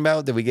was talking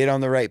about? Did we get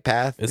on the right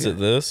path? Is it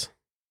this?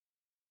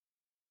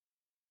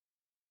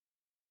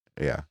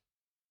 Yeah,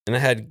 And it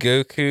had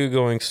Goku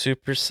going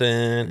Super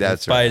Saiyan.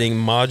 That's and fighting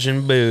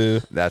Majin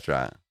Buu. that's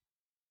right.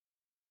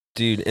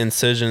 Dude,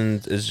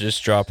 Incision is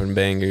just dropping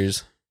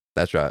bangers.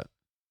 That's right.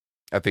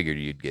 I figured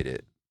you'd get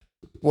it.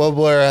 Well,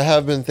 Blair, I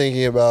have been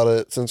thinking about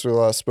it since we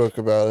last spoke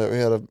about it. We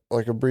had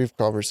a brief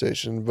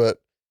conversation,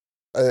 but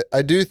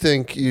I do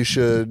think you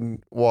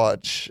should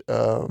watch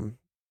The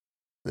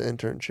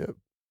Internship.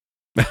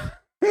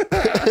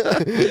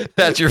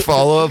 That's your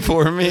follow up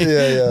for me?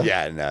 Yeah.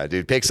 Yeah, no,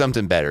 dude. Pick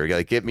something better.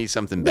 Like, get me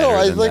something No, better.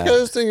 I than that. I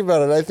was thinking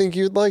about it. I think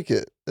you'd like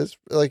it. It's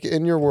like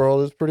in your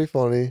world. It's pretty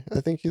funny.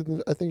 I think you'd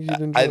enjoy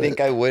I think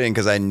it. I wouldn't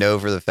because I know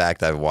for the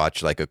fact I've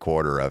watched like a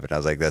quarter of it. I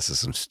was like, this is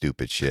some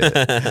stupid shit.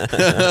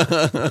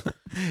 I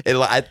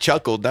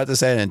chuckled, not to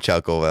say I didn't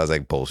chuckle, but I was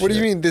like, bullshit. What do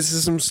you mean? This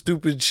is some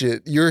stupid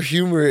shit. Your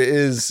humor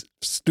is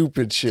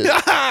stupid shit.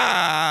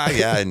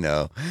 Yeah, I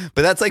know.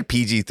 But that's like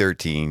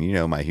PG-13. You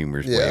know, my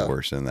humor's way Yeah.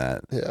 worse than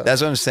that. Yeah.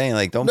 That's what I'm saying.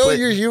 Like, don't No, put...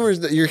 your humor is.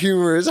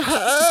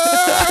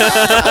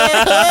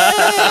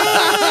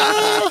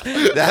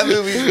 That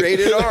movie's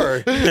rated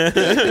R.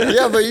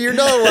 Yeah, but you're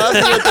not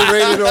laughing at the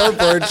rated R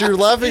parts. You're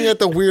laughing at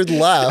the weird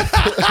laugh.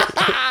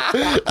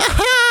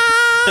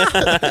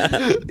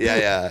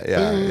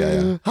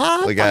 Yeah.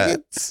 Hot Look at-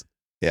 pockets.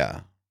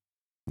 Yeah.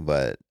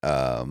 But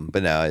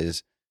no,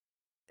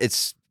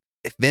 it's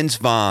Vince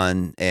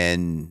Vaughn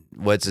and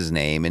what's his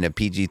name in a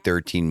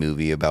PG-13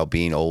 movie about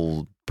being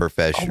old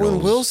professionals.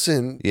 Owen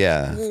Wilson.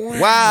 Yeah. Wow.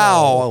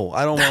 Wow.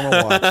 I don't want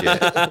to watch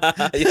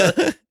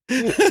it.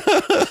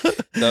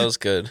 That was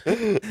good.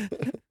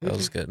 That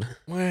was good.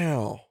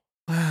 Wow.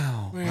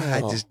 Wow.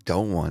 I Wow. just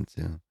don't want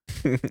to.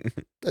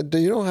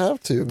 You don't have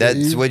to. but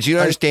That's what you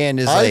understand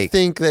is I like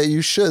think that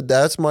you should.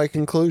 That's my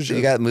conclusion.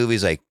 you got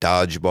movies like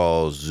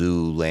Dodgeball,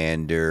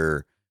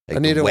 Zoolander, like I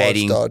need to watch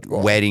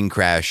Dodgeball. Wedding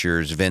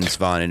Crashers, Vince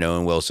Vaughn and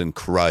Owen Wilson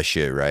crush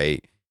it,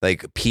 right?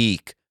 Like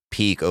peak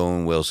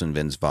Owen Wilson,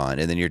 Vince Vaughn.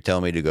 And then you're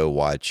telling me to go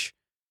watch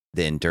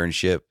The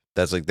Internship?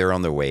 That's like they're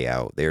on their way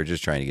out. They're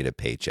just trying to get a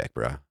paycheck,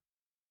 bro.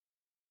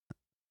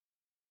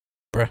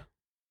 Bruh.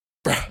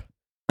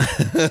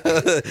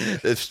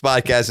 This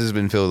podcast has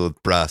been filled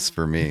with brus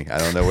for me. I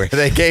don't know where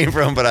they came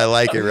from, but I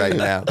like it right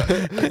now.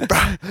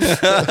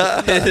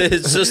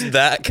 It's just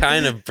that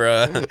kind of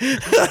bruh.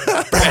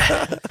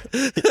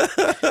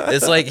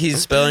 It's like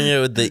he's spelling it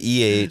with the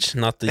EH,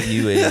 not the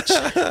UH.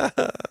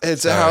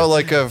 It's Sorry. how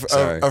like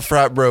Sorry. a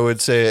frat bro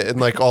would say it in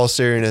like all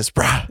seriousness,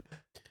 bruh.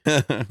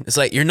 It's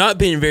like, you're not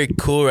being very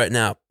cool right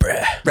now,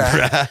 bruh.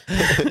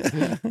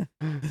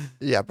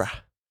 Yeah, bruh.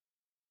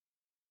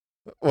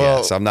 Well,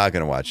 Well, so I'm not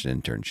going to watch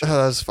an Internship.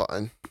 that's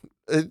fine.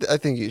 I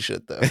think you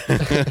should though.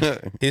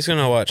 He's going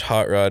to watch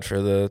Hot Rod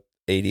for the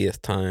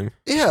 80th time.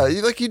 Yeah,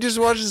 you just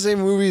watch the same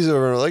movies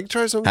over. Like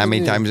try something. How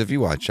many new. times have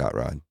you watched Hot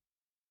Rod?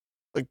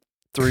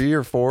 3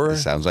 or 4. It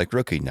sounds like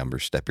rookie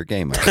numbers. Step your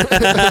game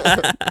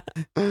up.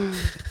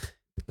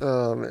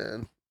 Oh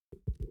man.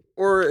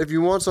 Or if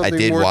you want I something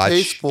did more watch.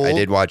 tasteful, I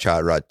did watch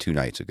Hot Rod 2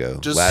 nights ago.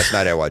 Just- Last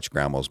night I watched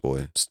Grandma's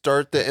Boy.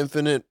 start the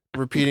infinite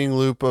repeating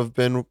loop of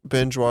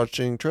binge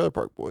watching Trailer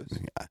Park Boys.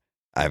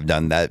 I've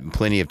done that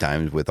plenty of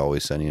times with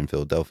Always Sunny in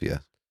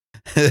Philadelphia.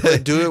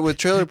 Like, do it with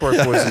Trailer Park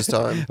Boys this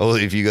time. Well,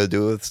 if you go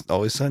do it with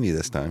Always Sunny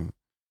this time.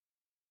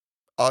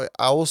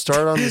 I will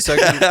start on the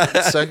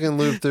second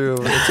loop through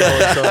of It's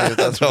Always Sunny if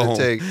that's what No. it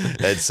takes.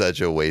 That's such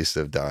a waste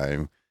of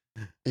time.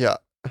 Yeah.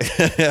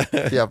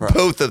 Yeah, probably.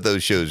 Both of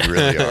those shows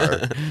really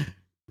are.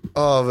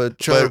 Oh, but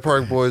Trailer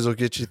Park Boys will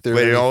get you through.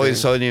 But in anything. Always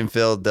Sunny in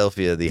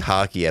Philadelphia, the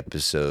hockey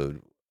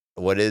episode,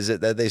 what is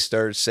it that they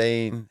start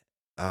saying?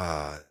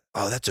 Oh,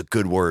 that's a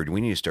good word. We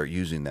need to start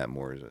using that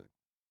more.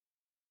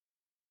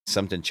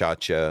 Something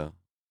cha-cha,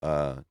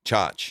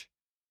 chotch.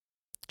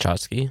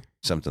 Chotsky.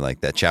 Something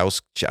like that.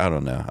 I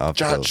don't know. I'll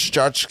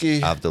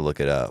Jotchki. have to look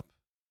it up.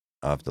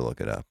 I'll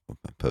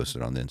post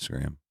it on the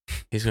Instagram.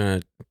 He's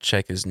gonna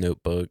check his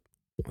notebook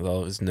with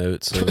all his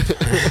notes of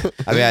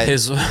I mean,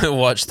 his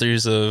watch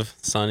throughs of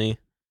Sunny.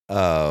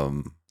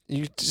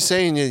 You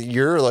saying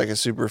you're like a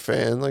super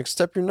fan? Like,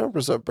 step your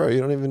numbers up, bro. You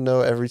don't even know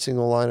every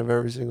single line of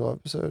every single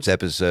episode. It's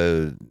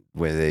episode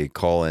where they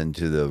call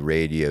into the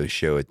radio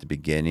show at the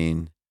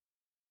beginning,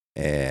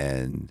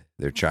 and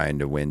they're trying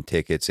to win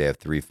tickets. They have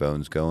 3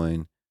 phones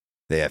going.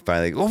 They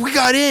finally, we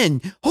got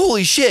in.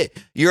 Holy shit.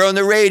 You're on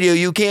the radio.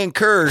 You can't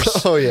curse.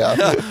 Oh, yeah.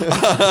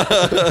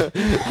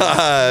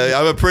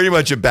 I'm pretty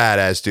much a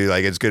badass, dude.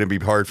 Like, it's going to be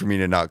hard for me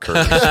to not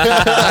curse.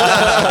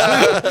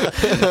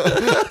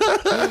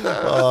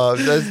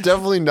 That's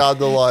definitely not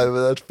the line,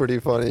 but that's pretty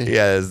funny.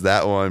 Yeah, it's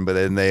that one. But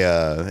then they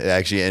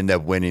actually end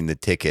up winning the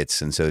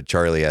tickets. And so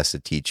Charlie has to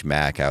teach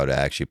Mac how to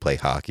actually play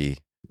hockey.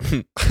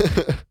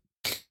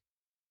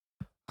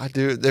 I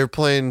do. They're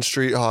playing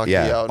street hockey.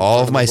 Yeah, out in all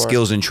front of my the bar.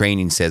 skills and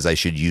training says I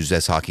should use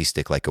this hockey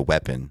stick like a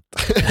weapon.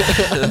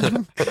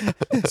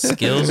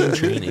 Skills and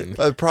training.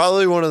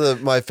 Probably one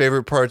of my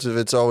favorite parts of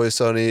It's Always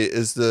Sunny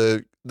is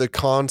the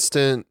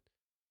constant.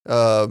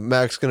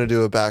 Mac's gonna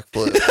do a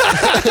backflip.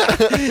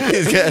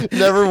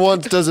 Never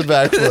once does a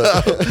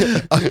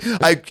backflip.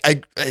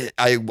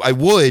 I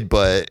would,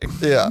 but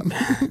Yeah,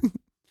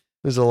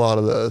 there's a lot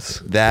of those.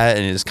 that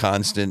and his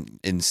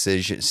constant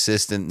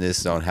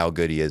insistentness on how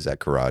good he is at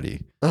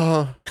karate.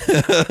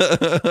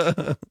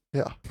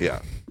 Yeah.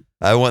 Yeah.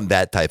 I want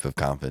that type of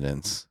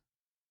confidence.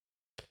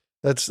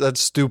 That's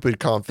stupid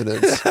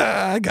confidence.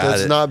 I got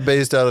That's it. not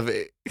based out of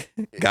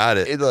Got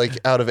it. like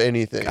out of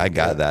anything. I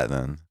got that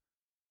then.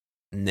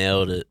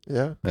 Nailed it.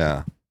 Yeah.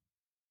 Yeah.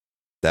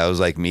 That was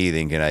like me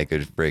thinking I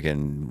could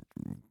freaking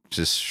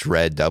just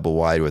shred double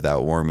wide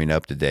without warming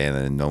up today and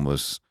then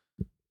almost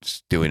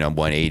just doing a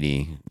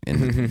 180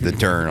 in the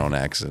turn on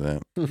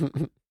accident.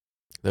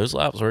 Those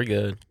laps were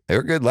good. They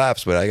were good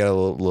laps, but I got a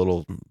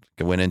little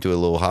went into a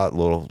little hot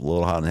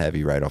and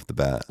heavy right off the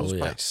bat. Oh,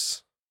 yeah.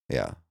 Nice.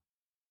 Yeah.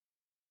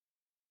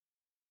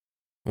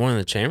 One in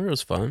the chamber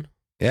was fun.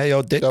 Yeah,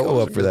 y'all did That go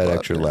was up a for good that lap,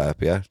 extra yeah. lap.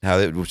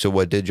 Yeah. So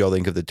what did y'all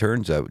think of the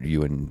turns that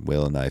you and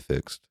Will and I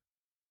fixed?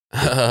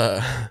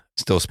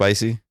 Still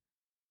spicy?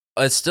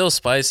 It's still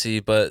spicy,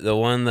 but the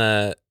one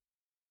that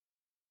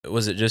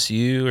was it just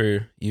you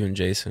or you and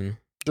Jason?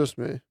 Just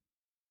me.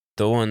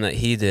 The one that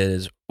he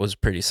did was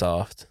pretty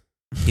soft.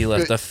 He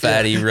left a Yeah.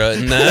 fatty rut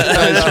in that.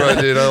 Nice rut,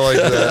 dude. I like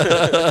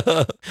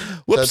that.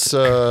 Whoops.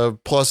 That's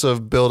plus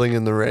of building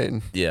in the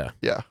rain. Yeah.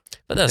 Yeah.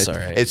 But that's all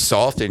right. It's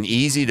soft and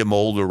easy to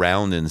mold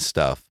around and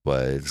stuff,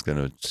 but it's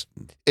gonna.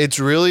 It's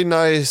really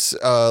nice,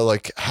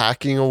 like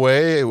hacking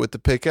away with the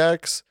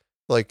pickaxe.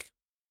 Like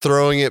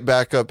throwing it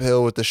back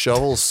uphill with the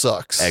shovel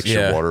sucks. Extra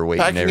Yeah. water weight.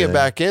 and Packing it everything.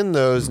 back in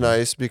though is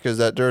nice because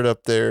that dirt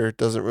up there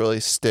doesn't really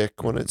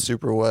stick when it's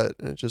super wet,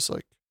 and it's just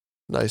like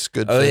nice,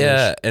 good. Oh finish.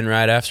 yeah, and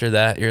right after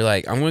that, you're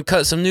like, I'm gonna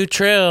cut some new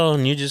trail,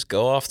 and you just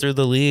go off through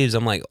the leaves.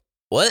 I'm like,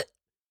 what?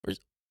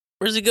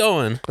 Where's he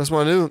going? That's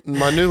my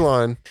new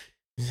line.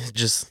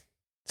 Just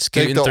Take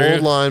scooting the through.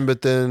 old line,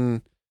 but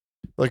then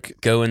like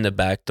Go in the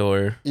back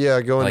door. yeah,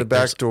 go in the Like, back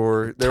there's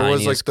door. There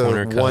was like tiniest the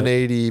corner cut.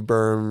 180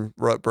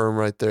 rut berm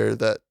right there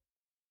that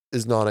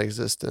is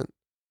non-existent.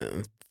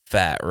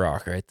 Fat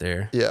rock right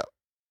there. Yeah.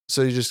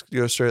 So you just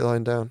go straight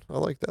line down. I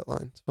like that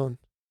line. It's fun.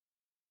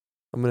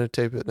 I'm gonna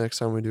tape it next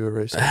time we do a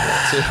race. Like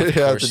that. So Of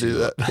you have to course do you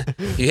will. that.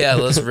 Yeah,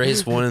 let's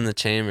race one in the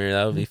chamber.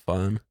 That would be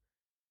fun.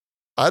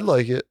 I'd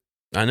like it.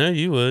 I know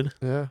you would.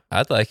 Yeah.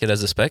 I'd like it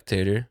as a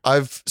spectator.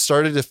 I've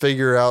started to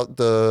figure out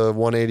the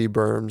 180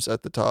 berms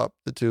at the top,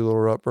 the 2 little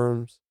rut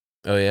berms.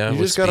 Oh yeah, you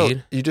with just gotta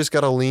speed. you just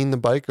gotta lean the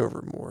bike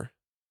over more.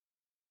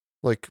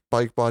 Like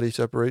bike body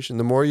separation.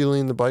 The more you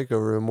lean the bike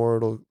over, the more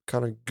it'll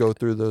kind of go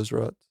through those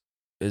ruts.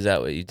 Is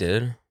that what you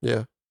did?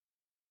 Yeah.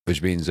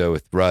 Which means though,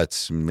 with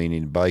ruts and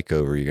leaning the bike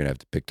over, you're gonna have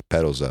to pick the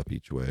pedals up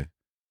each way.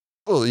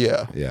 Well,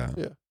 yeah. Yeah.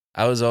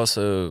 I was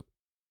also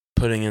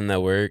putting in the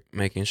work,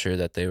 making sure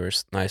that they were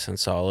nice and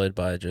solid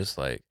by just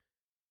like,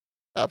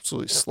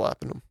 Absolutely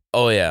slapping them.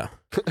 oh yeah,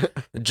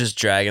 just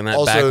dragging that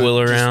Also, back wheel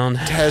just around.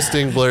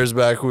 Testing Blair's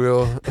back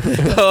wheel.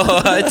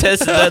 Oh, I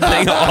tested that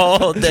thing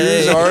all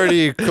day. Drew's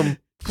already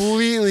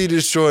completely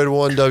destroyed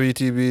one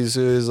WTB,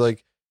 so he's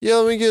like, yeah,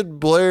 let me get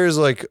Blair's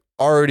like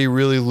already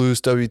really loose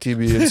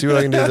WTB and see what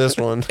I can do with this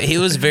one. He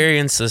was very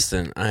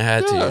insistent. I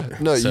had Yeah.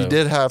 to. No, So- you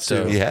did have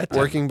so- to. You had to.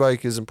 Working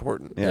bike is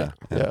important. Yeah.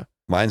 Yeah.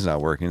 Mine's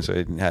not working, so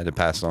I had to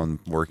pass on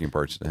working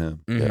parts to him.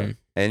 Mhm.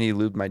 And he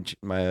lubed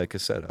my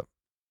cassette up.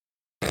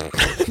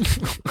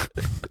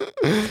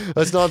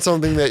 That's not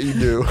something that you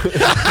do.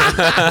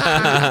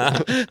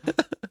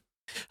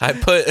 I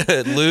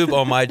put lube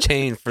on my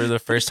chain for the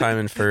first time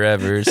in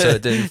forever, so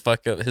it didn't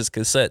fuck up his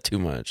cassette too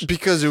much.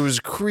 Because it was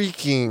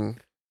creaking.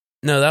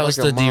 No, that was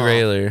Like a the mom.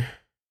 derailleur.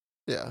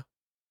 Yeah.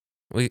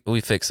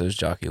 We fixed those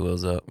jockey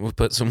wheels up. We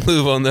put some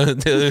lube on the.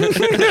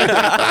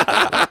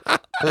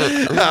 I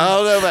don't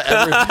know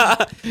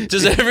about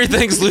Just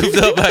everything's lubed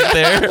up back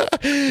there.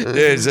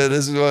 Dude, so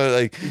this is what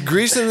like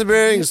Grease in the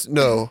bearings?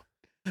 No.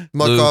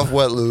 Muck Lube. off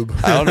wet lube.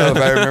 I don't know if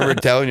I remember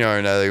telling you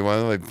or not. Like one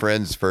of my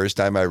friends, first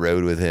time I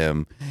rode with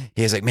him,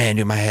 he was like, "Man,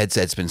 dude, my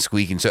headset's been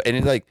squeaking." So and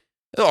it's like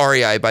an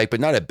REI bike, but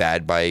not a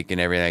bad bike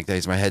and everything like that.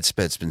 He's, my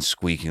headset's been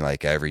squeaking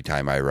like every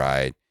time I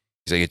ride.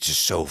 He's like, it's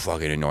just so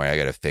fucking annoying. I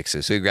gotta fix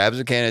it. So he grabs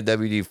a can of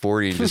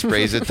WD-40 and just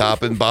sprays the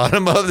top and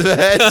bottom of the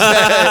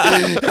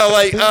headset. I'm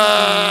like,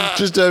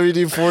 Just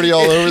WD-40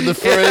 all over the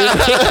frame.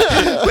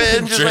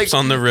 Man, just Drips like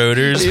on the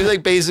rotors. he was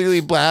like basically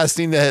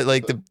blasting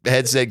the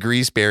headset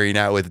grease bearing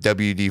out with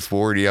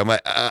WD-40. I'm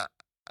like,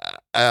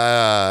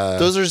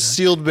 Those are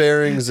sealed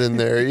bearings in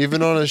there.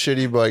 Even on a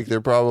shitty bike,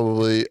 they're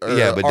probably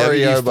yeah, but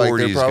REI bike, WD-40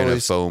 they're is probably gonna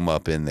foam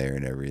up in there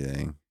and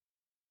everything.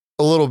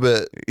 a little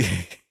bit,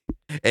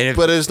 And if,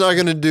 but it's not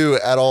going to do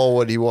at all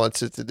what he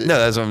wants it to do. no,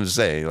 that's what I'm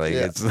saying. Like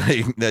Yeah. it's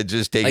like that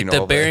just taking Like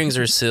the all bearings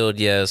are sealed,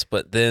 yes,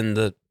 but then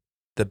the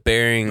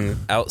bearing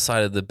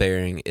outside of the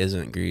bearing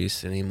isn't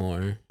greased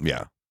anymore.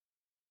 Yeah,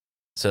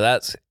 So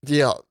that's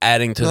Yeah.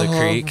 adding to the Uh-huh.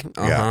 creek.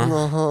 Yeah.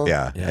 Uh-huh.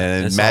 yeah. Yeah,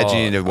 And it's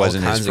imagine all- it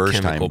wasn't all his kinds of first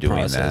time chemical doing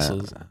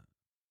processes. that.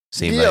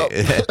 Seemed Yep.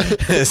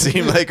 like it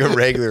seemed like a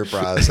regular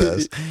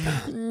process.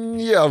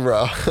 Yeah,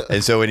 bro.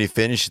 And so when he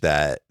finished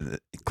that,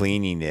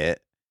 cleaning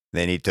it,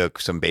 then he took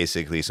some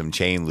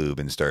chain lube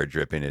and started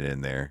dripping it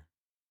in there.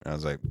 I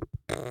was like,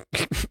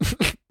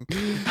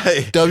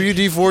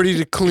 WD-40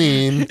 to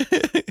clean,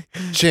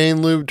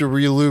 chain lube to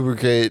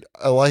relubricate.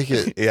 I like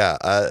it. yeah.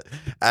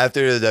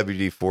 After the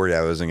WD-40,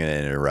 I wasn't going to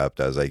interrupt.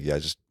 I was like,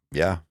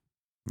 yeah,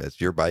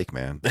 that's your bike,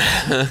 man.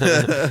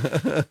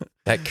 That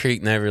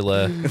creek never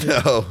left.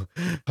 No.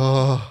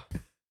 Oh,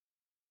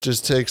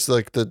 just takes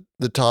like the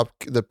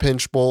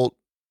pinch bolt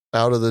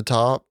out of the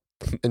top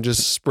and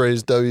just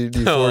sprays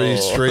WD-40 Oh.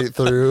 straight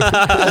through.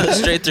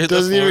 Straight through the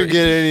Doesn't even fork.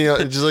 get any,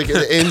 just like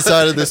the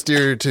inside of the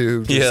steer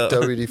tube, just Yeah.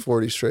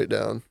 WD-40 straight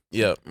down.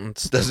 Yep.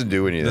 It's- Doesn't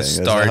do anything. That's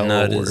start not how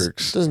nut it is-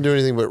 works. Doesn't do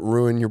anything but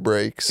ruin your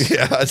brakes.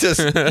 Yeah, just.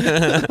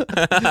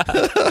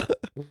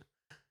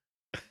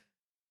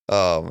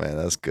 Oh man,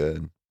 that's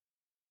good.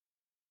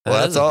 Well, That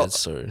that's is a all. good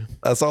story.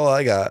 That's all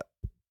I got.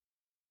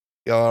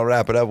 Y'all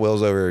wrap it up.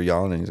 Will's over here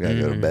yawning. He's gotta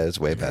go to Mhm. bed. It's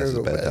way past his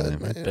Go to bed,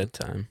 bedtime. man.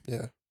 Bedtime.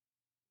 Yeah.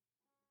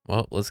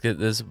 Well, let's get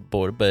this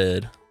boy to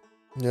bed.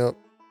 Yep.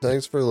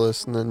 Thanks for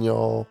listening,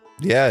 y'all.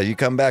 Yeah, you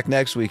come back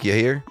next week. You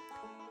hear?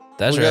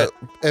 That's We right.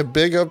 got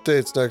big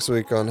updates next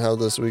week on how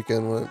this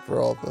weekend went for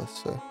all of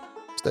us. So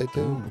stay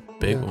tuned.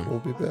 Big Yeah, one. We'll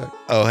be back.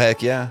 Oh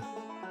heck yeah.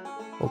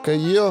 Okay,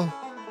 yeah.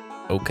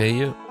 Okay,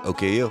 you.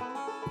 Okay, you.